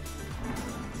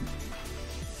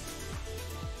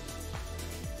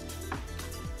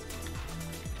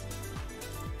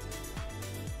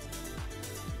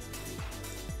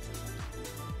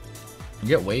 You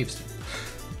get waves, dude.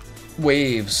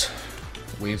 Waves.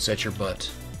 Waves at your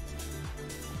butt.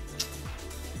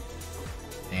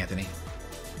 Anthony.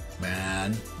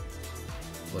 Man.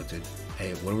 Look, dude.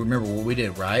 Hey, remember what we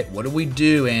did, right? What did we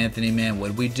do, Anthony, man? What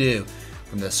did we do?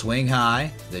 From the swing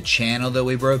high, the channel that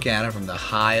we broke out of, from the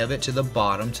high of it to the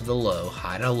bottom to the low,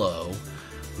 high to low,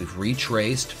 we've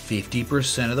retraced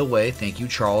 50% of the way. Thank you,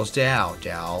 Charles Dow.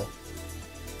 Dow.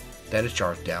 That is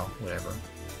Charles Dow, whatever.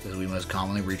 Because we most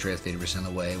commonly retrace 50% of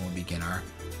the way when we begin our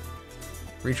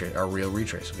retrace, our real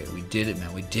retrace. Okay, we did it,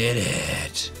 man. We did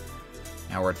it.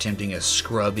 Now we're attempting a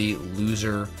scrubby,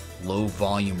 loser, low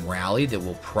volume rally that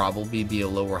will probably be a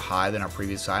lower high than our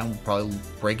previous high, and we'll probably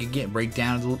break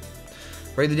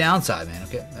the downside, man.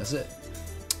 Okay, that's it.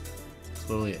 That's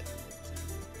literally it.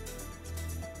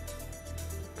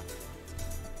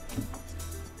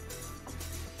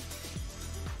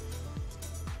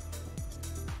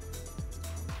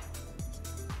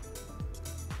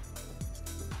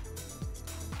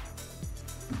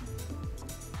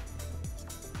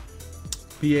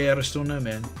 BA, I just don't know,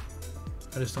 man.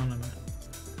 I just don't know, man.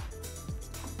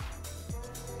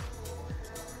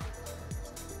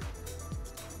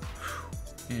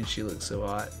 And she looks so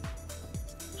hot.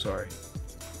 Sorry.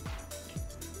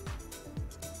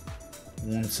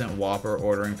 1 cent Whopper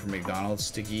ordering from McDonald's.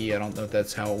 Sticky, I don't know if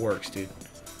that's how it works, dude.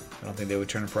 I don't think they would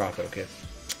turn a profit, okay.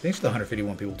 Thanks for the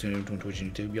 151 people tuning in to Twitch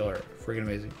and YouTube. Y'all are freaking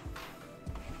amazing.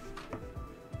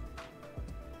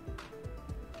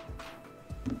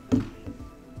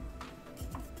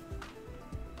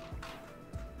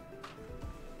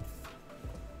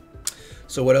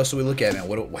 So what else do we look at, man?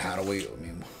 What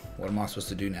am I supposed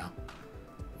to do now?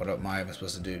 What am I even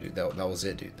supposed to do, dude? That was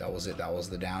it, dude. That was it. That was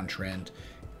the downtrend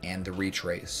and the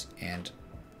retrace. And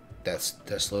that's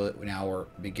slowly, now we're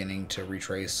beginning to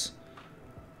retrace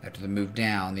After the move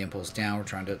down, the impulse down, we're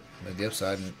trying to move the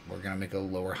upside, and we're going to make a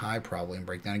lower high probably and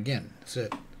break down again. That's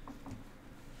it.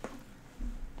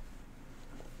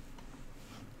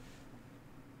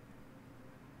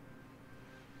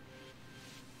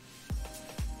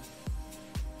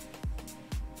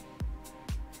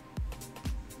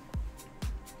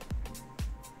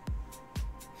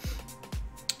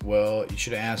 Well, you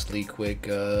should have asked Lee Quick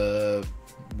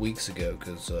weeks ago,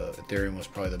 because Ethereum was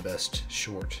probably the best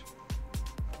short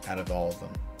out of all of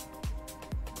them.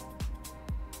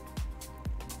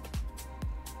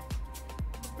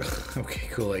 Okay,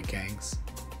 Kool-Aid Gangs.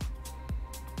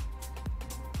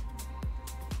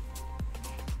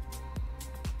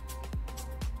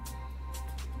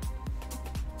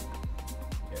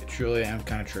 Yeah, truly, I'm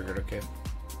kind of triggered. Okay.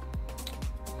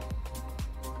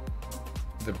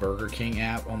 The Burger King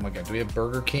app. Oh my god, do we have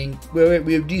Burger King? Wait,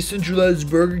 we have decentralized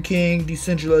Burger King,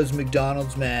 decentralized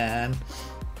McDonald's, man.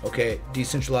 Okay,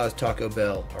 decentralized Taco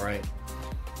Bell, alright.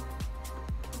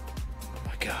 Oh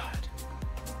my god.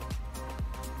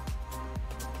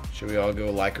 Should we all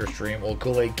go like or stream? Well,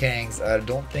 Kool-Aid Kangs, I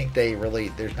don't think they really,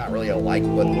 there's not really a like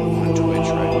button on Twitch,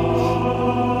 right?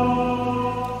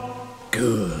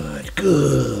 Good,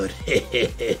 good.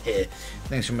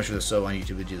 Thanks so much for the sub on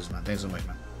YouTube, Jesus, man. Thanks so much,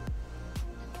 man.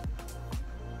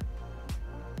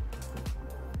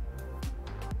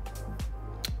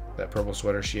 That purple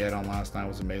sweater she had on last night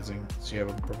was amazing. Does she have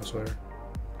a purple sweater?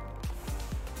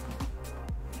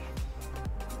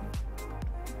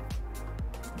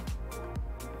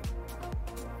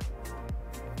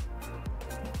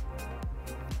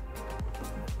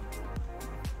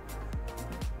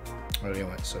 But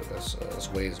anyway, so that's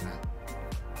Waves, man.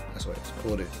 That's Waves.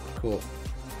 Cool, dude. Cool.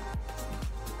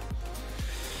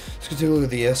 Let's go take a look at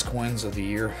the S coins of the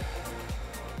year.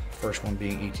 First one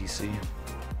being ETC.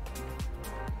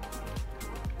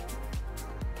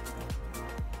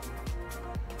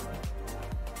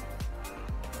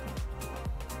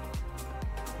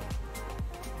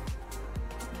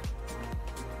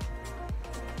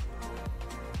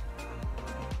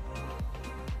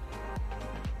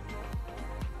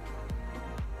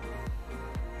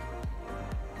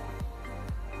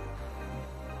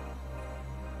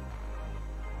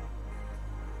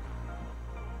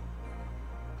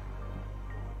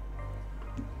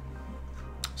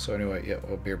 So anyway, yeah,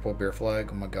 beer flag.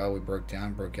 Oh my god, we broke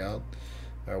out.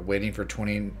 Waiting for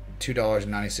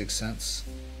 $22.96.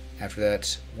 After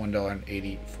that,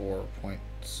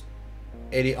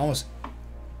 $1.84.80, almost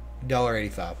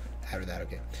 $1.85. After that,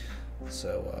 okay.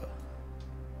 So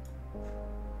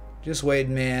just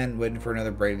waiting, man. Waiting for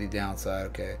another break to the downside.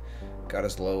 Okay, got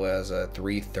as low as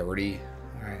 330. All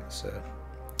right, so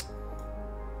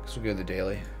guess we'll go to the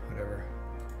daily, whatever.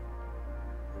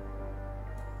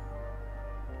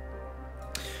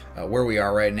 Where we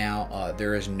are right now,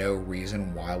 there is no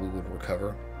reason why we would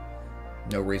recover.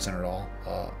 No reason at all.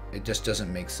 It just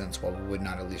doesn't make sense why we would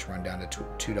not at least run down to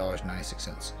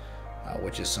 $2.96,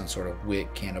 which is some sort of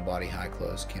wick, candle body, high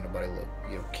close, candle body low,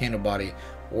 candle body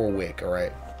or wick. All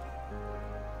right.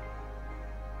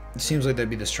 It seems like that'd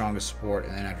be the strongest support,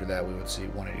 and then after that we would see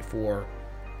 184.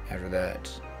 After that,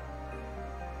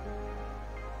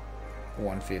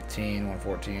 115,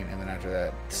 114, and then after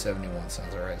that 71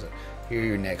 cents. All right. So here are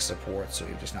your next supports, so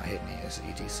you're just not hitting it as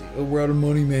ETC. Oh, we're out of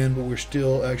money, man, but we're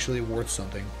still actually worth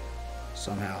something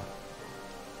somehow.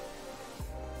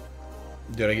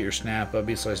 Did I get your snap,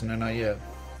 B-Slice? No, not yet.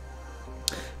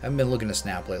 I haven't been looking to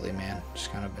snap lately, man.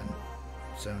 Just kind of been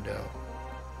zoned out.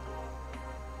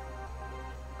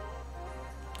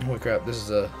 Holy crap, this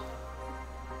is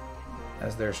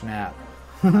that's their snap.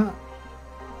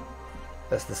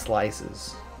 That's the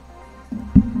slices.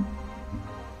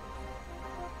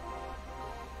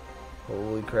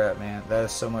 Holy crap, man. That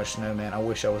is so much snow, man. I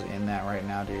wish I was in that right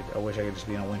now, dude. I wish I could just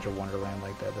be in a winter wonderland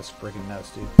like that. That's freaking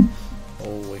nuts, dude.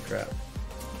 Holy crap.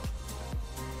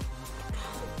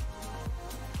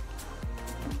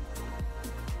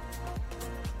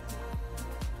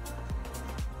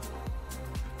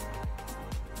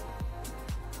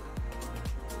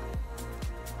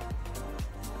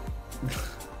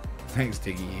 Thanks,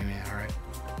 Diggy, man. All right.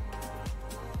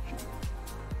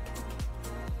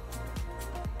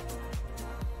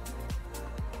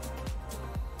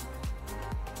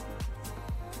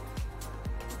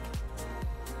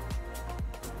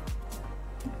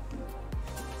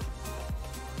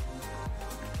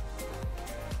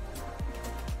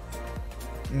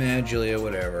 Nah, Julia,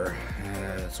 whatever.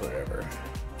 It's whatever.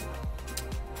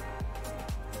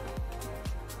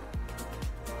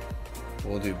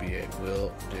 We'll do B8.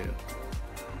 Will do.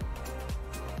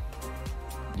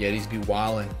 Yetis be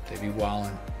wildin'. They be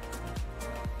wildin'.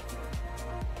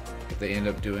 they end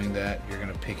up doing that, you're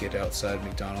gonna pick it outside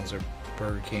McDonald's or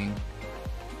Burger King.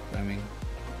 I mean,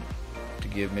 to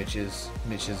give Mitch's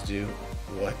due.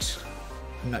 What?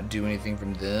 I'm not doing anything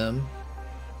from them.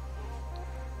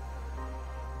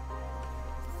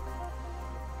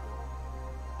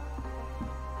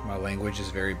 My language is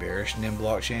very bearish in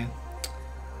blockchain.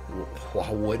 Why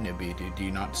wouldn't it be, dude? Do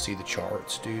you not see the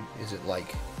charts, dude? Is it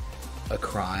like a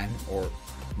crime or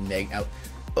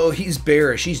oh, he's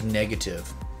bearish. He's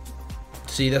negative.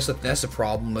 See, that's the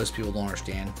problem. Most people don't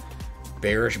understand.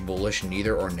 Bearish, bullish,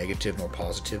 neither are negative nor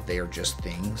positive. They are just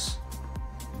things.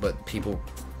 But people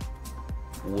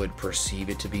would perceive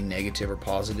it to be negative or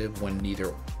positive when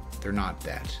neither. They're not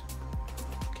that.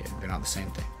 Okay, they're not the same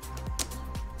thing.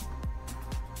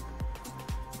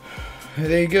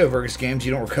 There you go, Virgus Games.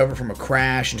 You don't recover from a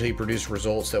crash until you produce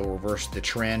results that will reverse the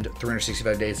trend.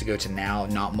 365 days ago to now,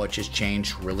 not much has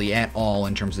changed really at all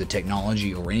in terms of the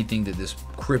technology or anything that this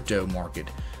crypto market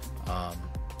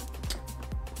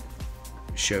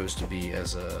shows to be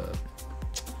as a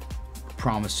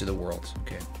promise to the world.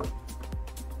 Okay.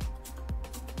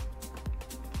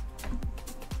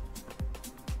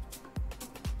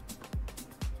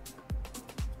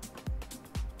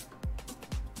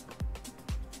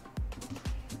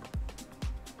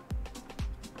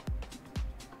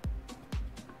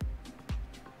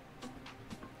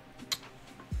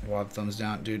 Wild thumbs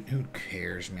down, dude. Who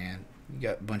cares, man? You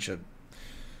got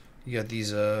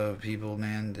these people,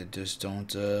 man, that just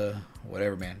don't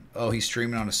whatever, man. Oh, he's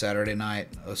streaming on a Saturday night.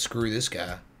 Oh, screw this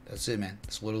guy. That's it, man.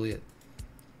 That's literally it.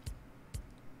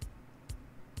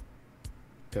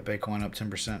 Pepe coin up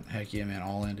 10%. Heck yeah, man.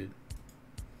 All ended.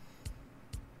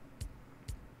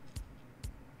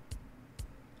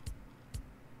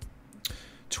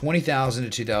 $20,000 to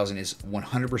 2,000 is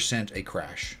 100% a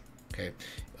crash. Okay.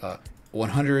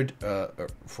 100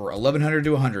 for 1100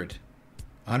 to 100,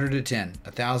 100 to 10,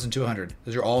 1000 to 100.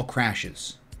 Those are all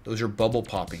crashes. Those are bubble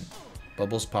popping,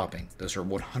 bubbles popping. Those are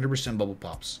 100% bubble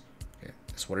pops. Okay,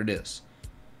 that's what it is.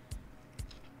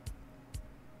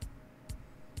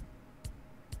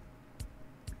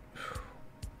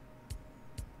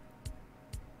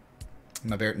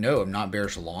 Am I bear? No, I'm not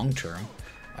bearish long term.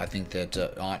 I think that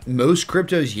on most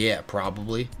cryptos, yeah,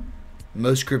 probably.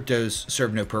 Most cryptos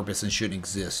serve no purpose and shouldn't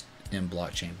exist in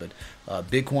blockchain, but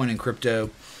Bitcoin and crypto,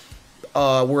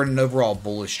 we're in an overall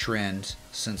bullish trend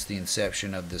since the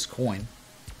inception of this coin.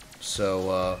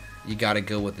 So you got to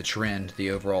go with the trend,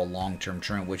 the overall long-term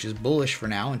trend, which is bullish for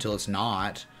now until it's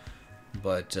not.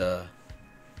 But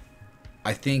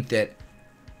I think that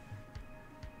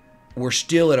we're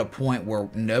still at a point where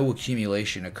no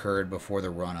accumulation occurred before the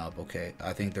run-up. Okay,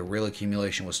 I think the real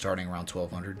accumulation was starting around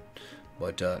 1200.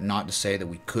 But not to say that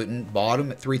we couldn't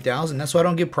bottom at 3,000. That's why I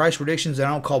don't give price predictions and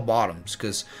I don't call bottoms,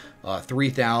 because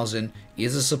 3,000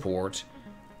 is a support.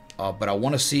 But I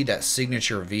want to see that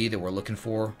signature V that we're looking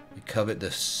for. We covet the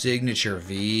signature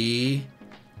V.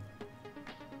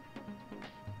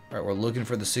 All right, we're looking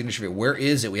for the signature V. Where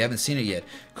is it? We haven't seen it yet.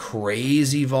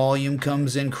 Crazy volume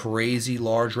comes in, crazy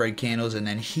large red candles, and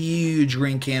then huge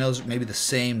green candles, maybe the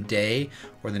same day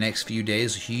or the next few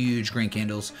days, huge green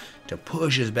candles to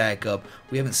push us back up.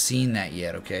 We haven't seen that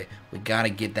yet, okay? We got to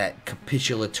get that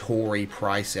capitulatory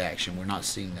price action. We're not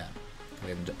seeing that.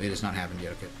 It has not happened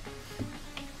yet, okay?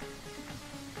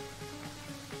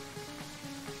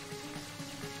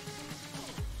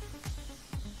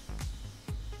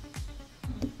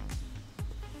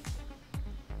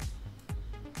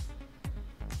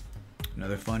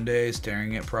 Another fun day,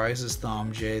 staring at prices,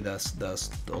 Thom J. That's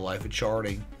the life of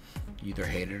charting. You either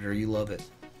hate it or you love it.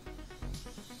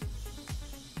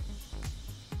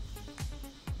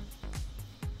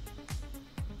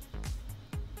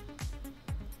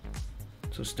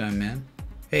 So Stone Man,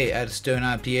 hey, add a Stone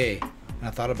IPA. And I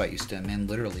thought about you, Stone Man.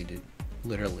 Literally, dude.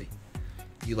 Literally,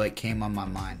 you like came on my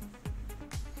mind.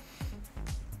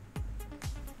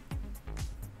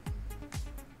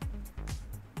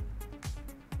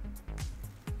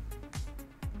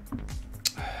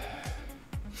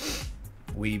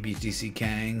 We BTC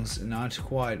Kangs, not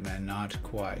quite, man, not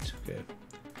quite. Okay,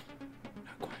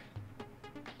 not quite.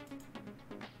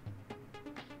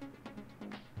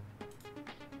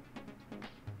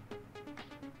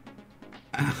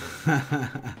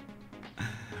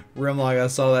 Rimlock, I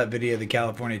saw that video. The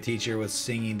California teacher was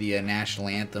singing the national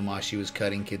anthem while she was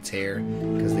cutting kids' hair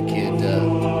because the kid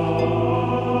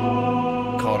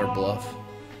called her bluff.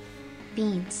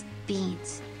 Beans,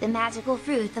 beans, the magical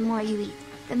fruit. The more you eat,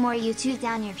 the more you chew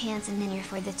down your pants, and then you're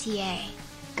for the TA.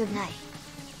 Good night.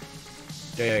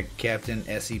 Yeah, Captain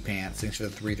SE Pants. Thanks for the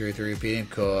 333 PM,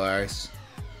 of course.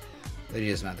 It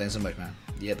is, man. Thanks so much, man.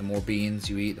 Yeah, the more beans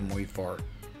you eat, the more you fart.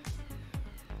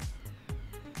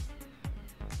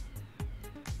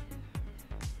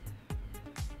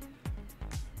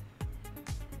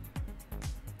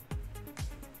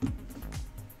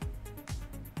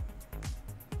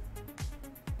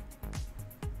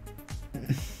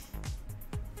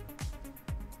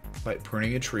 Like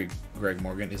pruning a tree, Greg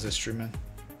Morgan. Is this true, man?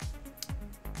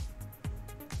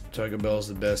 Taco Bell is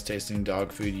the best tasting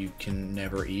dog food you can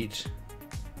never eat.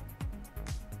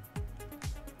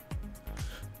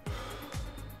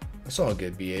 It's all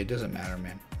good, BA. It doesn't matter,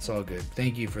 man. It's all good.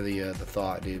 Thank you for the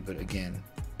thought, dude. But again,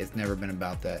 it's never been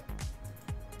about that.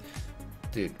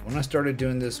 Dude, when I started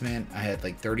doing this, man, I had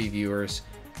like 30 viewers.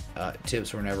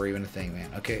 Tips were never even a thing, man.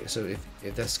 Okay, so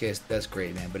if that's the case, that's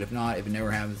great, man. But if not, if it never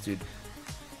happens, dude,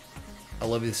 I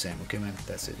love you the same. Okay, man?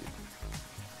 That's it,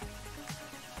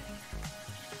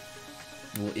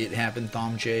 dude. Will it happen,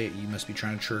 Thom J? You must be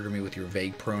trying to trigger me with your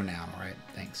vague pronoun, alright?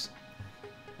 Thanks.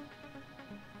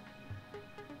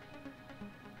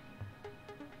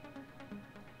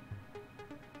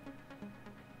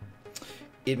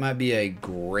 It might be a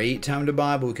great time to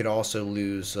buy, but we could also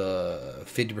lose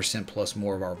 50% plus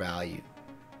more of our value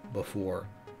before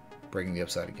breaking the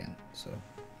upside again. So,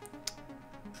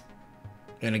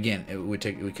 and again, we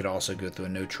could also go through a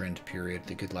no trend period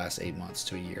that could last 8 months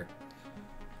to a year.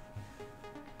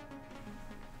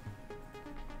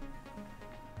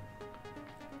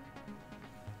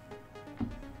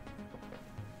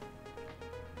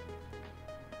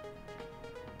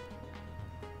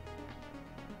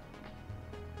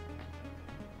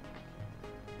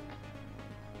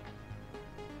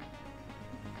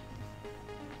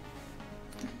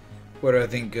 Where do I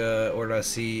think, where do I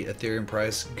see Ethereum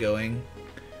price going?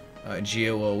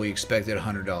 GOL, we expected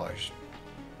 $100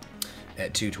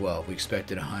 at 212. We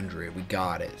expected 100. We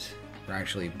got it. We're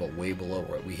actually way below.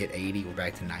 We hit 80. We're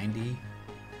back to 90.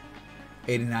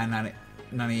 89, 90,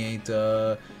 98.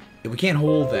 If we can't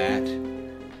hold that,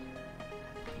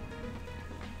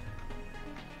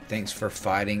 thanks for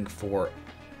fighting for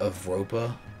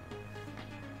Avropa.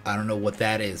 I don't know what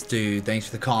that is, dude. Thanks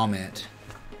for the comment.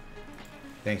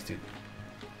 Thanks, dude.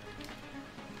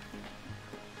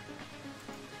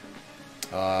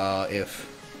 If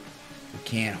we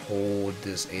can't hold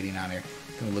this 89 here,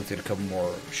 we looked at a couple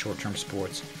more short-term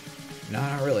sports. No,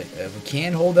 not really. If we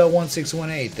can hold that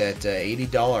 1618, that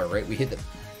 $80, right? We hit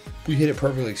it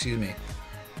perfectly. Excuse me.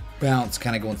 Bounce,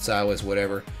 kind of going sideways,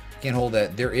 whatever. Can't hold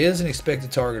that. There is an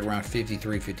expected target around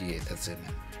 53, 58. That's it,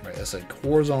 man. Right? That's like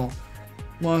horizontal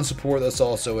line support. That's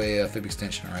also a fib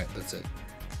extension. All right, that's it.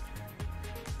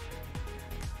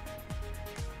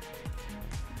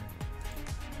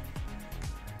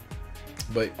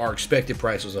 But our expected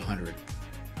price was 100.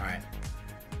 All right.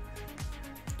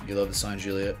 You love the sign,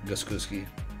 Julia Guskuski.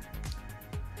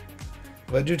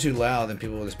 If I do too loud, then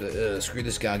people will just be like, screw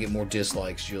this guy, I'll get more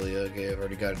dislikes, Julia. Okay, I've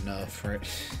already got enough, right?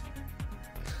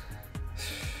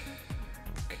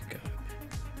 Good God.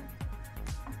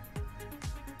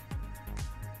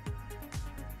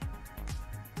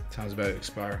 Time's about to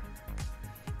expire.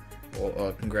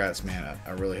 Well, congrats, man. I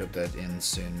really hope that ends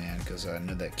soon, man, because I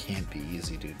know that can't be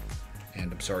easy, dude. And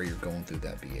I'm sorry you're going through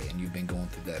that, BA, and you've been going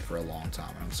through that for a long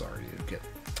time, and I'm sorry, dude. Okay.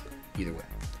 Either way.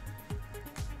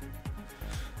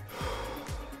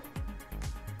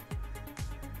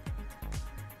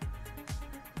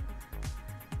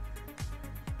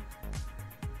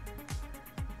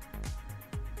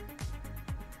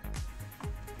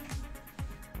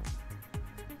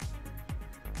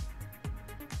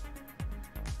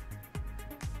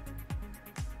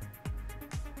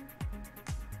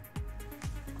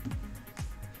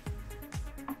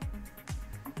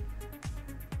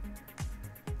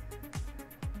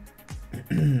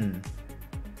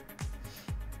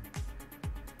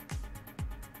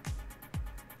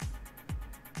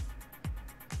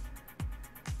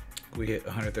 We hit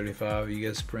 135. You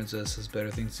guys, Princess has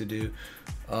better things to do.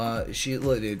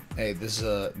 Look, dude. Hey, this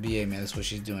is BA, man. That's what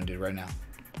she's doing, dude, right now.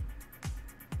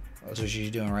 That's what she's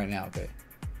doing right now. Okay.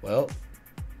 Well,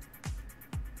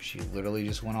 she literally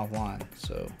just went offline.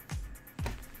 So,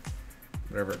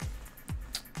 whatever.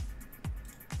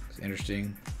 It's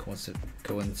interesting.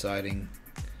 Coinciding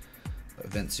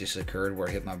events just occurred where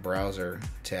I hit my browser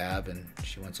tab and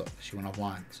she went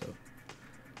offline. So,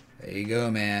 there you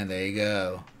go, man. There you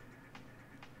go.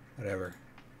 Whatever.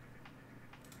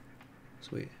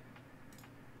 Sweet.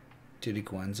 Titty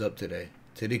coin's up today.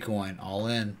 Titty coin, all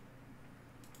in.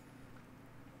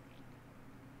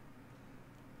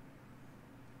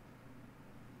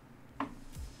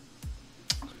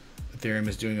 Ethereum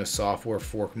is doing a software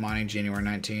fork mining January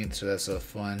 19th, so that's a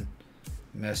fun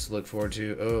mess to look forward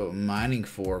to. Oh, mining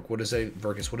fork. What does that,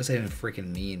 Verkus? What does that even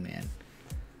freaking mean, man?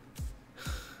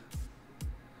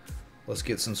 Let's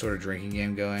get some sort of drinking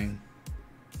game going.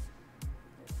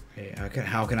 Hey,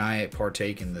 how can I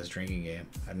partake in this drinking game?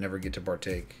 I never get to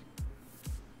partake.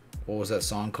 What was that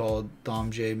song called, Thom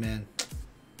J, man?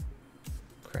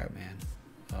 Crap, man.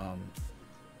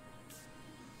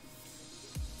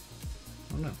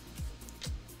 I don't know.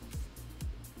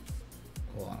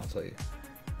 Hold on, I'll tell you.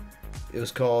 It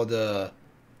was called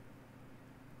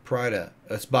Pryda.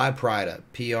 It's by Pryda.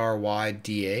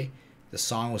 Pryda. The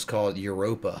song was called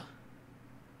Europa.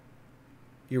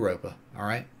 Europa. All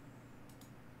right.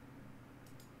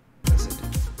 That's it,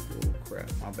 dude. Oh crap!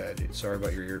 My bad, dude. Sorry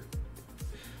about your ear.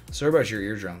 Sorry about your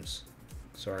eardrums.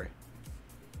 Sorry.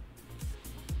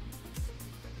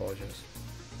 Apologize.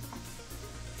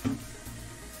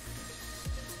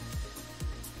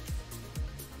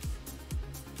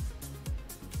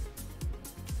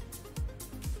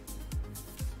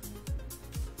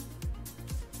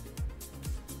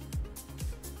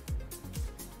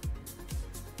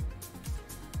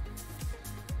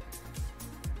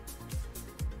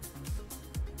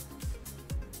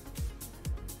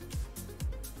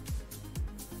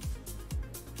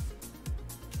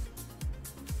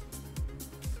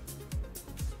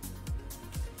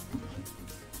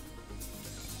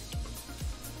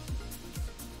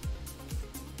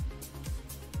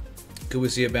 Could we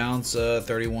see a bounce?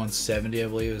 3170, I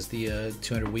believe, is the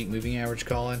 200-week moving average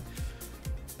calling.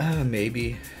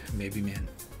 Maybe, man.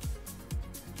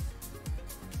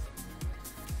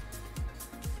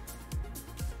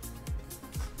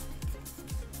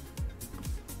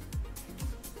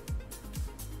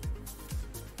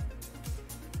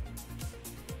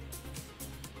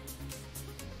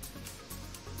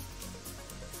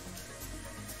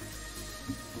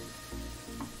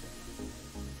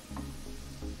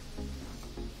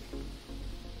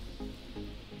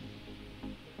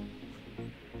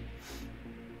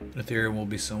 Ethereum will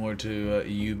be similar to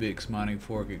Ubix mining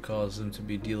fork. It caused them to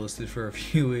be delisted for a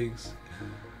few weeks.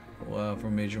 Wow, for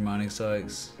major mining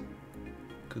sites.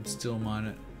 Could still mine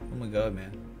it. Oh my god,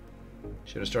 man.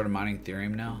 Should have started mining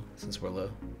Ethereum now, since we're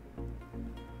low.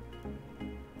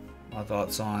 My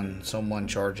thoughts on someone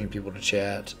charging people to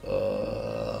chat.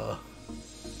 I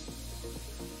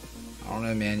don't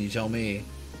know, man. You tell me.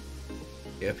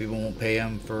 If people won't pay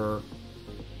him for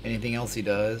anything else he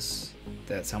does,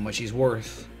 that's how much he's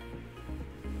worth.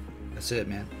 That's it,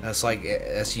 man. That's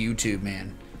YouTube,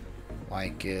 man.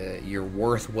 Like, you're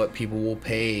worth what people will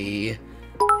pay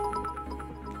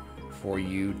for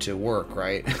you to work,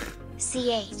 right?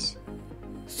 CH.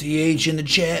 CH in the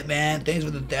chat, man. Thanks for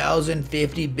the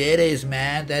 1,050 biddies,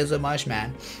 man. Thanks so much,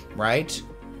 man. Right?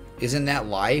 Isn't that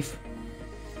life?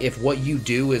 If what you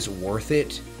do is worth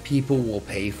it, people will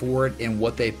pay for it, and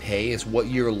what they pay is what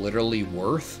you're literally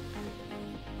worth.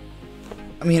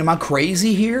 I mean, am I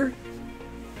crazy here?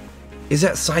 Is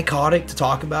that psychotic to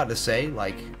talk about, to say?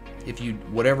 Like, if you,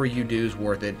 whatever you do is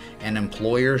worth it, and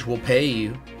employers will pay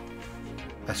you.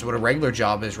 That's what a regular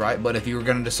job is, right? But if you were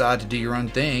going to decide to do your own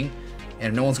thing,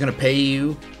 and no one's going to pay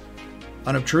you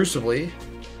unobtrusively,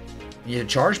 you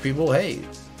charge people, hey,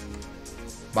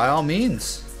 by all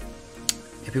means,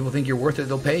 if people think you're worth it,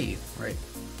 they'll pay you, right?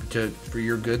 For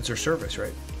your goods or service,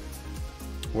 right?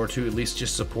 Or to at least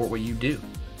just support what you do.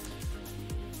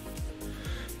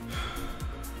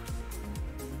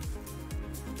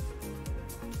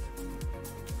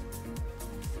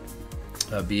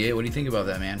 B8, what do you think about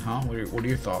that, man? Huh? What are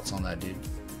your thoughts on that, dude?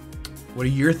 What are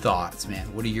your thoughts,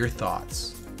 man? What are your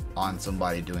thoughts on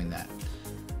somebody doing that?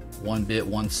 One bit,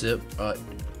 one sip.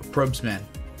 Probes, man.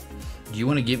 Do you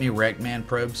want to get me wrecked, man,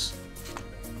 Probes?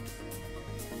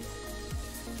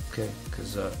 Okay,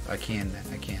 because I can, man.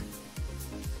 I can.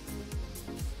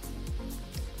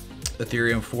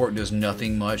 Ethereum fork does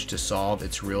nothing much to solve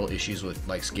its real issues with,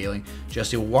 like, scaling.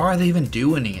 Jesse, why are they even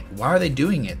doing it? Why are they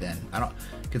doing it then? I don't.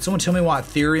 Can someone tell me why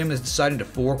Ethereum is deciding to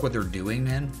fork what they're doing,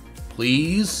 man?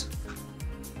 Please.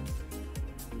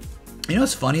 You know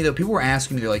what's funny though? People were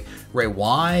asking me, they're like, Ray,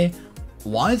 why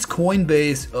is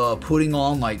Coinbase putting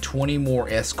on like 20 more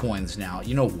S coins now?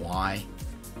 You know why?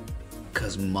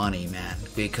 Because money, man.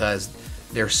 Because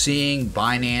they're seeing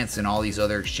Binance and all these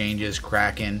other exchanges,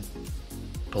 Kraken,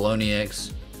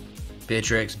 Poloniex,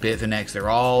 Bittrex, Bitfinex, they're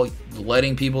all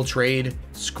letting people trade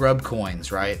scrub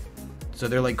coins, right? So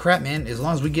they're like, crap, man, as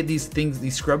long as we get these things,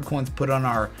 these scrub coins put on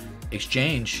our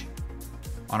exchange,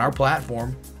 on our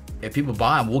platform, if people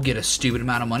buy them, we'll get a stupid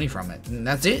amount of money from it. And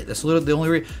that's it. That's literally the only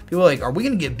reason. People are like, are we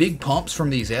going to get big pumps from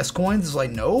these S coins? It's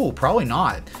like, no, probably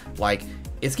not. Like,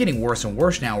 it's getting worse and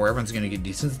worse now where everyone's going to get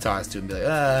desensitized to it and be like,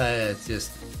 it's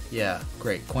just, yeah,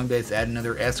 great. Coinbase add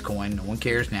another S coin. No one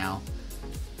cares now.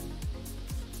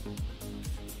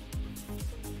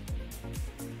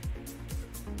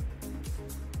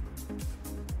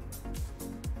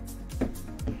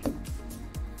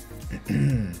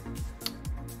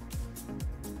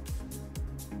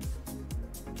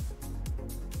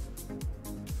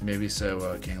 Maybe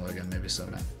so, King Logan. Maybe so,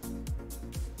 man.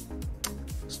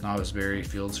 Snobbersberry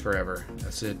Fields Forever.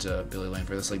 That's it, Billy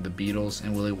Langford. That's like the Beatles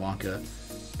and Willy Wonka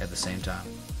at the same time.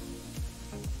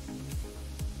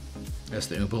 That's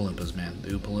the Oompa Loompas, man. The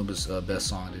Oompa Loompas' best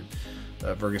song,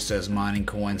 dude. Vergus says mining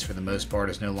coins for the most part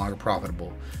is no longer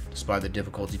profitable, despite the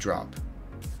difficulty drop.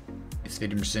 It's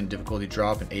 50% difficulty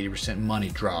drop and 80% money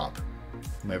drop.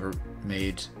 Whoever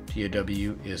made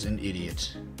POW is an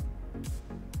idiot.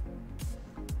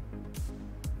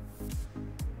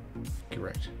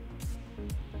 Correct.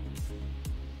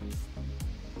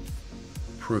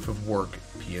 Proof of work,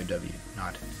 POW,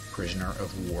 not prisoner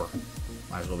of war.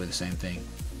 Might as well be the same thing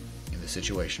in this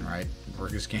situation, right?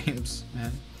 Vergus Games,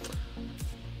 man.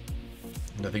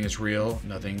 Nothing is real,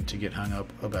 nothing to get hung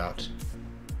up about.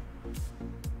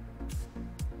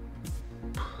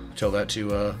 Tell that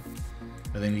to,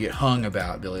 nothing to get hung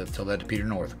about, Billy. Tell that to Peter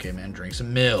North, okay, man? Drink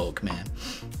some milk, man.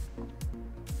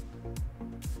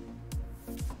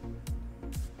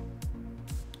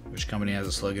 Which company has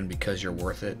a slogan, because you're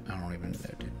worth it? I don't even know,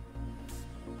 dude.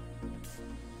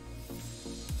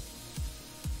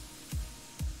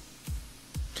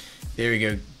 There we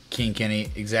go, King Kenny.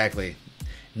 Exactly.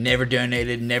 Never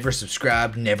donated, never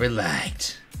subscribed, never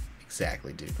liked.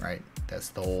 Exactly, dude, right? That's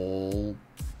the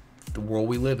world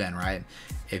we live in, right?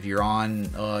 If you're on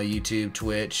YouTube,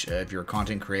 Twitch, if you're a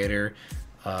content creator,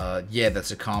 yeah,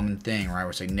 that's a common thing, right?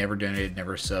 We're saying never donated,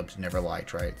 never subbed, never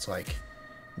liked, right? It's like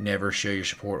never show your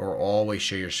support or always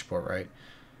show your support, right?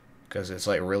 Because it's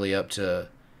like really up to,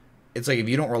 it's like if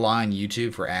you don't rely on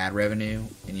YouTube for ad revenue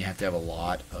and you have to have a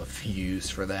lot of views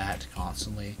for that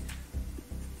constantly,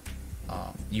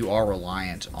 you are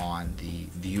reliant on the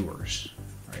viewers,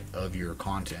 right, of your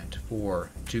content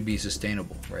to be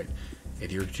sustainable, right?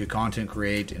 If you're to content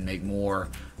create and make more,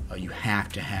 you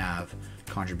have to have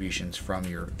contributions from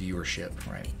your viewership,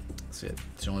 right? That's it.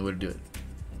 It's the only way to do it.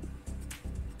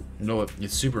 No,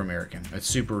 it's super American. It's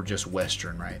super just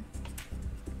Western, right?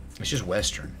 It's just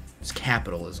Western. It's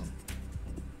capitalism.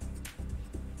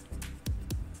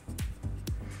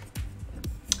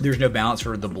 There's no balance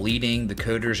for the bleeding. The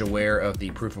coders aware of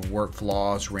the proof of work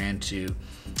flaws ran to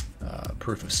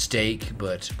proof of stake,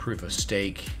 but proof of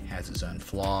stake has its own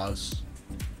flaws.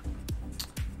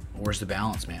 Where's the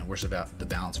balance, man? Where's the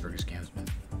balance for his games, man?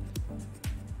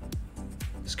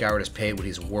 Skyward is paid what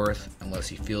he's worth unless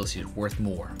he feels he's worth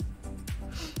more.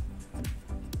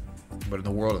 But in the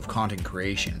world of content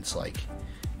creation, it's like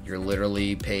you're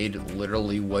literally paid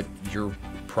literally what you're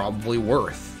probably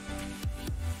worth,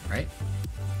 right?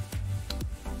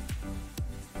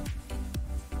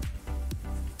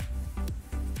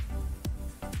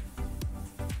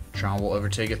 Tron will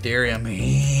overtake Ethereum.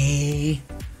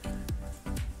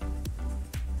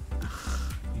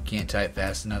 You can't type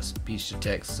fast enough. Speech to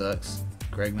text sucks.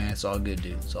 Greg, man, it's all good,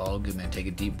 dude. It's all good, man. Take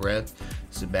a deep breath,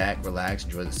 sit back, relax,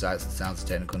 enjoy the sights and sounds of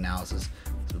technical analysis.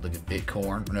 So we look at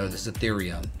Bitcoin. No, this is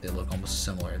Ethereum. They look almost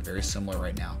similar. Very similar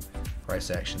right now.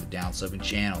 Price action, the downsloping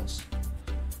channels.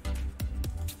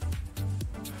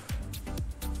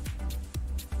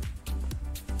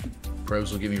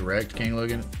 Probes will get me wrecked, King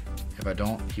Logan. If I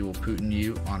don't, he will Putin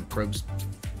you on Probes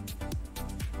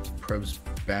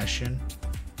Bastion.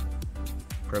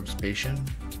 Probespation?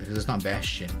 Because it's not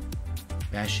Bastion.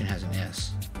 Bastion has an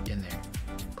S in there.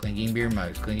 Clinking beer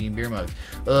mugs, clinking beer mugs.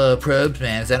 Probes,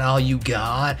 man, is that all you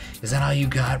got? Is that all you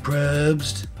got,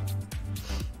 Probes?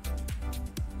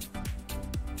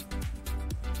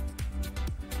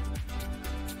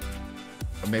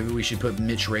 Or maybe we should put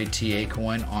Mitch Ray TA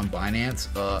coin on Binance.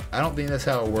 I don't think that's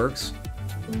how it works.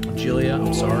 Julia,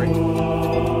 I'm sorry.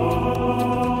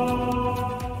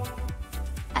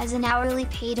 As an hourly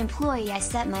paid employee, I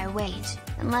set my wage,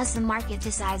 unless the market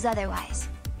decides otherwise.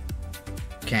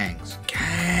 Kangs,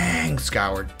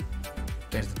 Skyward.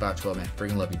 Thanks to the 512, man.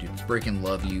 Freaking love you, dude. Freaking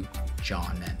love you,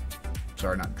 John, man.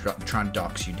 Sorry, not trying to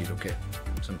dox you, dude, okay?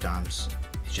 Sometimes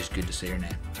it's just good to say your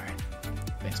name. Alright.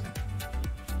 Thanks, man.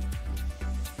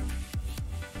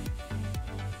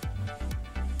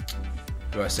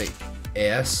 Do I say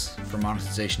S for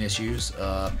monetization issues?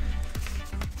 Well,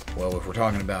 if we're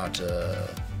talking about,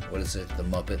 what is it, the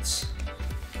Muppets,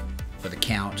 for the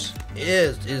count,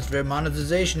 is for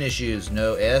monetization issues.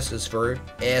 No, S is for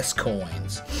S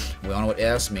coins. We all know what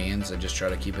S means. I just try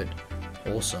to keep it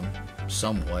wholesome,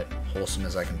 somewhat wholesome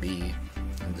as I can be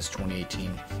in this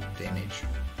 2018 day and age.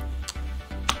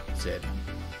 That's it.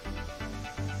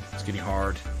 It's getting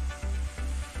hard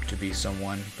to be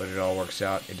someone, but it all works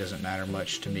out. It doesn't matter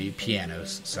much to me.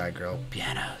 Pianos, side girl,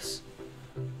 pianos.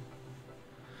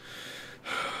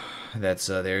 That's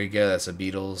there you go. That's a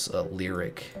Beatles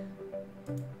lyric.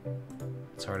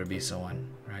 It's hard to be someone,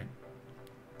 right?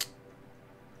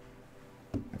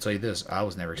 tell you this, I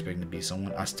was never expecting to be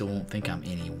someone. I still don't think I'm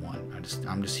anyone.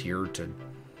 I'm just here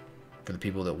for the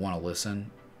people that want to listen.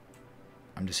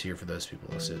 I'm just here for those people.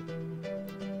 That's it.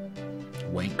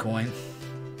 Wankcoin.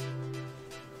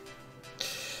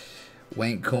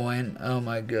 Wankcoin. Oh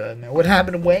my god, man. What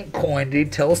happened to Wankcoin,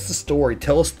 dude? Tell us the story.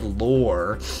 Tell us the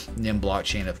lore and then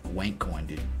blockchain of Wankcoin,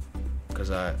 dude. Because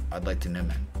I'd like to know,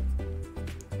 man.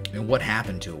 And what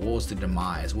happened to it? What was the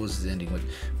demise? What was the ending?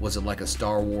 Was it like a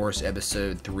Star Wars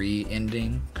Episode 3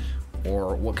 ending?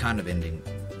 Or what kind of ending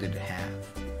did it have?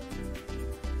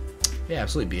 Yeah,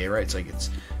 absolutely, BA, right? It's like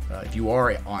if you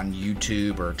are on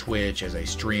YouTube or Twitch as a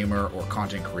streamer or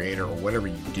content creator or whatever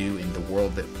you do in the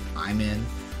world that I'm in,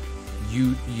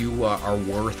 you are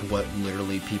worth what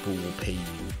literally people will pay you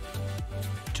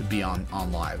to be on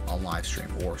live stream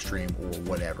or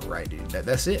whatever, right, dude?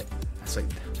 That's it. That's like,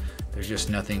 there's just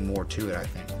nothing more to it, I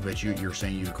think. But you're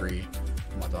saying you agree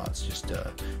with my thoughts. Just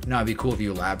no, it'd be cool if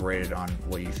you elaborated on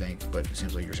what you think, but it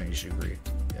seems like you're saying you should agree.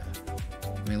 Yeah.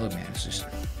 I mean, look, man, it's just,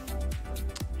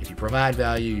 if you provide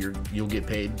value, you'll get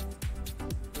paid.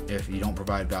 If you don't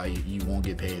provide value, you won't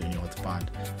get paid, and you'll have to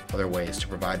find other ways to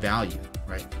provide value,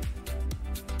 right?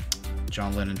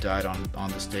 John Lennon died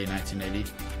on this day, 1980.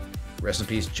 Rest in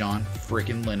peace, John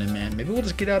freaking Lennon, man. Maybe we'll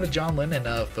just get out a John Lennon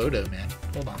photo, man.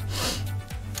 Hold on.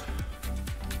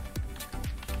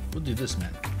 We'll do this,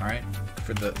 man. All right,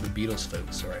 for the Beatles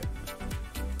folks. All right.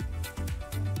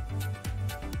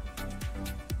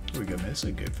 Here we go, man. This is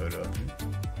a good photo up here.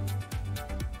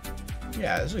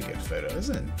 Yeah, this is a good photo. This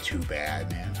isn't too bad,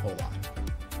 man. Hold on.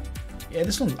 Yeah,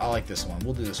 this one, I like this one.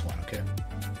 We'll do this one, okay?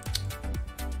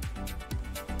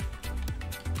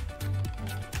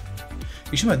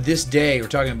 You're talking about this day. We're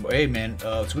talking about, hey, man,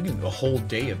 so we can do a whole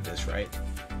day of this, right?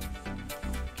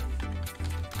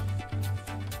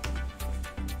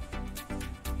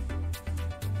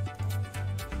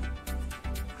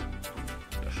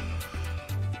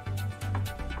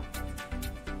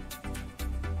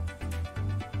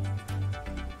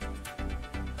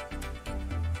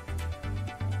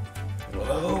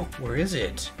 Whoa, where is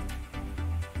it?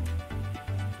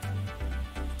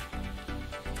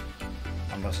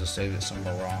 I must have saved it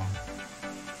somewhere wrong.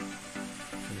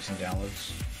 Maybe some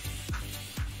downloads.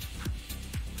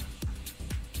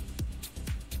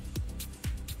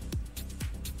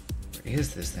 Where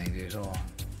is this thing, dude? Hold on.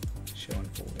 Show in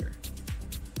folder.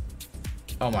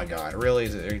 Oh my god, really?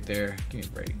 Is it right there? Give me a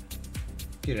break.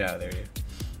 Get it out of there, dude.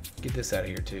 Get this out of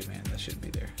here too, man. That should be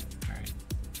there. Alright.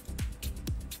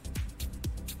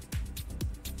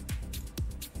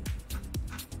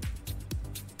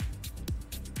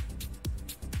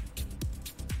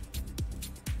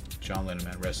 John Lennon,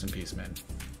 man. Rest in peace, man.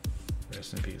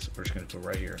 Rest in peace. We're just gonna put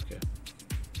right here, okay?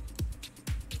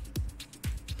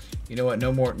 You know what?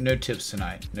 No tips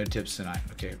tonight. No tips tonight.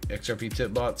 Okay. XRP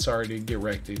tip bot. Sorry, dude. Get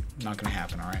wrecked, dude. Not gonna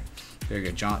happen. All right. There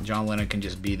you go. John Lennon can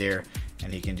just be there,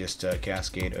 and he can just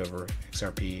cascade over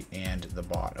XRP and the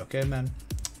bot. Okay, man.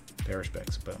 Pay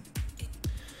respects. Boom.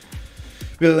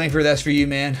 Billy Langford, that's for you,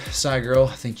 man. Psy Girl,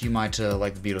 I think you might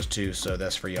like the Beatles too, so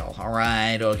that's for y'all. All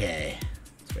right. Okay.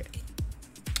 Let's wait.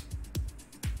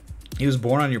 He was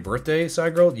born on your birthday,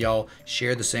 Psy Girl. Y'all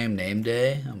share the same name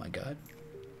day. Oh my God.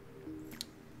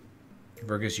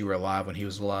 Virgus, you were alive when he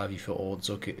was alive. You feel old. It's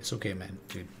okay. It's okay, man.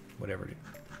 Dude, whatever, dude.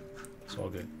 It's all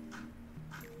good.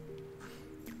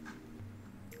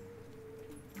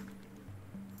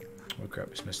 Oh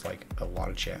crap, just missed like a lot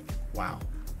of chat. Wow.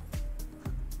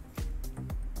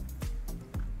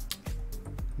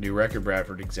 New record,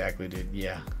 Bradford. Exactly, dude.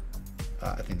 Yeah.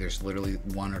 I think there's literally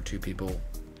 1 or 2 people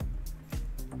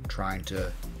trying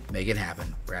to make it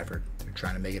happen, Bradford. They're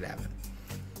trying to make it happen.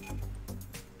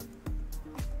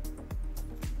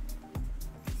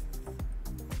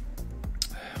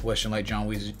 Western Light, John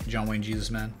Wayne Jesus,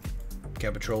 man.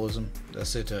 Capitrolism.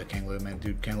 That's it, Kanglo, man.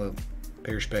 Dude, Kanglo,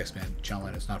 pay respects, man. John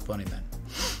Lennon, it's not funny, man.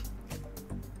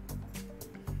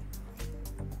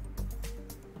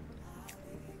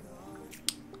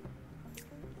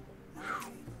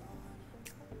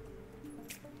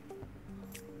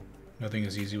 Nothing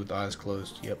is easy with eyes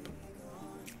closed. Yep.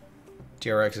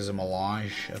 TRX is a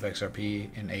melange of XRP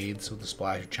and AIDS with a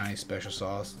splash of Chinese special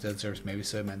sauce. Dead service, maybe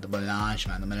so, man. The melange,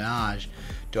 man. The melange.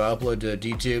 Do I upload to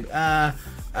DTube?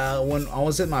 When I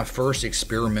was at my first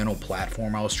experimental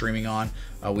platform I was streaming on,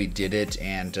 we did it,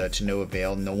 and to no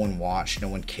avail. No one watched. No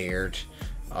one cared.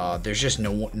 There's just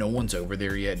no one's over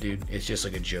there yet, dude. It's just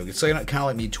like a joke. It's like kind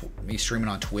of like me streaming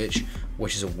on Twitch,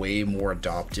 which is a way more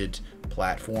adopted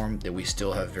platform that we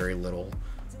still have very little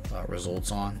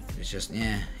results on. It's just,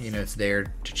 you know, it's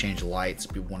there to change lights.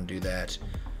 People want to do that.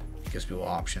 It gives people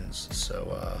options.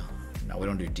 So, no, we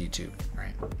don't do DTube,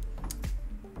 right?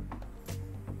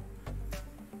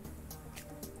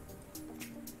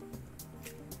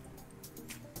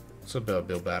 What's up,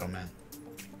 Bill Battleman?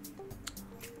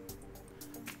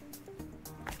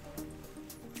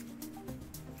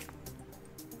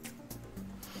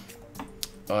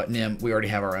 Nim, we already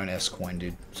have our own S coin,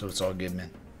 dude, so it's all good,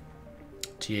 man.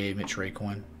 TA Mitch Ray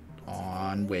coin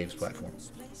on Waves platform.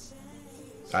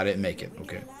 I didn't make it,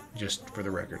 okay, just for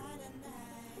the record.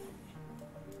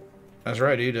 That's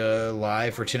right, dude.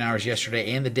 Live for 10 hours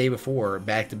yesterday and the day before,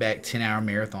 back-to-back 10-hour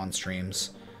marathon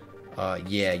streams.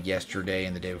 Yeah, yesterday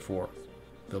and the day before.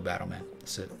 Bill Battleman,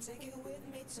 that's it.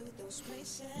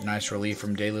 Nice relief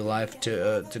from daily life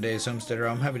to today's homesteader.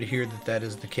 I'm happy to hear that that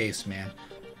is the case, man.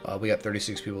 We got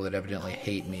 36 people that evidently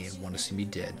hate me and want to see me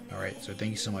dead. All right, so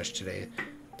thank you so much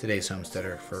today's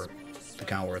homesteader for the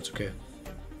kind words. Okay,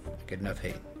 good enough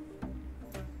hate.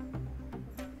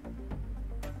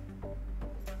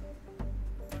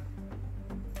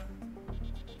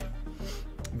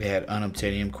 They had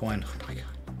unobtainium coin. Oh my god,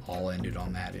 all in, dude,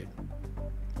 on that, dude.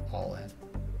 All in.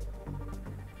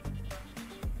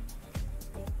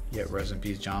 Yeah, rest in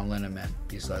peace, John Lennon, man.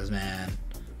 Peace, lives, man.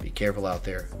 Be careful out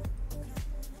there.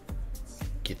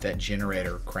 Get that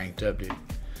generator cranked up, dude.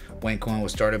 Wayne Coin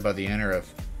was started by the owner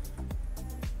of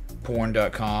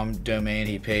porn.com domain.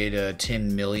 He paid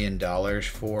 $10 million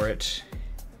for it.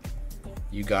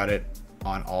 You got it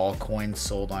on all coins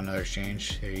sold on another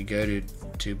exchange. There you go, dude.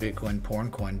 2 Bitcoin,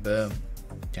 porn coin, boom.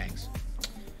 Thanks.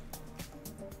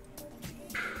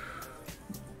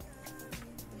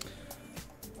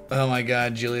 Oh my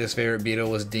god, Julia's favorite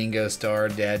Beatle was Dingo Star.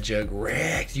 Dad joke.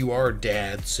 Wrecked. You are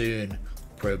dad soon.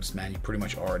 Probes, man. You pretty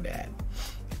much are dad.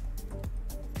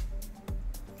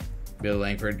 Bill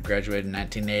Langford graduated in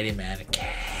 1980, man.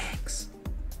 Kanks.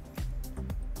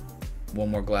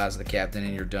 One more glass of the captain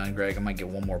and you're done, Greg. I might get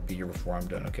one more beer before I'm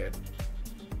done, okay?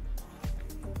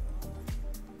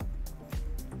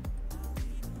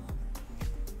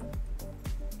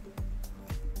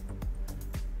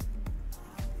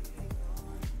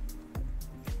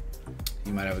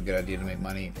 You might have a good idea to make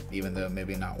money, even though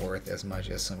maybe not worth as much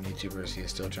as some YouTubers. He is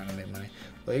still trying to make money.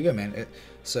 Well, there you go, man.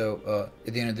 So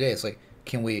at the end of the day, it's like,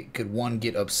 could one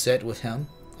get upset with him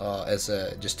as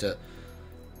just a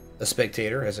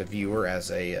spectator, as a viewer,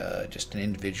 as a just an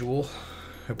individual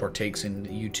who partakes in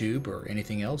YouTube or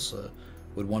anything else?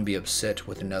 Would one be upset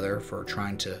with another for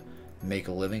trying to make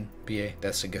a living? BA,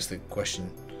 that's I guess the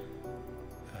question.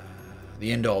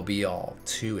 The end all be all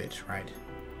to it, right?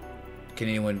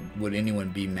 Would anyone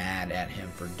be mad at him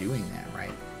for doing that,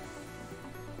 right?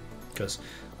 Because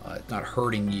it's not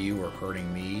hurting you or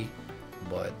hurting me,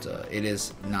 but it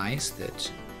is nice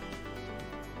that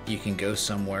you can go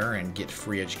somewhere and get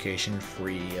free education,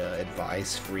 free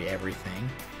advice, free everything,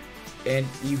 and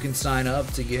you can sign up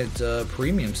to get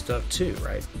premium stuff too,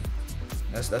 right?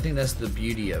 I think that's the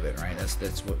beauty of it, right?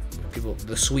 That's what people,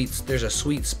 there's a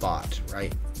sweet spot,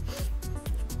 right?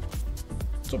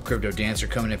 What's up, Crypto Dancer,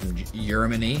 coming in from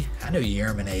Germany? I know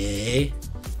Germany.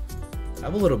 I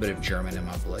have a little bit of German in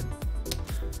my blood.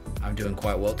 I'm doing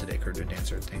quite well today, Crypto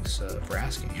Dancer. Thanks for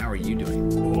asking. How are you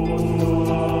doing?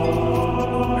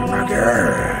 Oh my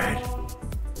god.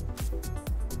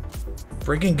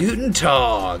 Freaking Guten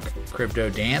Tag, Crypto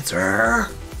Dancer.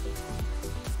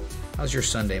 How's your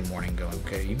Sunday morning going?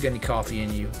 Okay, you got any coffee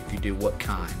in you? If you do, what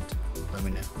kind? Let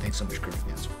me know. Thanks so much, Crypto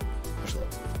Dancer. Much love.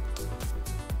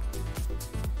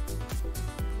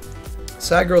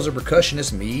 Side girls are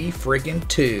percussionists. Me freaking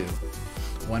too.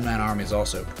 One Man Army is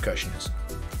also a percussionist.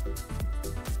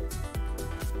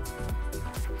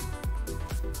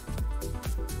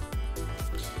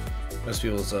 Most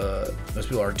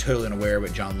people are totally unaware,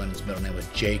 but John Lennon's middle name was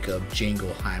Jacob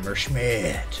Jingleheimer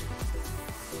Schmidt.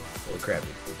 Holy crap,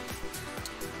 dude.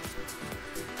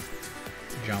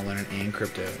 John Lennon and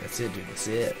crypto. That's it, dude. That's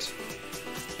it.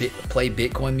 Play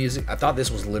Bitcoin music. I thought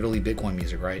this was literally Bitcoin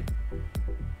music, right?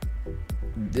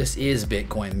 This is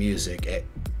Bitcoin music at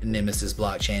Nemesis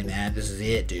Blockchain, man. This is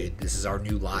it, dude. This is our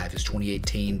new life. It's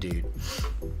 2018, dude.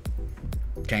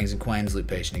 Kings and Queens loot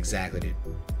patient. Exactly, dude.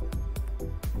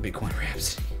 Bitcoin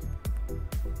Rhapsody.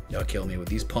 Y'all kill me with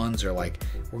these puns. Are like,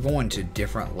 we're going to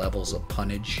different levels of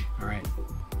punnage. All right,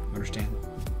 understand,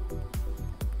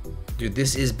 dude?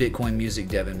 This is Bitcoin music,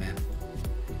 Devin, man.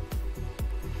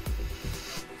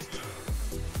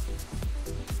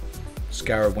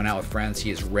 Skyward went out with friends.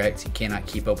 He is wrecked. He cannot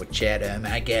keep up with chat. Oh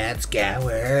my god,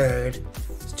 Skyward.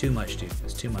 It's too much, dude.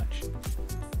 It's too much.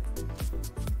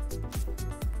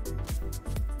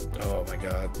 Oh my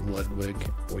god, Ludwig,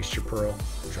 Oyster Pearl,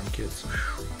 Drum Kids.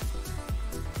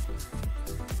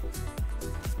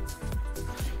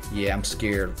 Yeah, I'm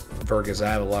scared, Fergus. I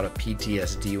have a lot of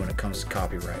PTSD when it comes to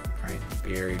copyright, right?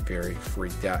 Very, very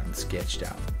freaked out and sketched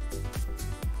out.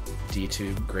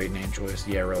 D-Tube, great name choice.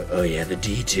 Yeah, really. Oh yeah, the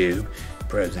D-Tube.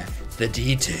 President. The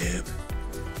D-Tube.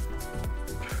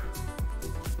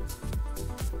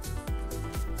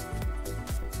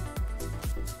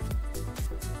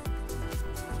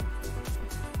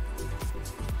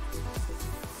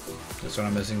 That's what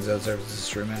I'm missing. Zed service. This is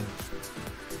true, man.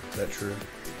 Is that true?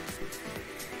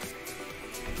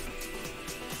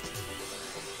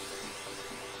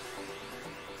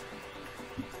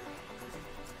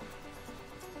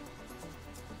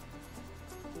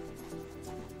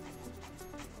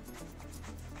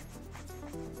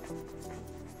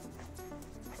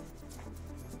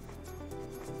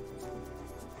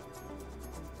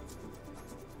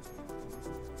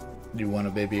 Do you want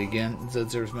a baby again? Zed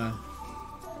service, man.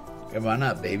 Am I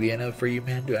not baby enough for you,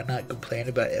 man? Do I not complain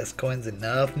about S-Coins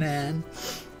enough, man?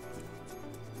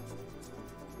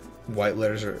 White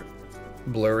letters are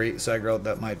blurry. Side girl,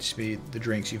 that might just be the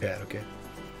drinks you've had, okay?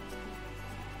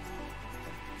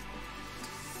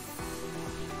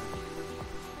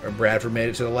 Or Bradford made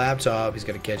it to the laptop. He's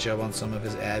got to catch up on some of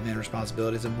his admin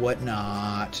responsibilities and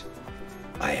whatnot.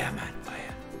 I am, man. I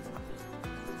am.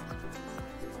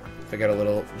 I got a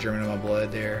little German in my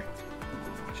blood there.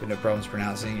 Should have no problems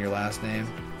pronouncing your last name.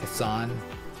 Isan.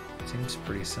 Seems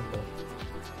pretty simple.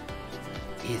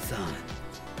 Isan.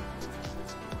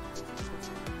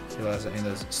 Your last name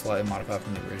is slightly modified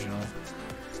from the original.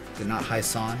 Is it not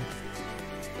Haisan?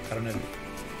 I don't know.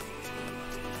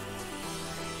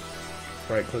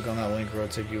 Right click on that link or it'll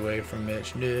take you away from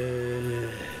Mitch.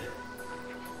 No.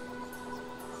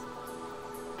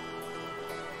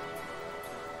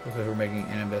 Looks like we're making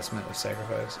an investment of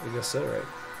sacrifice. I guess so, right?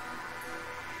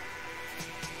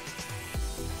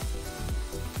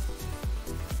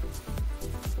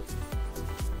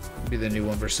 Be the new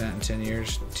 1% in 10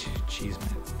 years. Jeez,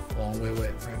 man. Long way away,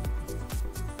 right?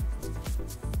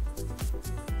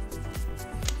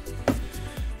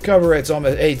 Copyright's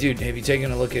almost. Hey, dude, have you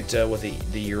taken a look at what the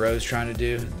Euro's trying to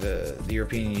do? The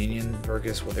European Union,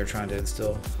 Verkus, what they're trying to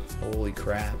instill? Holy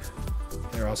crap.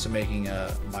 They're also making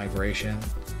a migration.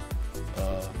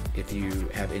 If you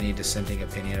have any dissenting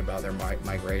opinion about their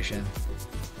migration,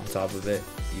 on top of it,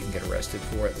 you can get arrested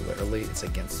for it. Literally, it's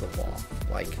against the law.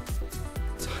 Like,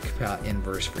 talk about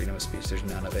inverse freedom of speech. There's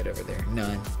none of it over there.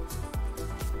 None.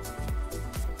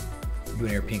 You want to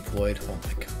hear Pink Floyd? Oh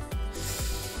my god.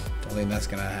 Don't think that's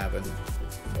gonna happen.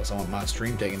 Unless I want my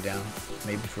stream taken down.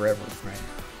 Maybe forever, right?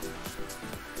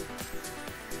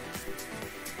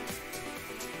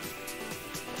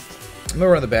 I'm gonna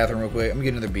run to the bathroom real quick. I'm gonna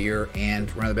get another beer and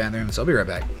run to the bathroom, so I'll be right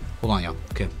back. Hold on, y'all.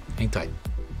 Okay, hang tight.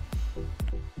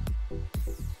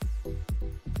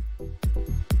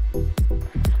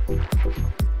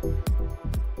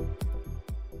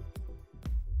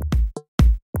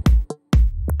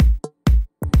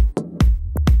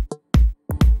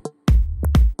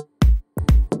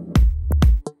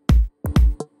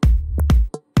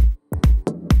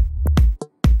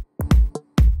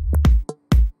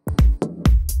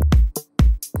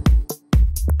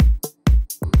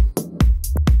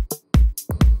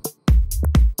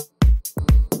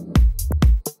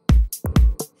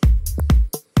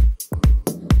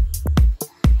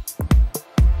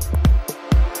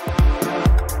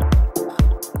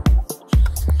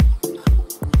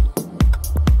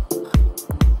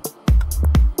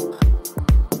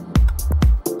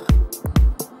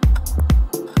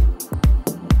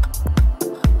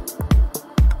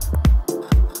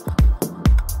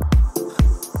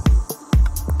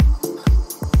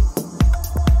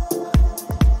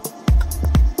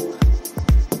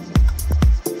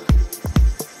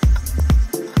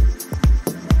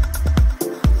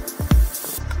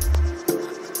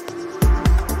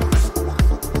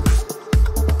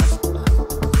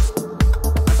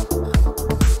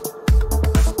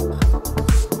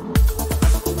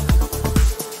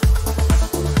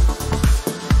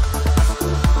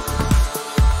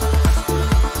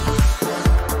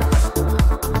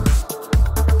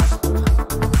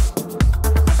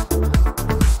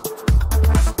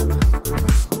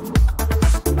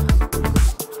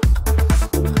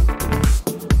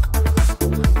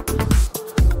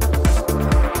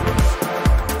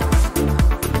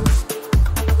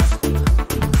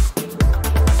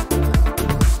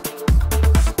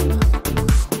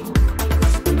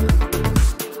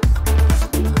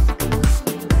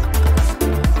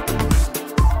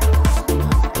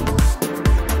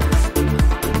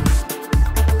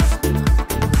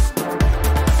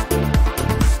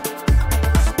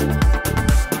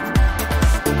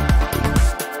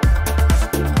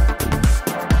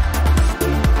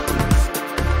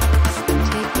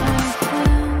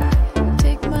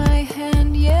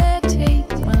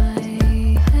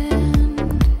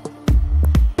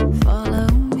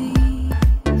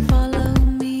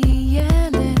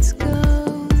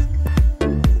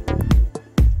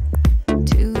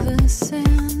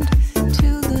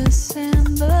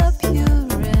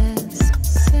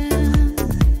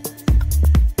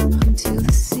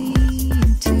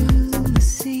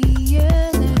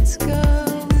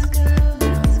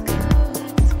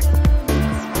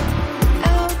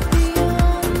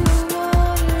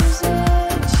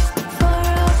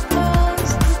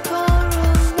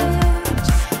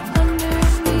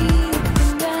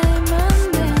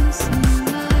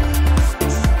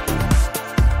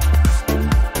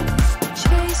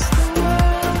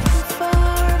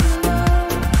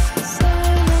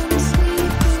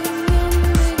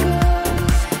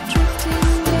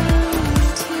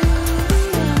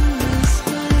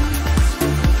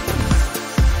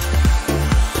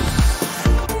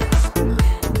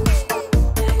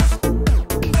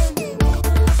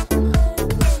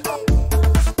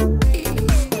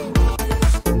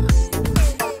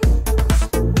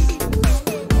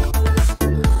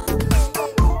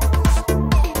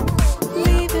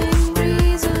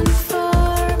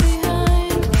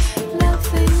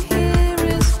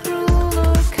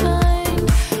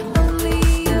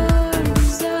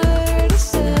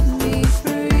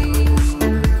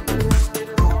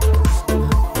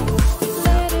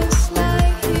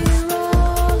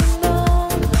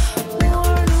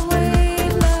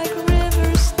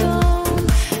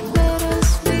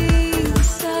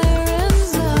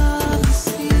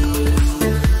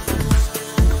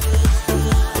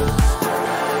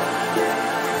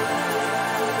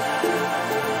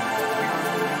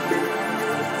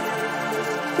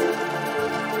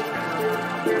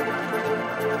 Hey,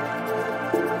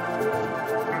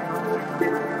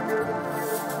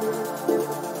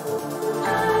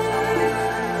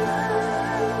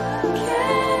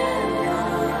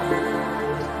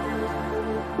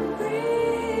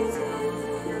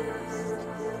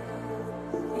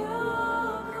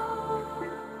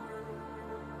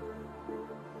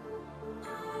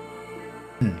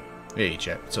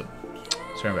 chat. What's up?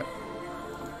 Sorry about.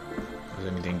 Is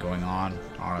anything going on?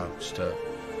 I don't know. Just went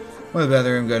to the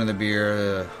bathroom, got in the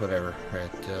beer, whatever.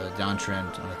 Right.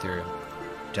 Downtrend on Ethereum,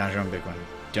 downtrend on Bitcoin,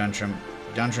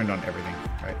 downtrend on everything.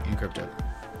 Right, in crypto,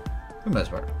 for the most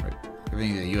part. Right,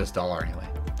 everything in the U.S. dollar anyway.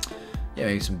 Yeah,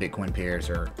 maybe some Bitcoin pairs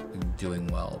are doing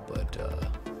well, but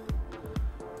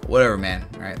whatever, man.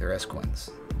 All right, they're S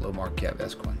coins, low market cap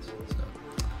S coins. So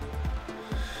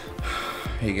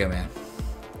here you go, man.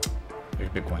 There's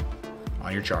Bitcoin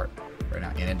on your chart right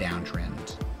now in a downtrend.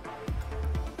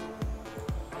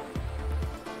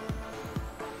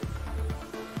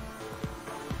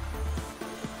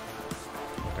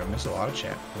 Look, I missed a lot of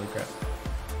chat. Holy crap.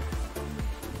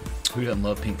 Who doesn't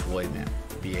love Pink Floyd, man?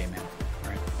 BA, man.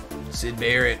 All right. Sid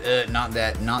Barrett, not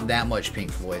that much Pink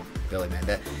Floyd, Billy, man.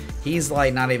 That he's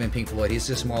like not even Pink Floyd. He's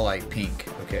just more like Pink.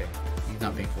 Okay, he's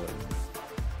not Pink Floyd.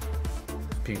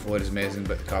 Pink Floyd is amazing,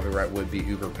 but the copyright would be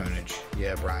uber punage.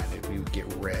 Yeah, Brian, we would get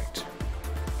wrecked.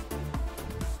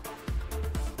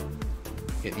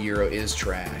 Yeah, the euro is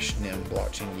trash. NIM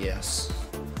blockchain, yes.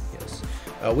 Yes.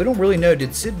 We don't really know.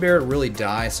 Did Sid Barrett really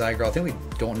die, Cygirl? I think we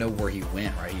don't know where he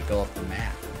went, right? He fell off the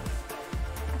map.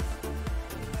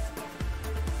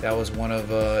 That was one of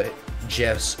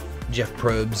Jeff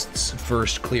Probst's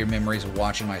first clear memories of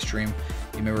watching my stream.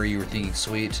 You remember you were thinking,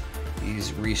 sweet,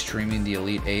 he's restreaming the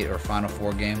Elite 8 or Final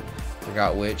 4 game.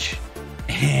 Forgot which.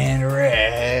 And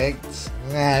wrecked.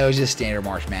 It was just standard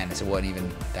March Madness. It wasn't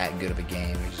even that good of a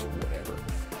game. It was just whatever.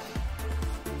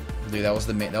 Dude, that was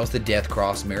the Death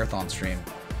Cross marathon stream.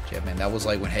 Yeah, man, that was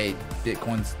like when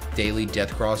Bitcoin's daily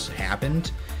Death Cross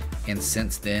happened, and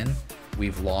since then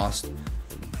we've lost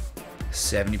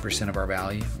 70% of our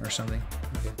value or something.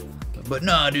 Okay. But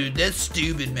nah, dude, that's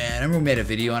stupid, man. I remember we made a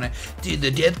video on it. Dude,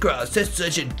 the Death Cross, that's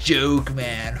such a joke,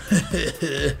 man.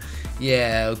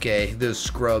 Yeah, okay, those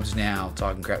scrubs now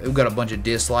talking crap. We've got a bunch of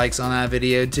dislikes on that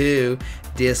video, too.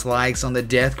 Dislikes on the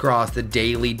Death Cross, the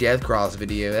daily Death Cross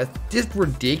video. That's just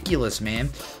ridiculous, man.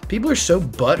 People are so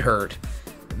butthurt.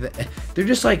 They're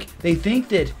just like, they think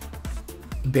that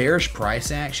bearish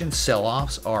price action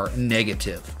sell-offs are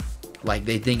negative. Like,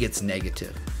 they think it's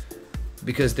negative.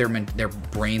 Because their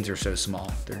brains are so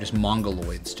small. They're just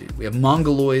mongoloids, dude. We have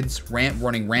mongoloids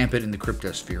running rampant in the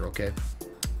cryptosphere, okay?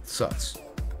 Sucks.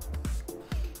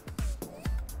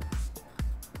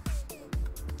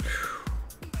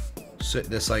 So,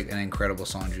 that's like an incredible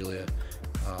song, Julia.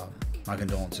 My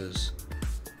condolences.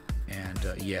 And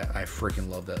yeah, I freaking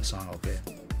love that song, okay?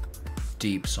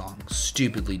 Deep song.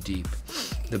 Stupidly deep.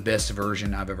 The best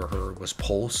version I've ever heard was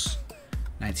Pulse.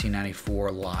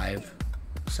 1994 live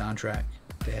soundtrack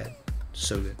they had.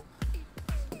 So good.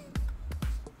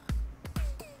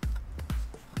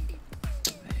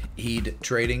 Heed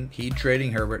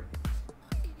trading, Herbert.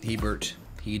 Hebert.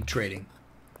 Heed trading.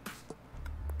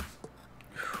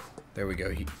 There we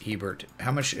go, Hebert.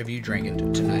 How much have you drank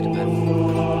tonight,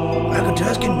 man? Michael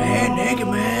Tuscan, man. Thank you,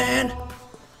 man.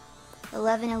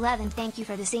 1111, thank you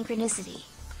for the synchronicity.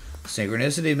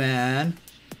 Synchronicity, man.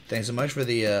 Thanks so much for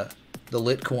the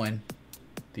lit coin.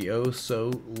 The oh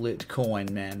so lit coin,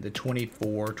 man. The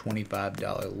 $24,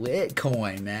 $25 lit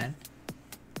coin, man.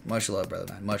 Much love,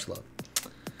 brother, man. Much love.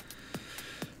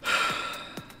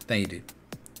 Thank you, dude.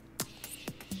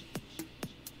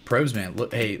 Probes, man.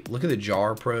 Look, hey, look at the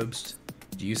jar, Probes.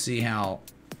 Do you see how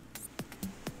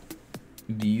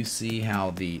the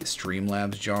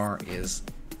Streamlabs jar is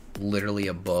literally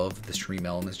above the Stream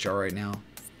Elements jar right now?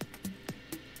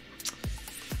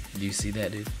 Do you see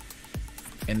that, dude?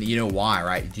 And you know why,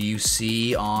 right? Do you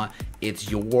see it's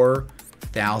your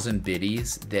 1,000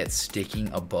 biddies that's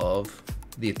sticking above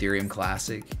the Ethereum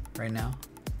Classic right now?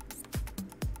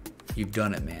 You've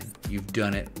done it, man. You've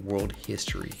done it. World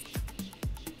history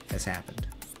has happened.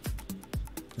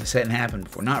 This hadn't happened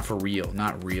before. Not for real.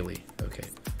 Not really. Okay.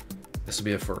 This will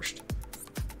be the first.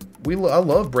 I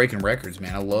love breaking records,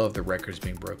 man. I love the records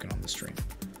being broken on the stream.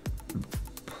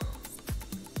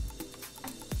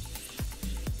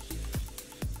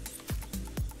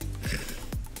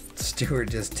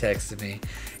 Stuart just texted me.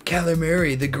 Kyler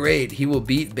Murray, the great. He will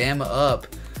beat Bama up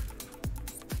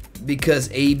because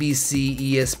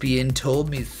ABC, ESPN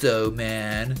told me so,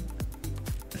 man.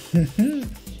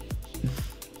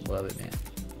 Love it, man.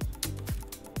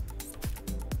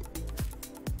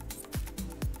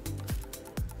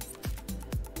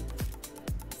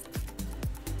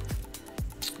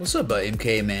 What's up,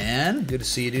 MK, man? Good to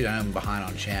see you, dude. I'm behind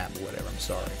on chat, but whatever. I'm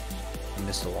sorry. I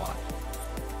missed a lot.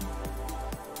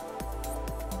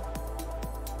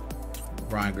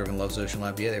 Brian Griffin loves Ocean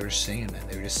Life. Yeah, they were just singing, man.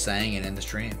 They were just saying it in the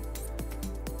stream.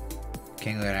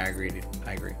 King Lad, I agree, dude.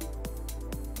 I agree.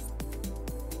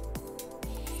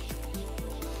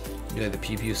 You like the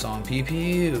Pew Pew song? Pew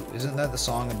Pew! Isn't that the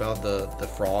song about the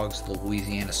frogs, the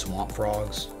Louisiana swamp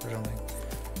frogs or something?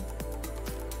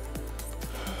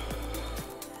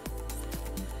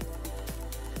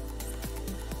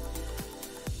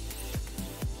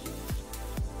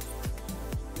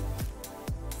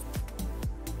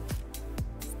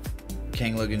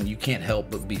 King Logan, you can't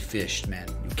help but be fished, man.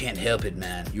 You can't help it,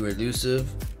 man. You are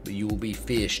elusive, but you will be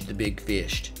fished, the big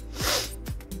fished.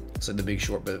 It's like the Big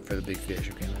Short, but for the big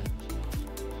fish, okay, man.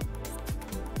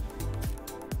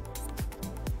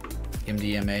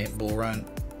 MDMA, Bull Run.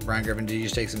 Brian Griffin, did you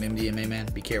just take some MDMA, man?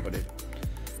 Be careful, dude.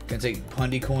 Gonna take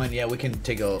Pundycoin? Yeah, we can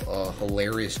take a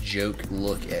hilarious joke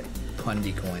look at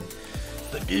Pundycoin.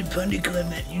 But dude,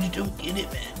 Pundycoin, man, you just don't get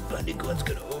it, man. Pundycoin's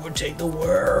gonna overtake the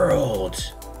world.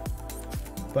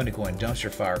 Pundycoin,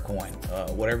 dumpster fire coin,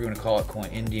 whatever you want to call it, coin,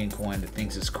 Indian coin that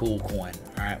thinks it's cool coin.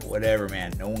 All right, whatever,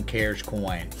 man. No one cares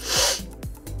coin.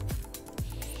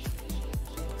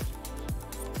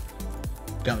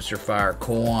 Dumpster fire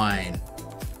coin.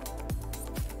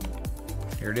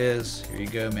 Here it is. Here you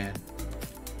go, man.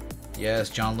 Yes,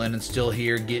 John Lennon's still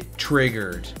here. Get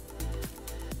triggered.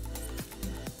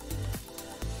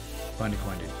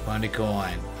 Pundycoin, dude.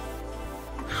 Pundycoin.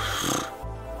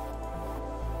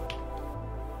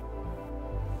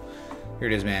 Here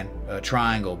it is, man.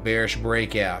 Triangle, bearish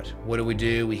breakout. What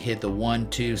do? We hit the 1,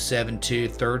 2, 7, 2.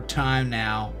 Third time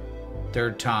now.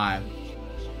 Third time.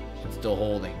 It's still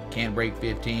holding. Can't break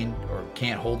 15 or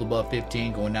can't hold above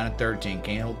 15. Going down to 13.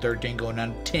 Can't hold 13. Going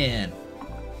down to 10.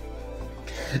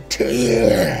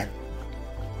 10.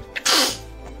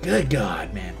 Good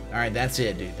God, man. All right, that's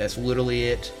it, dude. That's literally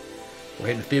it. We're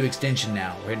hitting the fib extension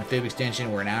now. We're hitting the fib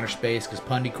extension. We're in outer space because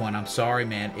Pundycoin, I'm sorry,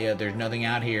 man. Yeah, there's nothing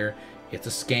out here. It's a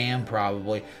scam,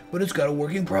 probably, but it's got a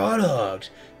working product.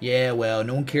 Yeah, well,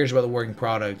 no one cares about the working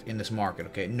product in this market,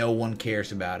 okay? No one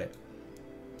cares about it.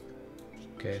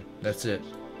 Okay, that's it.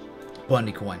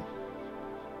 Pundycoin.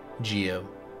 Geo.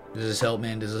 Does this help,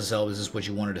 man? Does this help? Is this what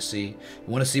you wanted to see? You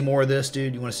want to see more of this,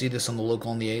 dude? You want to see this on the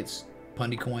local on the 8s?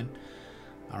 Pundycoin?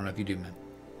 I don't know if you do, man.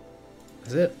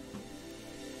 That's it.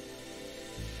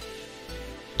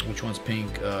 Which one's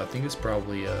pink? I think it's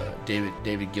probably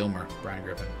David Gilmer, Brian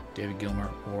Griffin. David Gilmer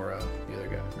or the other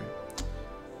guy,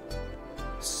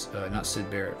 right? Not Sid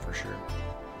Barrett for sure.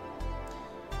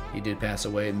 He did pass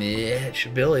away. Mitch,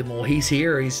 Billy, well, he's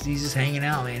here. He's just hanging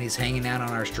out, man. He's hanging out on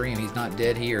our stream. He's not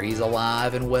dead here. He's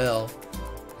alive and well.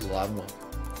 He's alive and well.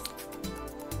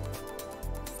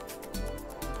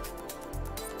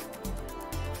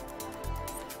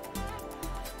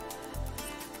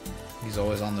 He's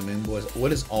always on the Moon Boys. What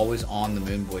does always on the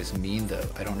Moon Boys mean, though?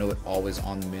 I don't know what always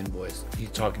on the Moon Boys. You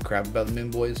talking crap about the Moon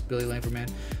Boys, Billy Lamper, man?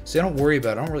 See, I don't worry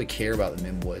about it. I don't really care about the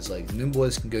Moon Boys. Like, the Moon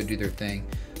Boys can go do their thing.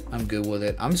 I'm good with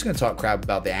it. I'm just going to talk crap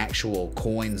about the actual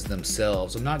coins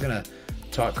themselves. I'm not going to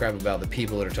talk crap about the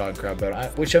people that are talking crap about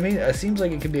it. Which, I mean, it seems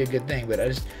like it could be a good thing, but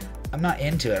I'm not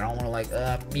into it. I don't want to,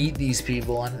 like, meet these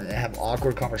people and have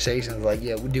awkward conversations. Like,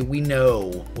 yeah, dude, we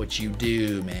know what you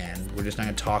do, man. We're just not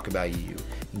going to talk about you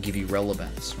and give you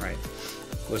relevance, right?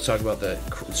 Let's talk about the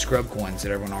scrub coins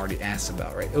that everyone already asked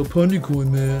about, right? Oh, Pundycoin,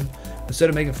 man. Instead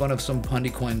of making fun of some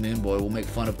Pundycoin moon boy, we'll make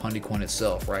fun of Pundycoin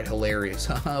itself, right? Hilarious.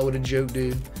 Haha, what a joke,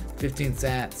 dude. 15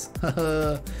 sats.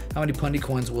 How many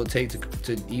Pundycoins will it take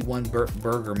to eat one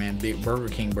burger, man? Big Burger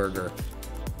King burger,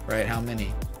 right? How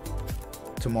many?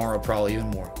 Tomorrow, probably even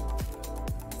more.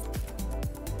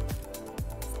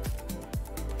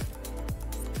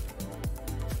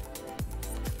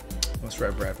 That's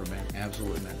right, Bradford, man.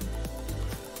 Absolutely, man.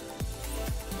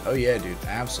 Oh yeah, dude.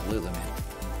 Absolutely, man.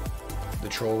 The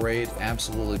troll raid,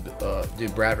 absolutely.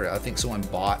 Dude, Bradford, I think someone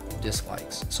bought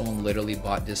dislikes. Someone literally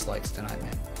bought dislikes tonight,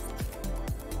 man.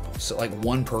 So, like,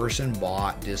 one person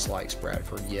bought dislikes,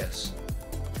 Bradford. Yes.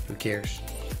 Who cares?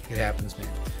 It happens, man.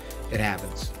 It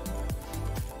happens.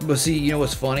 But see, you know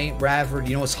what's funny, Bradford?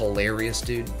 You know what's hilarious,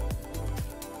 dude?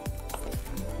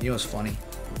 You know what's funny?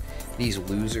 These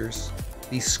losers,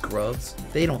 these scrubs,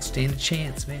 they don't stand a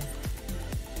chance, man.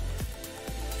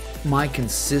 My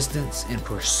consistence and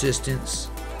persistence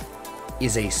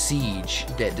is a siege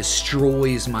that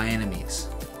destroys my enemies.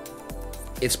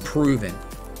 It's proven.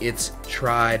 It's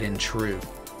tried and true.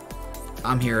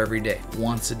 I'm here every day,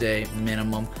 once a day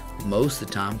minimum, most of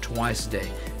the time twice a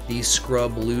day. These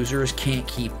scrub losers can't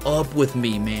keep up with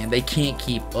me, man. They can't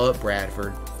keep up,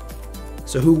 Bradford.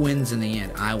 So who wins in the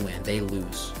end? I win. They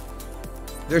lose.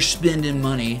 They're spending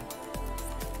money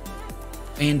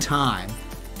and time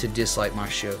to dislike my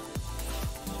show.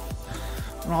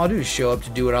 And all I do is show up to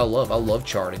do what I love. I love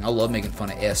charting. I love making fun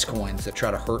of S coins that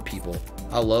try to hurt people.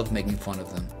 I love making fun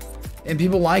of them. And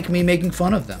people like me making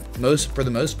fun of them, for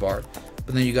the most part.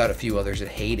 But then you got a few others that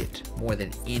hate it more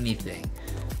than anything.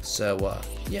 So,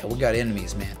 yeah, we got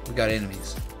enemies, man. We got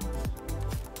enemies.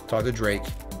 Talk to Drake.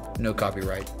 No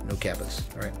copyright. No kappas.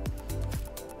 All right.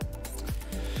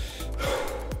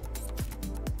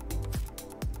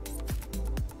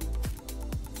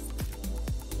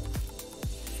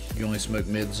 You only smoke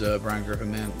mids, Brian Griffin,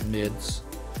 man. Mids.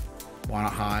 Why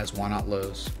not highs? Why not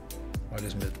lows? Why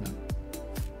just mids, man?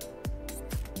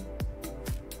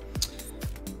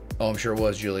 Oh, I'm sure it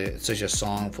was, Julia. It's such a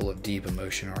song full of deep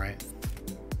emotion, alright?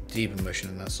 Deep emotion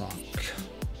in that song.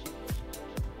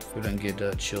 Who doesn't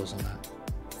get chills on that?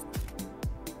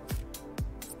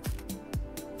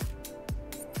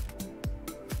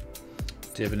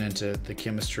 Dipping into the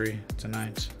chemistry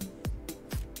tonight.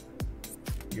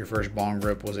 Your first bong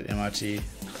rip was at MIT.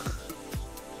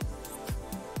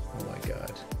 Oh my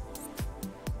god.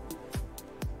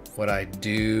 Would I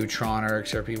do Tron or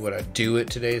XRP? Would I do it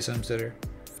today, Simsitter?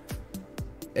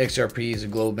 XRP is a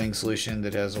global bank solution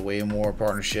that has way more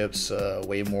partnerships,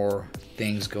 way more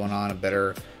things going on, a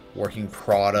better working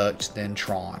product than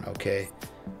Tron, okay?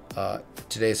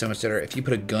 Today, Simsitter, if you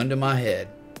put a gun to my head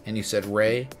and you said,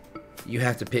 Ray, you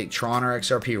have to pick Tron or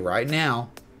XRP right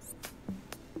now,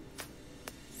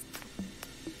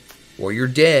 or you're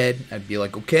dead, I'd be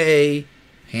like, okay,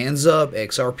 hands up,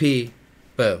 XRP.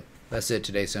 Boom. That's it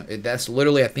today. So that's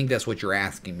literally, I think that's what you're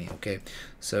asking me, okay?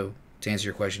 So to answer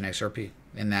your question, XRP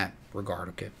in that regard,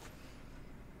 okay?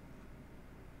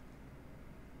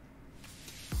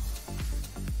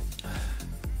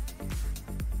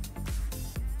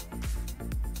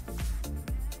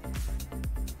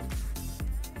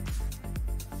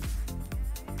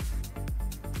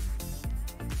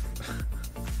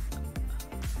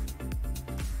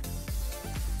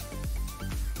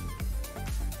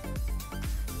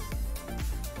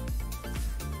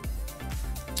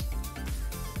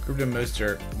 Crypto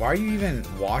Mister, why are you even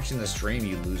watching the stream,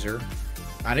 you loser?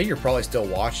 I know you're probably still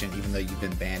watching even though you've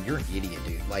been banned. You're an idiot,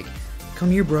 dude. Like,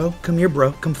 come here, bro. Come here,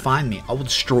 bro. Come find me. I will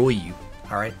destroy you.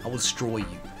 Alright? I will destroy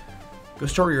you. Go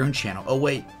start your own channel. Oh,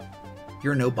 wait.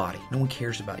 You're a nobody. No one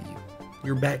cares about you.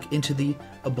 You're back into the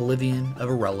oblivion of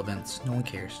irrelevance. No one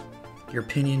cares. Your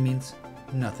opinion means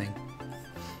nothing.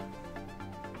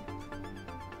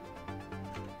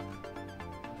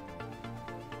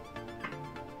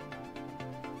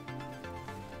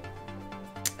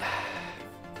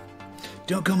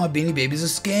 Don't call my Beanie Babies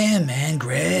a scam, man,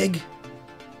 Greg.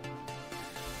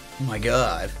 Oh my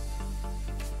god.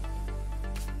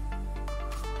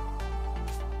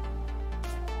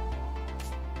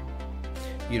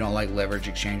 You don't like leverage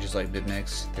exchanges like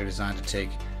BitMEX. They're designed to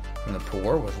take from the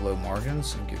poor with low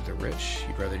margins and give the rich.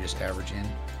 You'd rather just average in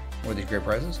more of these great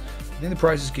prices. I think the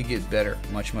prices could get better,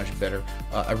 much, much better.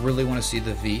 I really want to see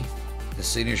the V, the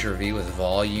signature V with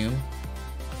volume,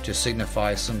 to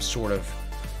signify some sort of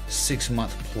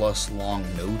 6-month plus long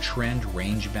no trend,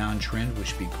 range bound trend,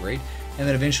 which would be great. And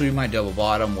then eventually we might double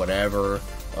bottom, whatever,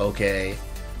 okay.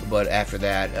 But after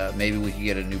that, maybe we could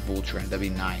get a new bull trend. That'd be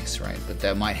nice, right? But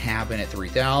that might happen at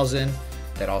 3,000.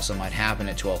 That also might happen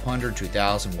at 1,200,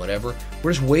 2,000, whatever.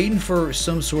 We're just waiting for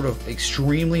some sort of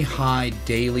extremely high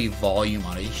daily volume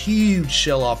on a huge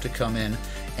sell-off to come in,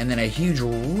 and then a huge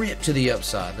rip to the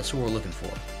upside. That's what we're looking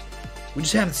for. We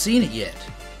just haven't seen it yet.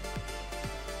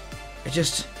 It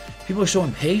just... People are so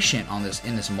impatient on this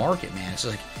in this market, man. It's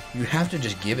like you have to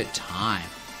just give it time,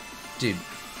 dude.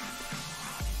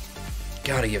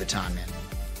 Gotta give it time, man.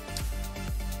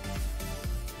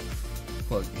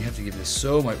 Look, you have to give this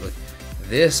so much. Look,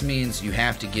 this means you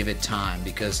have to give it time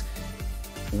because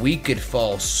we could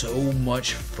fall so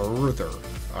much further.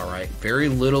 All right, very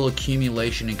little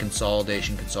accumulation and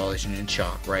consolidation and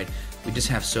chop. Right, we just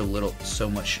have so little, so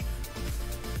much.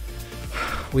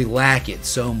 We lack it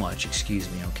so much, excuse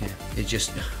me, okay? It just,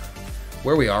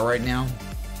 where we are right now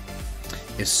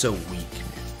is so weak,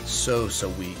 man. So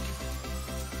weak.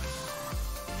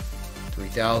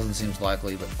 3,000 seems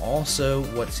likely, but also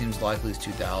what seems likely is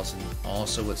 2,000.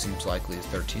 Also what seems likely is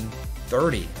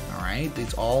 1,330, all right?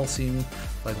 These all seem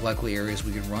like likely areas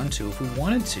we could run to if we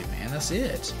wanted to, man. That's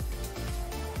it.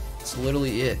 That's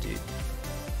literally it, dude.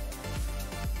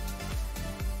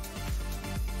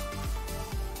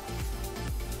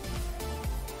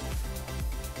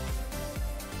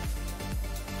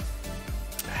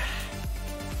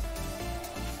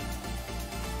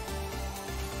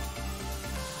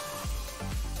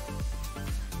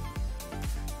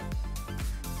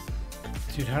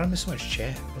 Dude, how did I miss so much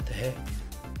chat? What the heck?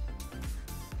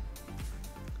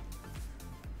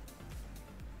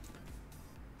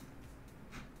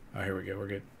 Oh, here we go. We're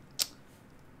good.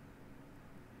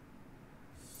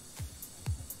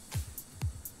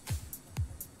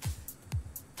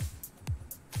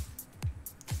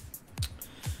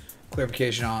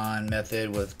 Clarification on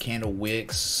method with candle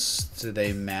wicks. Do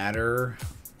they matter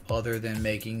other than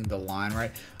making the line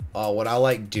right? What I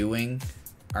like doing,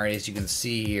 all right, as you can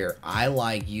see here, I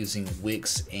like using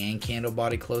wicks and candle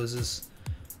body closes.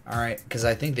 All right, because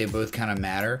I think they both kind of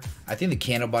matter. I think the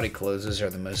candle body closes are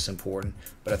the most important,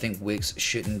 but I think wicks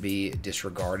shouldn't be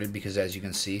disregarded because, as you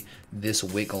can see, this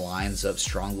wick lines up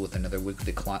strongly with another wick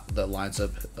that lines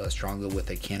up strongly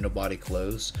with a candle body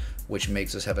close, which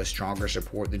makes us have a stronger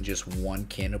support than just one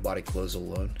candle body close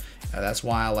alone. That's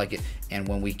why I like it. And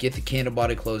when we get the candle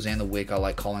body close and the wick, I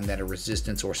like calling that a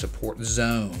resistance or support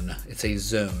zone. It's a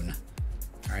zone.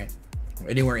 All right.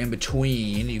 Anywhere in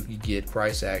between, you get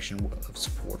price action of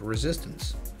support or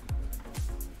resistance.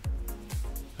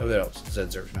 Hope that helps. Zed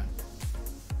Zerks, man.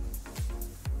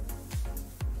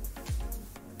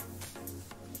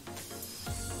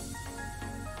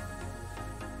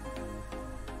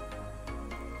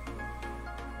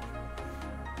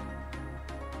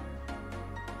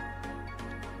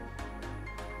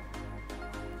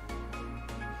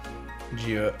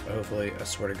 Gio, hopefully, I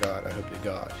swear to God, I hope to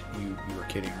God you were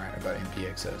kidding, right, about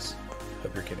MPXS.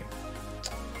 Hope you're kidding.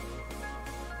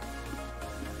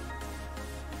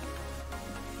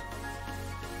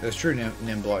 That's true,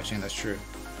 Nim Blockchain, that's true.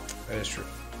 That is true.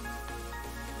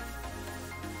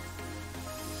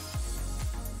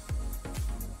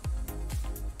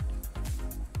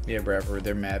 Yeah, Bradford,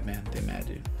 they're mad, man. They're mad,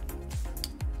 dude.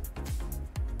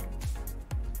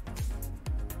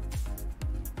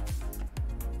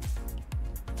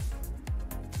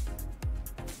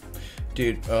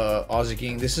 Dude, Aussie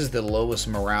King, this is the lowest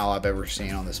morale I've ever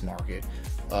seen on this market.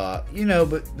 You know,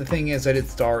 but the thing is, I did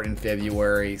start in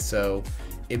February, so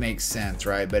it makes sense,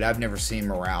 right? But I've never seen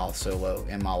morale so low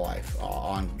in my life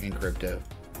in crypto.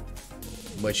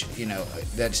 Which, you know,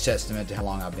 that's testament to how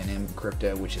long I've been in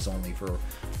crypto, which is only for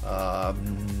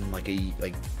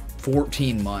like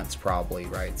 14 months probably,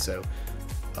 right? So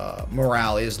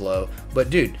morale is low. But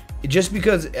dude, just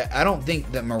because I don't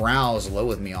think that morale is low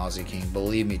with me, Aussie King,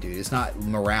 believe me, dude, it's not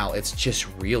morale, it's just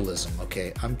realism,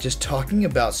 okay? I'm just talking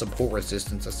about support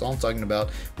resistance. That's all I'm talking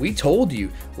about. We told you,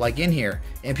 like in here,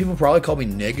 and people probably called me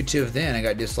negative then. I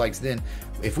got dislikes then.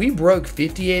 If we broke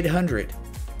 5,800,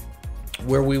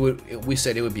 where we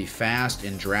said it would be fast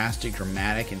and drastic,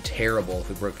 dramatic, and terrible if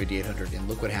we broke 5,800, and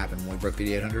look what happened when we broke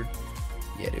 5,800.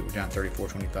 Yeah, dude, we're down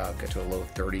 34.25, got to a low of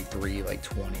 33, like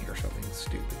 20 or something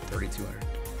stupid, 3,200.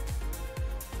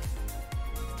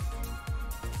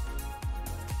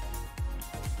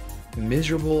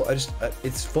 Miserable.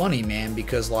 It's funny, man,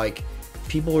 because like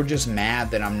people are just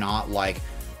mad that I'm not like,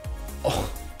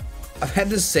 oh, I've had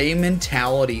the same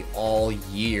mentality all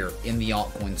year in the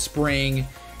altcoin spring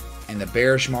and the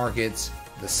bearish markets,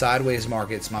 the sideways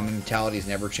markets. My mentality has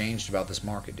never changed about this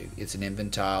market, dude. It's an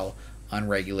infantile,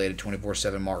 unregulated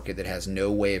 24/7 market that has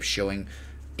no way of showing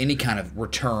any kind of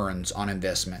returns on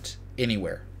investment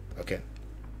anywhere. Okay,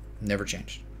 never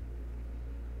changed.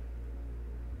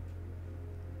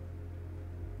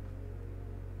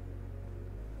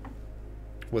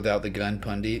 Without the gun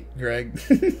pundit, Greg.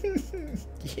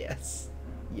 Yes.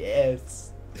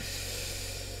 Yes.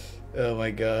 Oh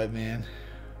my God, man.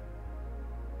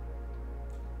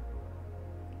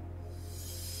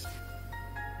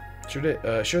 Sure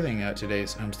thing,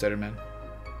 today's Homesteader, man.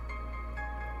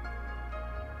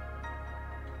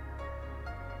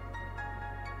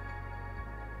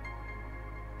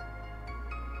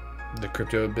 The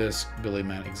Crypto Abyss, Billy,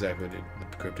 man, exactly, dude.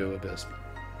 The Crypto Abyss.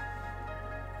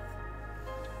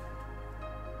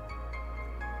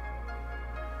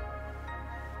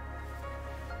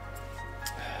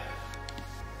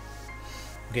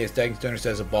 Okay, Stacking Stoner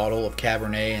says a bottle of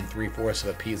Cabernet and 3/4 of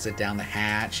a pizza down the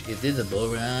hatch. Is this a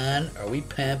bull run? Are we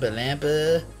Pampa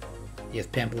Lampa? Yes,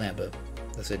 Pampa Lampa.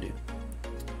 That's it, dude.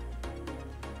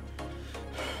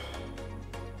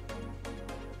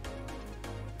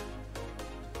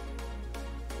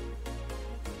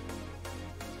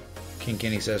 King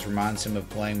Kenny says reminds him of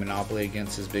playing Monopoly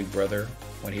against his big brother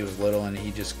when he was little, and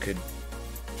he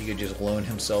could just loan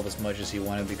himself as much as he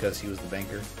wanted because he was the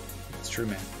banker. It's true,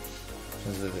 man.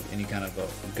 Any kind of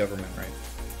government, right?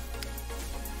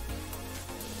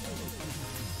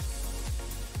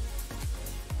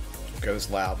 Okay, this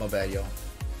loud. My bad, y'all.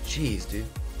 Jeez, dude.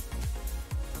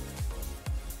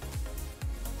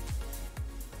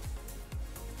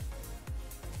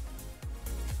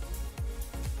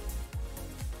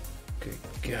 Good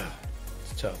God.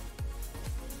 It's tough.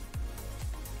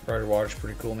 Ryder Water's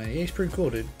pretty cool, man. Yeah, he's pretty cool,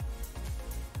 dude.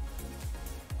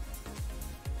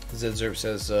 Zedzerp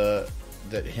says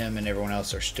that him and everyone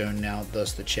else are stoned now,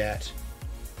 thus the chat.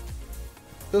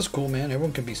 That's cool, man.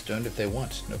 Everyone can be stoned if they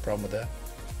want. No problem with that.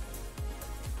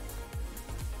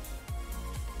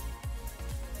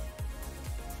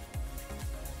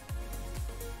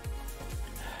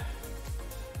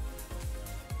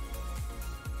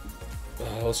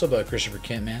 What's up, Christopher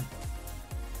Kent, man?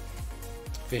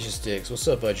 Fishy Sticks. What's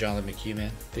up, Jonathan McHugh,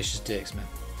 man? Fishy Sticks, man.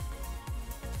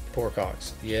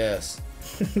 Porkox. Yes.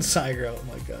 Cygro. Oh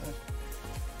my god.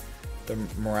 The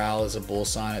morale is a bull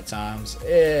sign at times.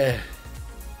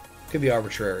 Could be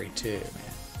arbitrary too,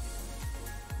 man.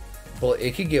 But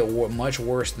it could get much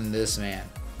worse than this, man.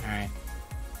 Alright?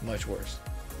 Much worse.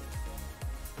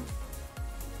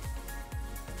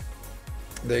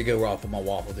 There you go, Raffle, my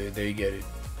waffle, dude. There you go, dude.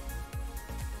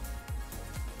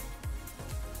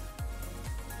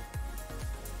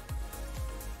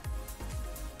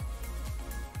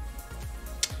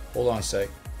 Hold on a sec.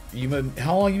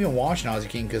 How long you been watching Ozzy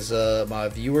King? Because my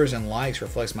viewers and likes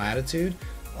reflects my attitude.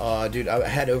 Dude, I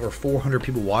had over 400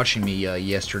 people watching me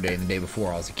yesterday and the day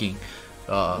before Ozzy King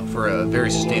for a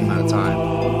very sustained amount of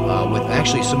time. With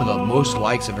actually some of the most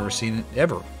likes I've ever seen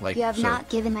ever. Like, you have not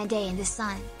given my day in the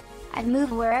sun. I'd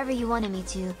move wherever you wanted me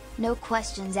to, no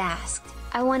questions asked.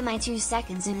 I want my 2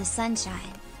 seconds in the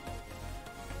sunshine.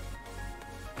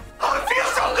 Oh, it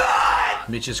feels so good!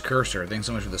 Mitch's Cursor, thanks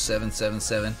so much for the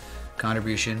 777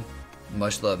 contribution.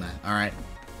 Much love, man. Alright.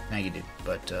 Thank you, dude.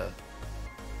 But to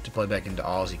play back into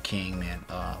Ozzy King, man,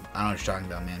 I don't know what you're talking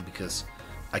about, man, because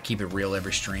I keep it real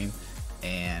every stream,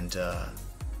 and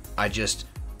I just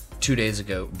 2 days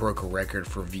ago broke a record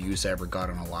for views I ever got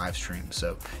on a live stream.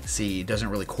 So see, it doesn't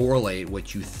really correlate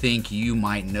what you think you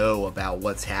might know about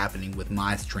what's happening with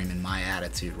my stream and my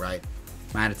attitude, right?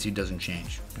 My attitude doesn't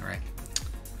change. All right.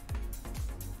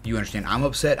 You understand? I'm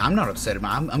upset. I'm not upset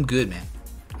about it. I'm good, man.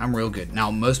 I'm real good.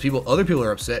 Now, most people, other people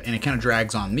are upset, and it kind of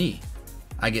drags on me.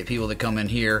 I get people that come in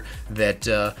here that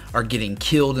are getting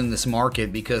killed in this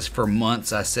market because for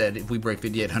months I said if we break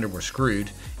 5,800 we're screwed,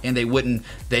 and they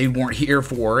weren't here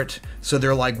for it. So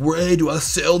they're like, "Ray, do I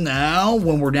sell now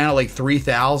when we're down at like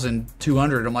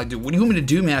 3,200?" I'm like, "Dude, what do you want me to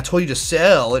do, man? I told you to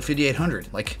sell at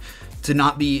 5,800." Like, to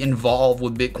not be involved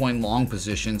with Bitcoin long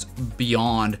positions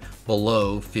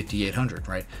below 5,800,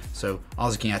 right? So,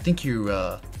 Ozzy King, I think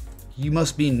you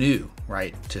must be new,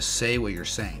 right, to say what you're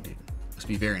saying, dude. Must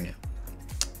be very new.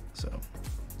 So.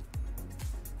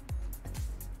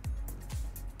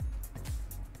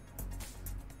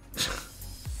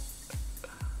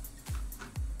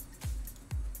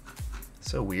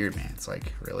 So weird, man. It's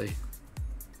like, really?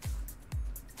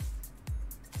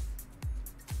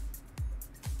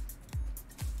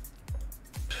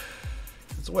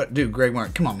 So what, dude, Greg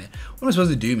Martin, come on, man. What am I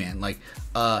supposed to do, man? Like,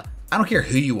 I don't care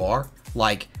who you are.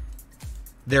 Like,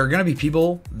 there are going to be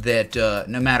people that,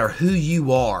 no matter who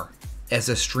you are as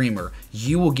a streamer,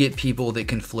 you will get people that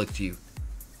conflict you.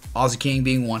 Ozzy King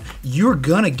being one. You're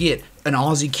going to get an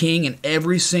Ozzy King in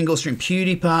every single stream.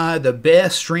 PewDiePie, the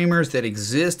best streamers that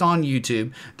exist on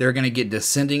YouTube, they're going to get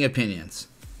dissenting opinions.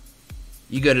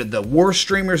 You go to the worst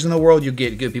streamers in the world, you'll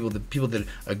get good people, the people that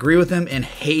agree with them and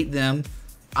hate them.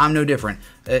 I'm no different.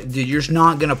 Dude, you're just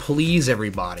not going to please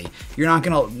everybody. You're not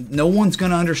going to, no one's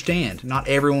going to understand. Not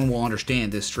everyone will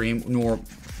understand this stream, nor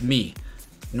me.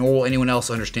 Nor will anyone else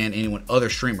understand anyone other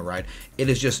streamer, right? It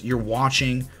is just, you're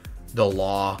watching the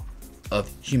law of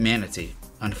humanity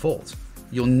unfold.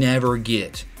 You'll never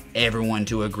get everyone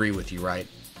to agree with you, right?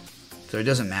 So it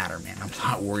doesn't matter, man. I'm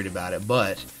not worried about it,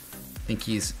 but I think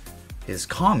his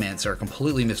comments are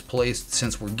completely misplaced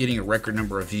since we're getting a record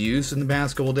number of views in the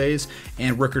past couple of days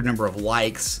and record number of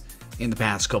likes in the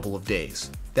past couple of days.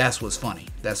 That's what's funny.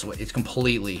 That's what, it's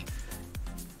completely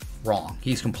wrong.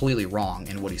 He's completely wrong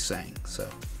in what he's saying. So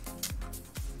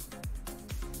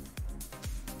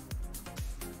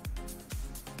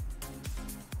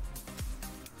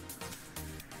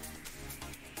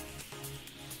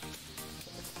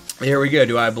here we go.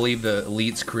 Do I believe the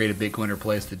elites created Bitcoin to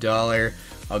replace the dollar?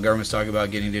 All governments talk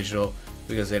about getting digital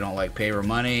because they don't like paper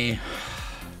money.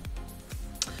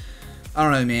 I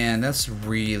don't know, man. That's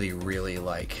really, really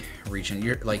like reaching.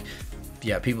 You're like,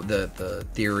 yeah, people. The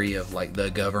theory of like the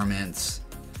governments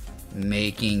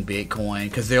making Bitcoin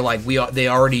because they're like they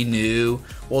already knew.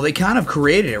 Well, they kind of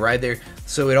created it right there.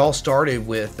 So it all started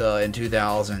with in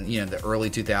 2000, the early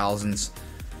 2000s.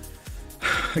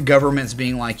 Governments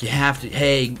being like, you have to,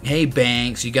 hey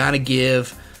banks, you got to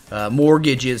give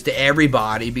mortgages to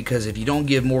everybody, because if you don't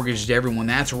give mortgages to everyone,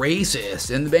 that's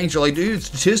racist. And the banks are like, dude,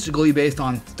 statistically, based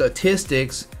on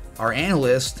statistics, our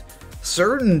analysts,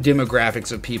 certain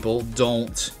demographics of people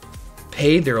don't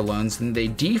pay their loans and they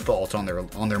default on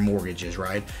their mortgages,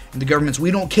 right? And the government's, we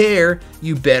don't care,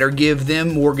 you better give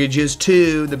them mortgages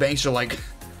too. The banks are like,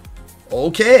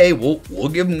 okay, we'll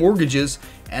give them mortgages.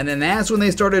 And then that's when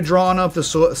they started drawing up the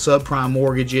subprime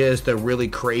mortgages, the really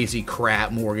crazy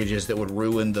crap mortgages that would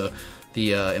ruin the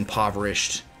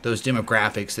impoverished, those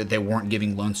demographics that they weren't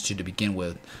giving loans to begin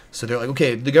with. So they're like,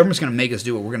 okay, the government's going to make us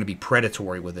do it. We're going to be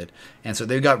predatory with it. And so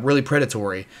they got really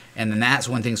predatory. And then that's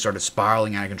when things started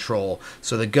spiraling out of control.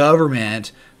 So the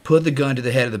government put the gun to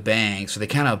the head of the bank. So they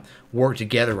kind of worked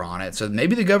together on it. So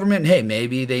maybe the government, hey,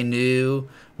 maybe they knew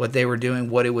what they were doing,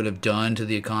 what it would have done to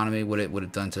the economy, what it would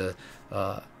have done to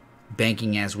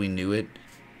banking as we knew it.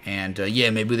 And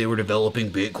yeah, maybe they were developing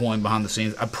Bitcoin behind the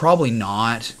scenes. Probably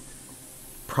not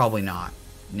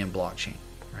in blockchain,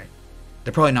 right?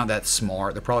 They're probably not that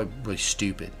smart. They're probably really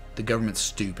stupid. The government's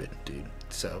stupid, dude.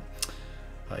 So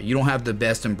you don't have the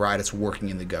best and brightest working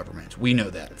in the government. We know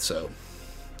that. So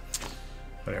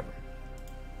whatever.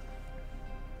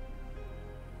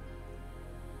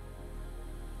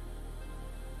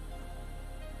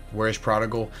 Where's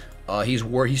Prodigal?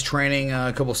 He's training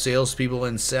a couple salespeople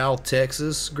in South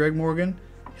Texas. Greg Morgan,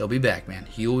 he'll be back, man.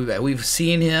 He'll be back. We've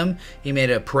seen him. He made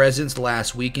a presence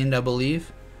last weekend, I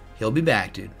believe. He'll be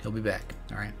back, dude. He'll be back.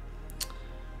 All right.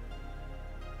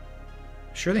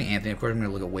 Sure thing, Anthony. Of course, I'm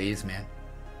gonna look at waves, man.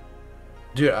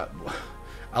 Dude,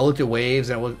 I looked at waves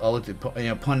and I looked at,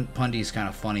 Pundy's kind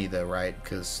of funny though, right?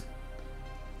 Because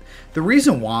the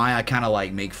reason why I kind of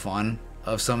like make fun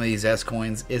of some of these S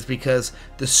coins is because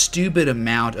the stupid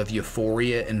amount of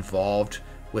euphoria involved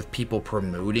with people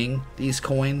promoting these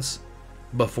coins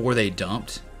before they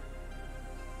dumped.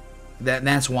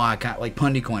 That's why I kind of like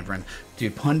Pundycoin, friend.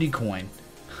 Dude, Pundycoin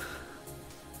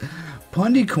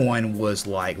was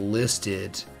like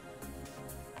listed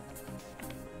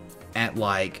at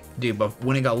like, dude, but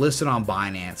when it got listed on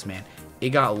Binance, man, it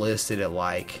got listed at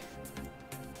like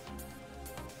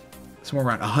somewhere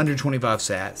around 125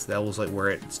 sats. That was like where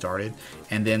it started.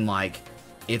 And then like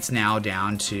it's now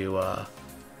down to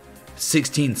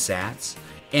 16 sats.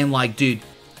 And like, dude,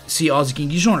 see, Aussie King,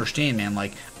 you just don't understand, man.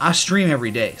 Like, I stream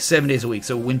every day, 7 days a week.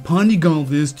 So when Pundycoin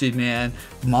listed, man,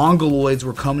 Mongoloids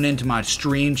were coming into my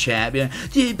stream chat, being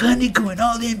like, dude, Pundycoin,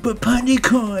 all in, but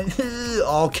Pundycoin,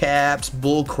 all caps,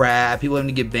 bull crap. People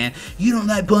having to get banned. You don't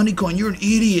like Pundycoin, you're an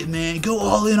idiot, man. Go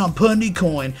all in on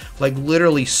Pundycoin. Like,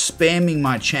 literally spamming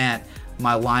my chat,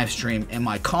 my live stream, and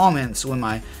my comments when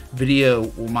my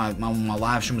video, my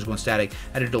live stream was going static.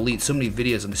 I had to delete so many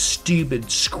videos on the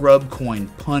stupid scrub coin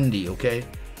Pundy, okay?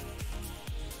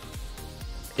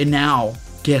 And now,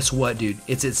 guess what, dude?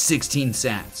 It's at 16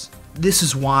 sats. This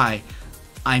is why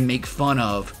I make fun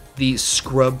of these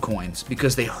scrub coins,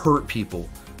 because they hurt people.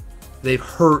 They've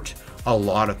hurt a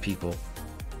lot of people.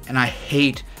 And I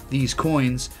hate these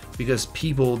coins because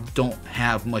people don't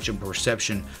have much of a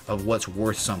perception of what's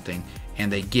worth something.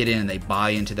 And they get in and they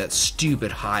buy into that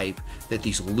stupid hype that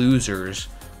these losers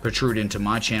protrude into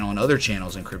my channel and other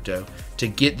channels in crypto to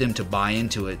get them to buy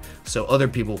into it so other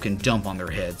people can dump on their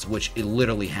heads, which it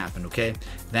literally happened, okay?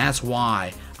 That's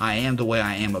why I am the way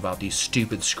I am about these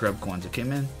stupid scrub coins, okay,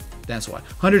 man? That's why.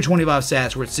 125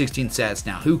 sats, we're at 16 sats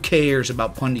now. Who cares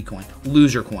about Pundycoin?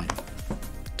 Loser coin.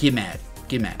 Get mad.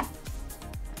 Get mad.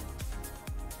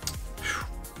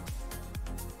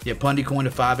 Yeah, Pundycoin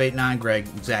to 589, Greg.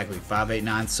 Exactly.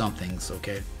 589 somethings,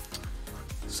 okay?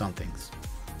 Somethings.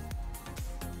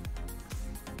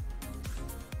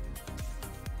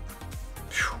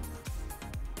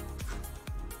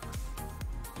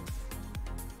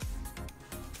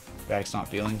 Facts, not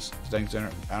feelings. Things, I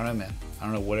don't know, man. I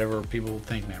don't know, whatever people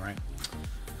think, man, right?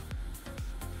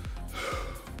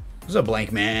 What's up,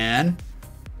 Blank Man?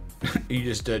 You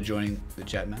just joining the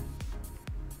chat, man?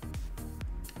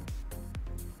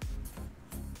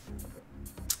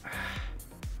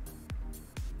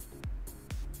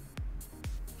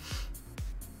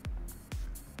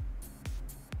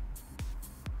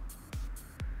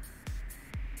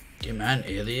 Yeah, man,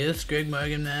 alias, Greg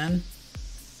Morgan, man.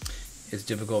 It's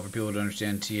difficult for people to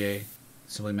understand TA.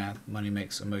 Simply math. Money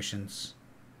makes emotions.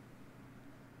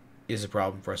 Is a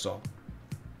problem for us all.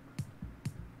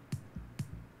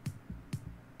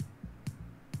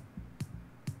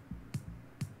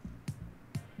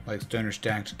 Like Stoner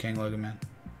Stacked King Logan, man.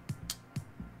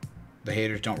 The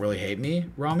haters don't really hate me,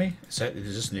 Rami. Is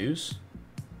this news?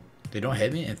 They don't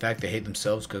hate me. In fact, they hate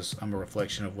themselves because I'm a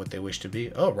reflection of what they wish to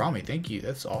be. Oh, Rami, thank you.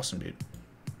 That's awesome, dude.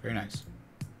 Very nice.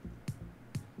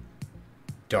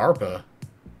 DARPA?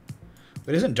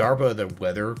 But isn't DARPA the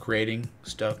weather creating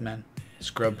stuff, man?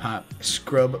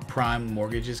 Scrub prime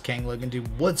mortgages, Kang Logan, dude.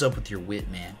 What's up with your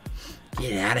wit, man?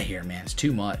 Get out of here, man. It's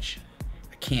too much.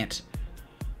 I can't.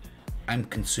 I'm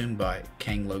consumed by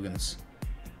Kang Logan's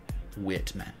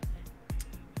wit, man.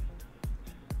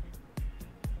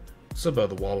 What's up about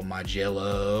the wobble my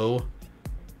jello?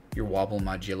 You're wobbling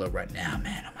my jello right now,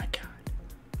 man. Oh my god.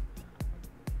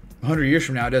 100 years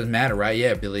from now, it doesn't matter, right?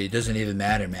 Yeah, Billy, it doesn't even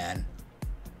matter, man.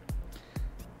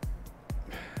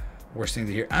 Worst thing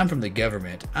to hear. I'm from the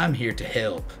government. I'm here to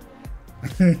help.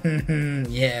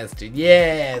 Yes, dude.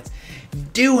 Yes.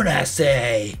 Do what I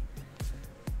say.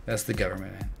 That's the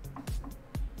government, man.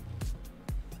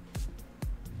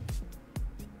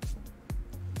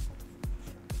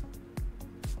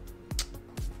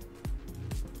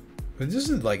 But this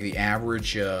is like the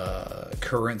average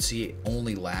currency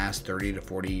only lasts 30 to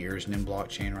 40 years in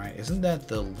blockchain, right? Isn't that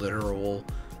the literal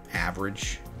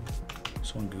average?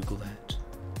 Someone Google that.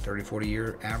 30, 40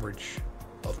 year average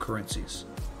of currencies.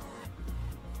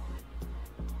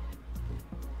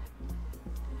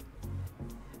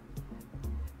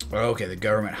 Okay, the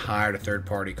government hired a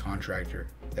third-party contractor.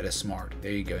 That is smart.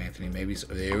 There you go, Anthony. Maybe so.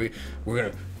 We're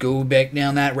gonna go back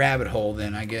down that rabbit hole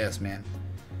then, I guess, man.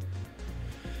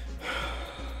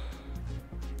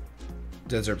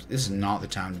 This is not the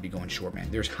time to be going short, man.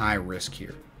 There's high risk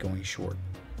here going short.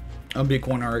 On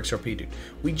Bitcoin RXRP, dude.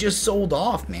 We just sold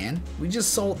off, man. We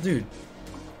just sold, dude.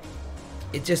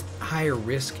 It's just higher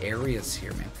risk areas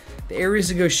here, man. The areas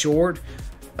to go short,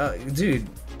 dude.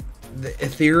 The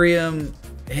Ethereum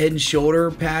head and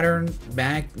shoulder pattern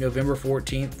back November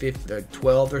 14th,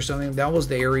 12th or something. That was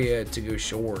the area to go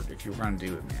short if you were going to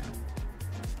do it, man.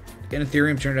 And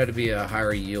Ethereum turned out to be a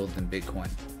higher yield than Bitcoin.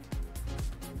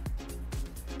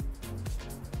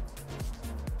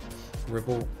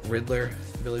 Ripple Riddler,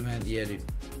 Billy man, yeah, dude.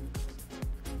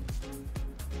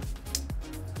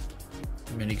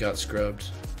 Mini got scrubbed.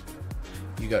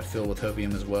 You got filled with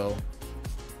hopium as well.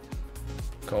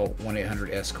 Call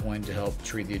 1-800-S-COIN to help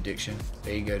treat the addiction.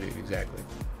 There you go, dude. Exactly.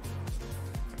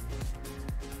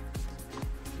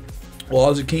 Well,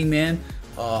 as a king, man,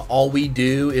 all we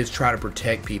do is try to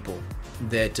protect people.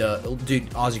 That, dude,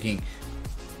 Aussie King.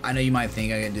 I know you might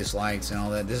think I get dislikes and all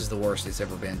that. This is the worst it's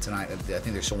ever been tonight. I think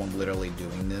there's someone literally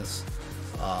doing this.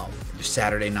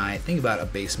 Saturday night. Think about a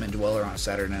basement dweller on a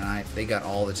Saturday night. They got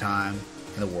all the time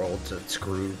in the world to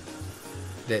screw.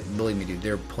 That, believe me, dude,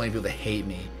 there are plenty of people that hate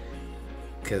me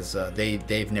because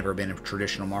they've never been in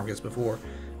traditional markets before.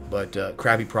 But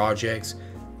crappy projects,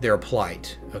 they're a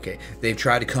plight. Okay, they've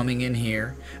tried coming in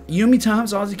here. You know how many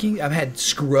times, Aussie King, I've had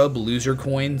scrub loser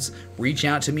coins reach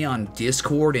out to me on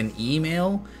Discord and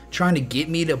email trying to get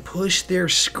me to push their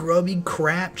scrubby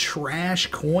crap trash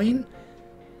coin?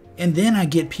 And then I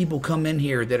get people come in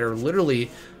here that are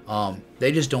literally,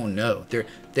 they just don't know. They're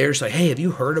just like, hey, have you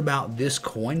heard about this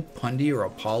coin, Pundi or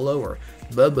Apollo or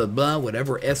blah, blah, blah,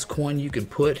 whatever S coin you can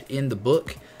put in the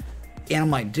book? And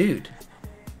I'm like, dude,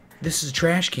 this is a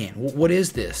trash can. What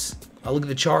is this? I look at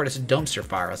the chart, it's a dumpster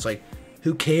fire. It's like,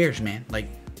 who cares, man? Like,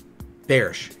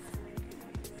 bearish.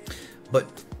 But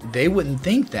they wouldn't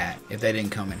think that if they didn't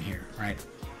come in here, right?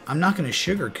 I'm not going to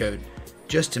sugarcoat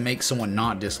just to make someone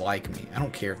not dislike me. I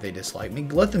don't care if they dislike me.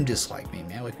 Let them dislike me,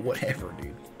 man. Like, whatever,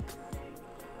 dude.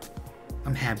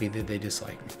 I'm happy that they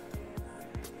dislike me.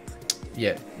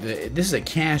 Yeah, this is a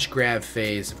cash grab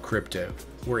phase of crypto.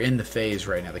 We're in the phase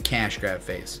right now, the cash grab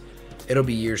phase. It'll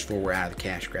be years before we're out of the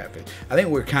cash grab phase. I think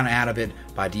we're kind of out of it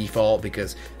by default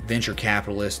because venture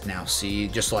capitalists now see,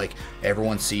 just like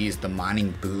everyone sees, the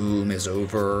mining boom is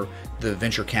over. The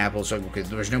venture capitalists, because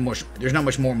there's not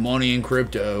much more money in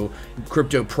crypto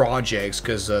projects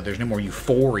because there's no more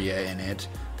euphoria in it.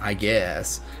 I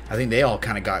guess. I think they all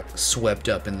kind of got swept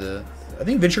up in the. I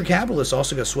think venture capitalists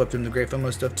also got swept in the great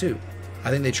FOMO stuff too.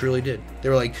 I think they truly did. They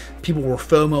were like, people were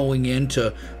FOMOing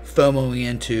into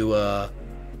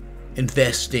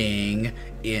investing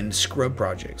in scrub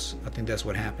projects. I think that's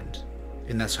what happened.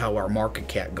 And that's how our market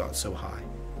cap got so high.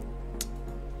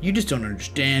 You just don't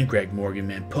understand, Greg Morgan,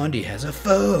 man. Pundi has a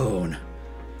phone.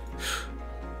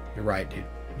 You're right, dude.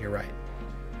 You're right.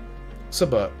 What's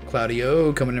up,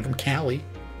 Claudio, coming in from Cali.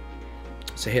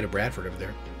 Say hey to Bradford over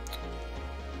there.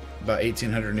 About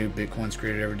 1,800 new Bitcoins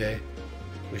created every day.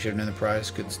 We should have known the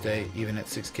price could stay even at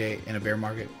 6K in a bear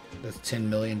market. That's $10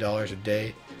 million a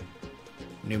day.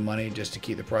 New money just to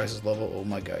keep the prices level. Oh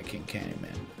my God, King Candy,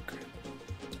 man.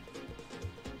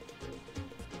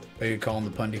 Are you calling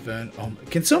the Pundi phone?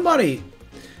 Can somebody?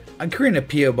 I'm creating a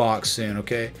PO box soon.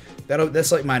 Okay,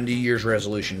 that's like my New Year's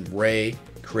resolution. Ray,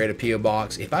 create a PO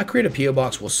box. If I create a PO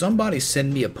box, will somebody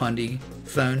send me a Pundi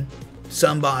phone?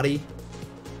 somebody.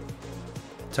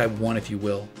 Type 1 if you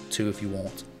will, 2 if you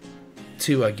won't.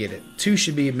 2, I get it. 2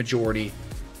 should be a majority.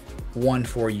 1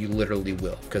 for you literally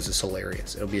will, because it's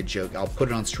hilarious. It'll be a joke. I'll put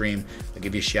it on stream. I'll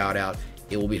give you a shout out.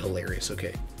 It will be hilarious,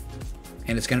 okay?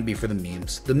 And it's gonna be for the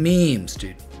memes. The memes,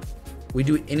 dude. We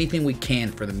do anything we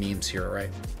can for the memes here, all right?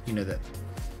 You know that.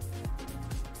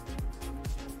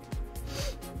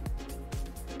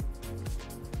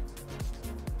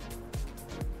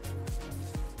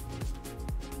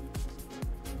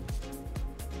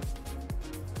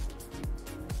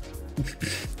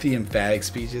 The emphatic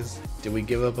speeches. Did we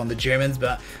give up on the Germans?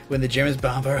 But when the Germans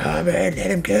bomb our harbor, let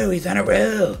him go. He's on a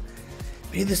roll.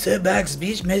 Be the soapbox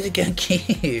speech Mexican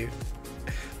king.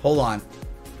 Hold on.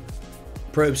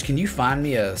 Probes, can you find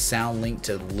me a sound link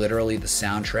to literally the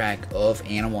soundtrack of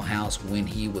Animal House when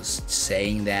he was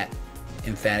saying that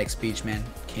emphatic speech, man?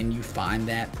 Can you find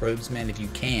that, Probes, man? If you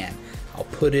can, I'll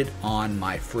put it on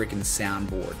my freaking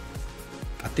soundboard.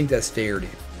 I think that's fair,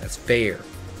 dude. That's fair.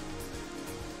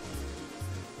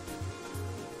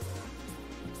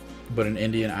 But an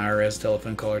Indian IRS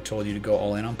telephone caller told you to go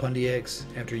all in on Pundy X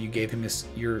after you gave him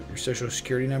your social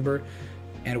security number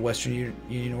and a Western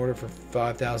Union order for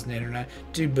 $5,809.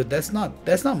 Dude, but that's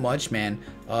not much, man.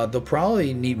 They'll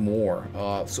probably need more.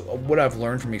 So what I've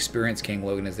learned from experience, King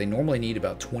Logan, is they normally need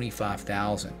about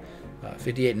 25,000.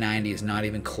 5890 is not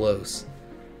even close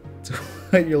to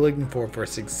what you're looking for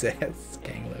success,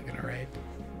 King Logan. All right.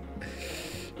 Oh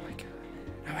my god.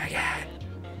 Oh my god.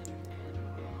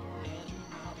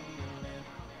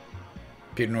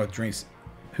 Peter North drinks.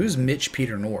 Who's Mitch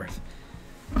Peter North?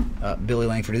 Billy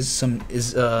Langford. Is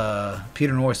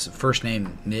Peter North's first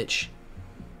name Mitch?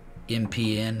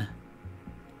 MPN.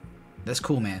 That's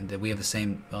cool, man. That we have the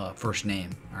same first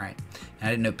name. All right. And I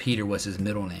didn't know Peter was his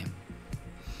middle name.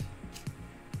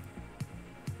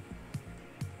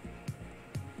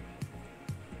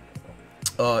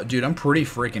 Dude, I'm pretty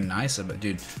freaking nice about it,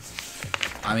 dude.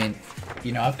 I mean,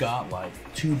 you know, I've got like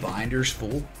 2 binders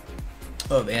full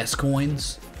of S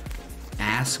coins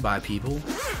asked by people,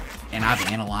 and I've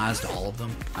analyzed all of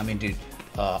them. I mean, dude,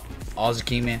 Aussie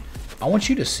King, man, I want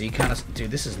you to see kind of,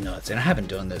 dude, this is nuts, and I haven't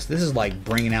done this. This is like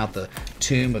bringing out the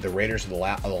tomb of the Raiders of the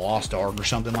Lost Ark or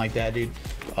something like that, dude.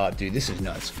 Dude, this is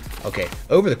nuts. Okay,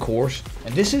 over the course,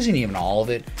 and this isn't even all of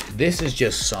it. This is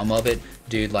just some of it,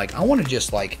 dude. Like, I want to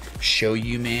just like show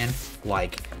you, man,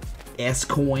 like S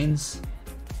coins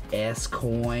after.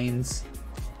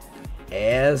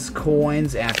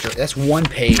 That's one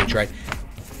page, right?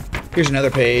 Here's another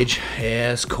page.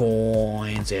 S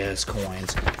coins.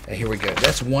 Here we go.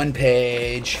 That's one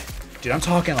page. Dude, I'm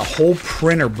talking a whole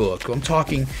printer book. I'm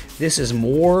talking, this is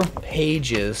more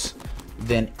pages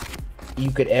than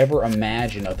you could ever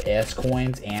imagine of S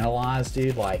coins analyzed,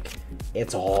 dude. Like,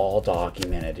 it's all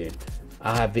documented, dude.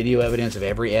 I have video evidence of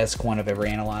every S coin I've ever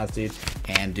analyzed, dude.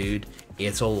 And, dude,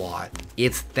 it's a lot.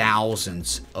 It's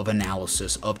thousands of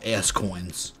analysis of S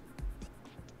coins.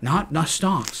 Not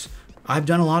stocks. I've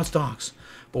done a lot of stocks.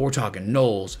 But we're talking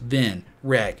Knowles, Vin,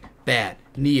 Rec, BAT,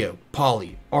 Neo,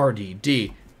 Poly,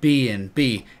 RDD,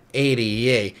 BNB,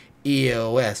 ADA,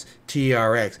 EOS,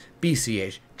 TRX,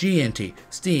 BCH, GNT,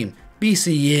 Steam,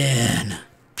 BCN,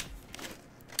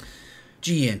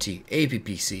 GNT,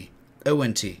 APPC,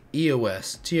 ONT,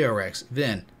 EOS, TRX,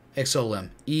 VIN, XLM,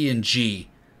 ENG,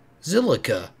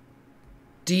 Zilliqa,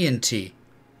 DNT,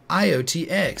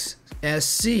 IOTX,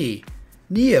 SC,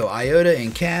 Neo, IOTA,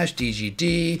 and Cash,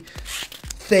 DGD,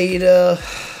 Theta.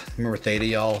 Remember Theta,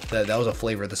 y'all? That was a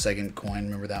flavor of the second coin.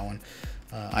 Remember that one?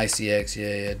 ICX,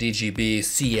 yeah. DGB,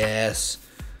 CS,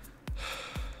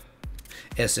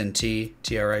 SNT,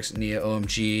 TRX, Neo,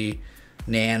 OMG,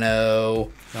 Nano.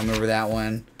 I remember that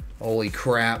one. Holy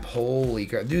crap.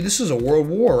 Dude, this is a world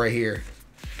war right here.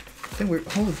 I think we're,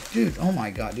 oh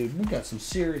my god, dude. We got some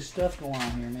serious stuff going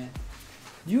on here, man.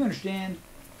 Do you understand?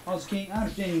 Aussie King, I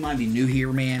understand you might be new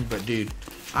here, man, but dude,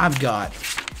 I've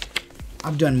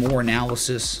done more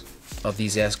analysis of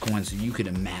these S coins than you could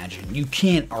imagine. You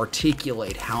can't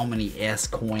articulate how many S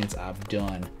coins I've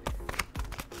done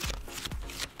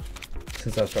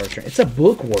since I started trading. It's a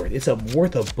book worth. It's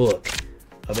worth a book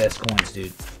of S coins,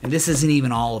 dude. And this isn't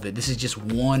even all of it. This is just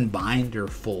one binder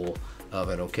full of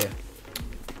it, okay?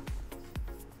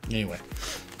 Anyway,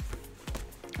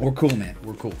 we're cool, man.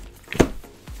 We're cool.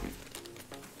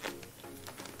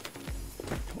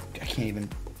 I can't even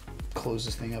close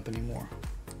this thing up anymore.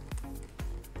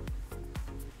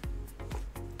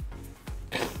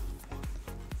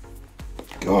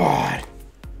 God.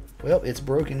 Well, it's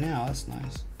broken now. That's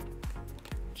nice.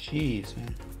 Jeez,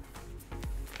 man.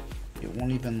 It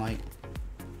won't even, like,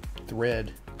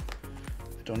 thread.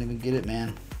 I don't even get it,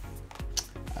 man.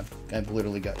 I've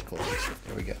literally got to close this.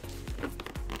 There we go.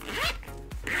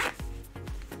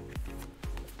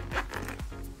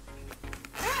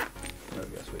 There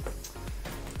we go, sweet.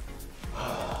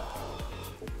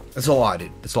 That's a lot,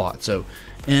 dude. It's a lot. So,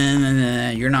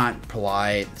 and you're not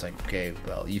polite. It's like, okay,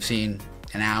 well, you've seen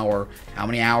an hour. How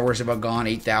many hours have I gone?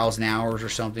 8,000 hours or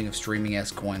something of streaming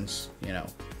S coins. You know,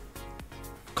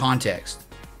 context.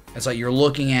 It's like you're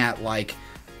looking at like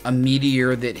a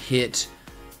meteor that hit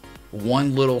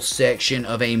one little section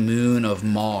of a moon of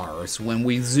Mars. When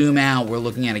we zoom out, we're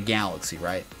looking at a galaxy,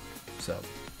 right? So,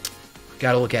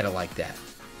 gotta look at it like that.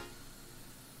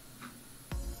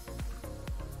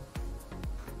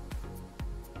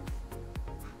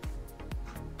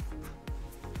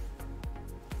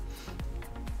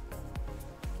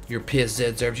 You're pissed,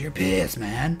 Zed Zerbs. You're pissed,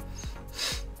 man.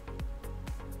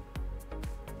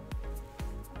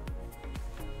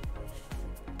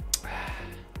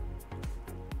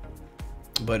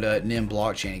 But NIM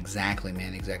blockchain, exactly,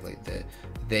 man, exactly.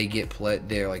 They get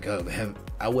they're like, oh,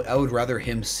 I would rather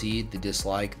him seed the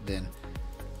dislike than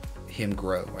him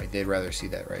grow, right? They'd rather see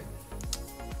that, right?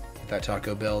 That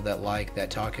Taco Bell, that like,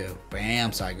 that taco,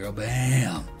 bam, side girl,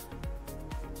 bam.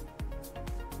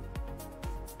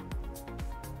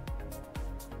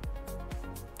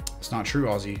 It's not true,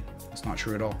 Aussie. It's not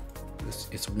true at all.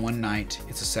 It's one night.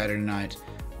 It's a Saturday night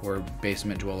where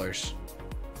basement dwellers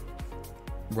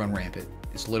run rampant.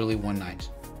 It's literally one night.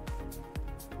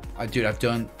 Dude, I've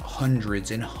done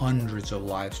hundreds and hundreds of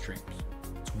live streams.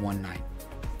 It's one night.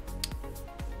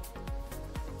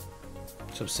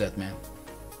 What's up, Seth, man?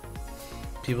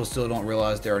 People still don't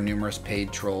realize there are numerous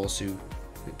paid trolls who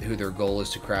their goal is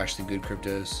to crash the good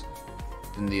cryptos.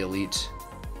 Then the elite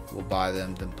will buy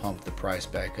them, then pump the price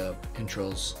back up, and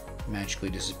trolls magically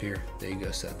disappear. There you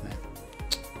go, Seth, man.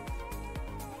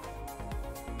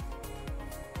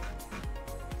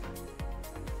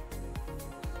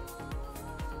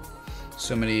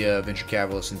 So many venture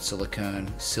capitalists in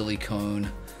Silicon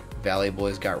Valley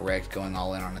boys got wrecked going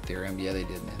all in on Ethereum. Yeah, they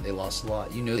did, man. They lost a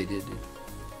lot. You know they did, dude.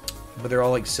 But they're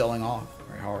all like selling off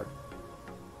very hard.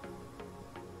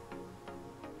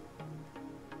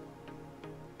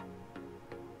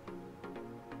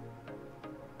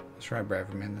 That's right,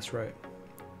 Bradford, man. That's right.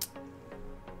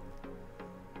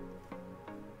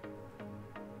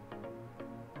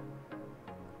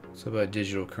 So about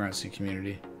digital currency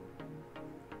community.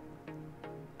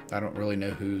 I don't really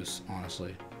know whose,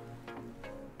 honestly.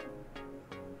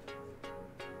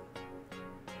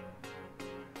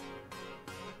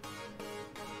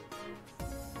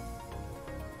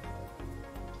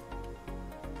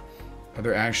 Are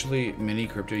there actually many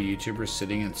crypto YouTubers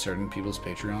sitting in certain people's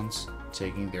Patreons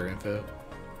taking their info?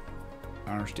 I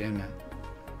don't understand that.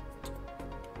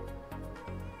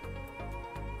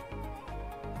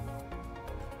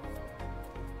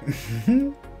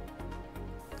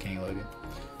 King Logan.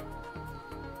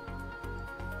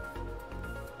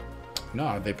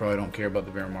 No, they probably don't care about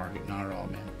the bear market. Not at all,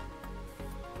 man.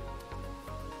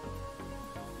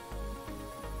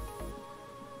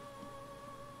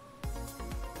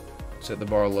 Set the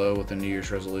bar low with a New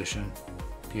Year's resolution.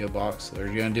 P.O. Box. They're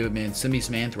gonna do it, man. Send me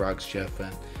some anthrax, Jeff.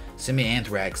 Send me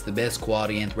anthrax. The best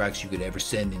quality anthrax you could ever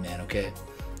send me, man, okay?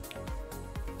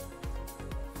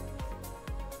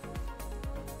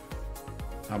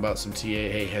 How about some TA?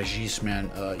 Hey, Hajish, man.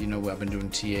 You know, I've been doing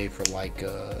TA for like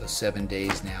 7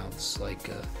 days now. It's like,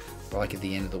 we're like at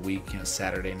the end of the week, you know,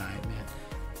 Saturday night, man.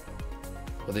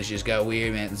 Well, this just got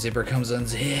weird, man. Zipper comes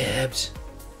unzipped.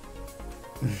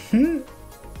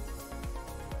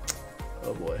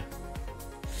 Oh boy.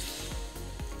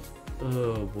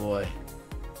 Oh boy.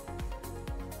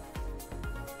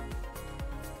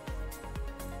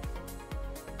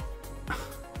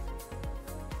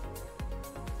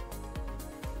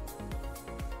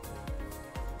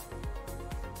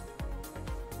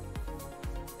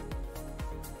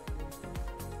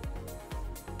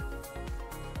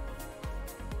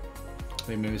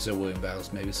 Maybe so William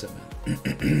Battles, maybe so,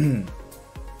 man.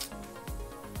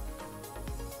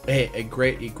 Hey,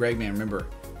 Greg, man, remember,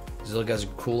 Zilliq has a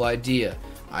cool idea.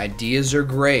 Ideas are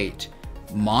great.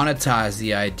 Monetize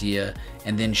the idea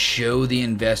and then show the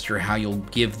investor how you'll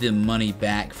give them money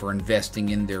back for investing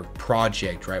in their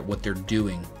project, right? What they're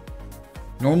doing.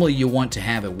 Normally, you want to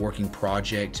have a working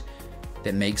project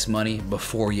that makes money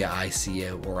before you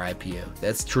ICO or IPO.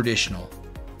 That's traditional.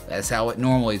 That's how it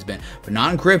normally has been. But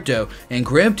not in crypto. In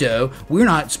crypto, we're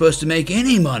not supposed to make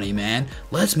any money, man.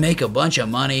 Let's make a bunch of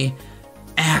money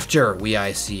after we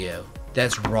ICO.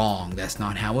 That's wrong. That's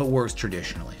not how it works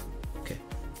traditionally. Okay.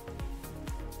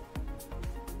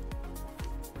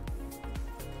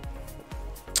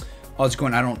 Oh, it's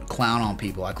going. I don't clown on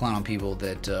people. I clown on people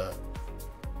that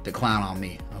clown on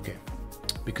me. Okay,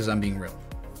 because I'm being real.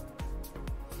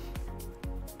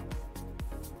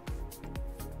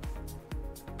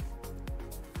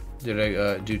 Did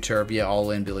I do turf? Yeah,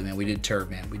 all in, Billy, man. We did turf,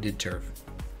 man. We did turf.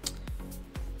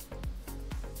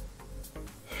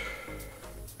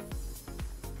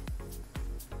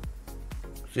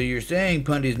 So you're saying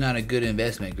Pundy's not a good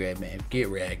investment, Grab man? Get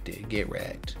racked, dude. Get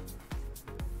racked.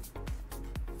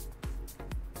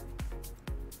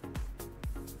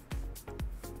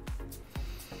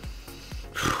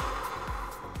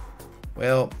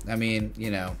 Well, I mean,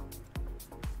 you know.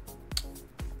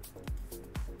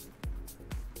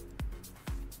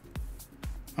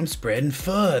 I'm spreading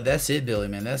FUD. That's it, Billy,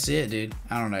 man. That's it, dude.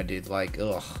 I don't know, dude. Like,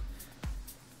 ugh.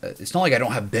 It's not like I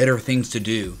don't have better things to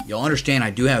do. Y'all understand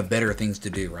I do have better things to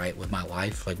do, right, with my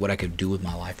life, like what I could do with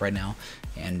my life right now.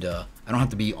 And I don't have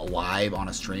to be live on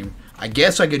a stream. I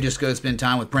guess I could just go spend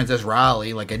time with Princess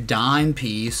Riley, like a dime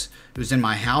piece who's in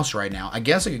my house right now. I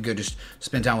guess I could go just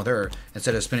spend time with her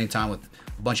instead of spending time with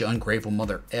a bunch of ungrateful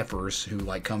mother effers who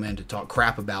like come in to talk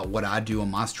crap about what I do on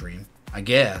my stream. I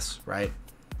guess, right?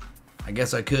 I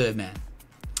guess I could, man.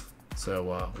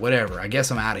 So, whatever. I guess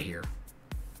I'm out of here.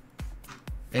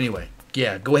 Anyway,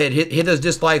 yeah, go ahead. Hit those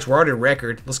dislikes. We're already at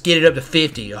record. Let's get it up to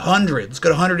 50, 100. Let's go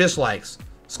to 100 dislikes.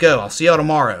 Let's go. I'll see y'all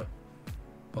tomorrow.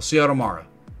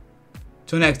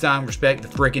 Till next time, respect the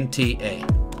frickin' TA.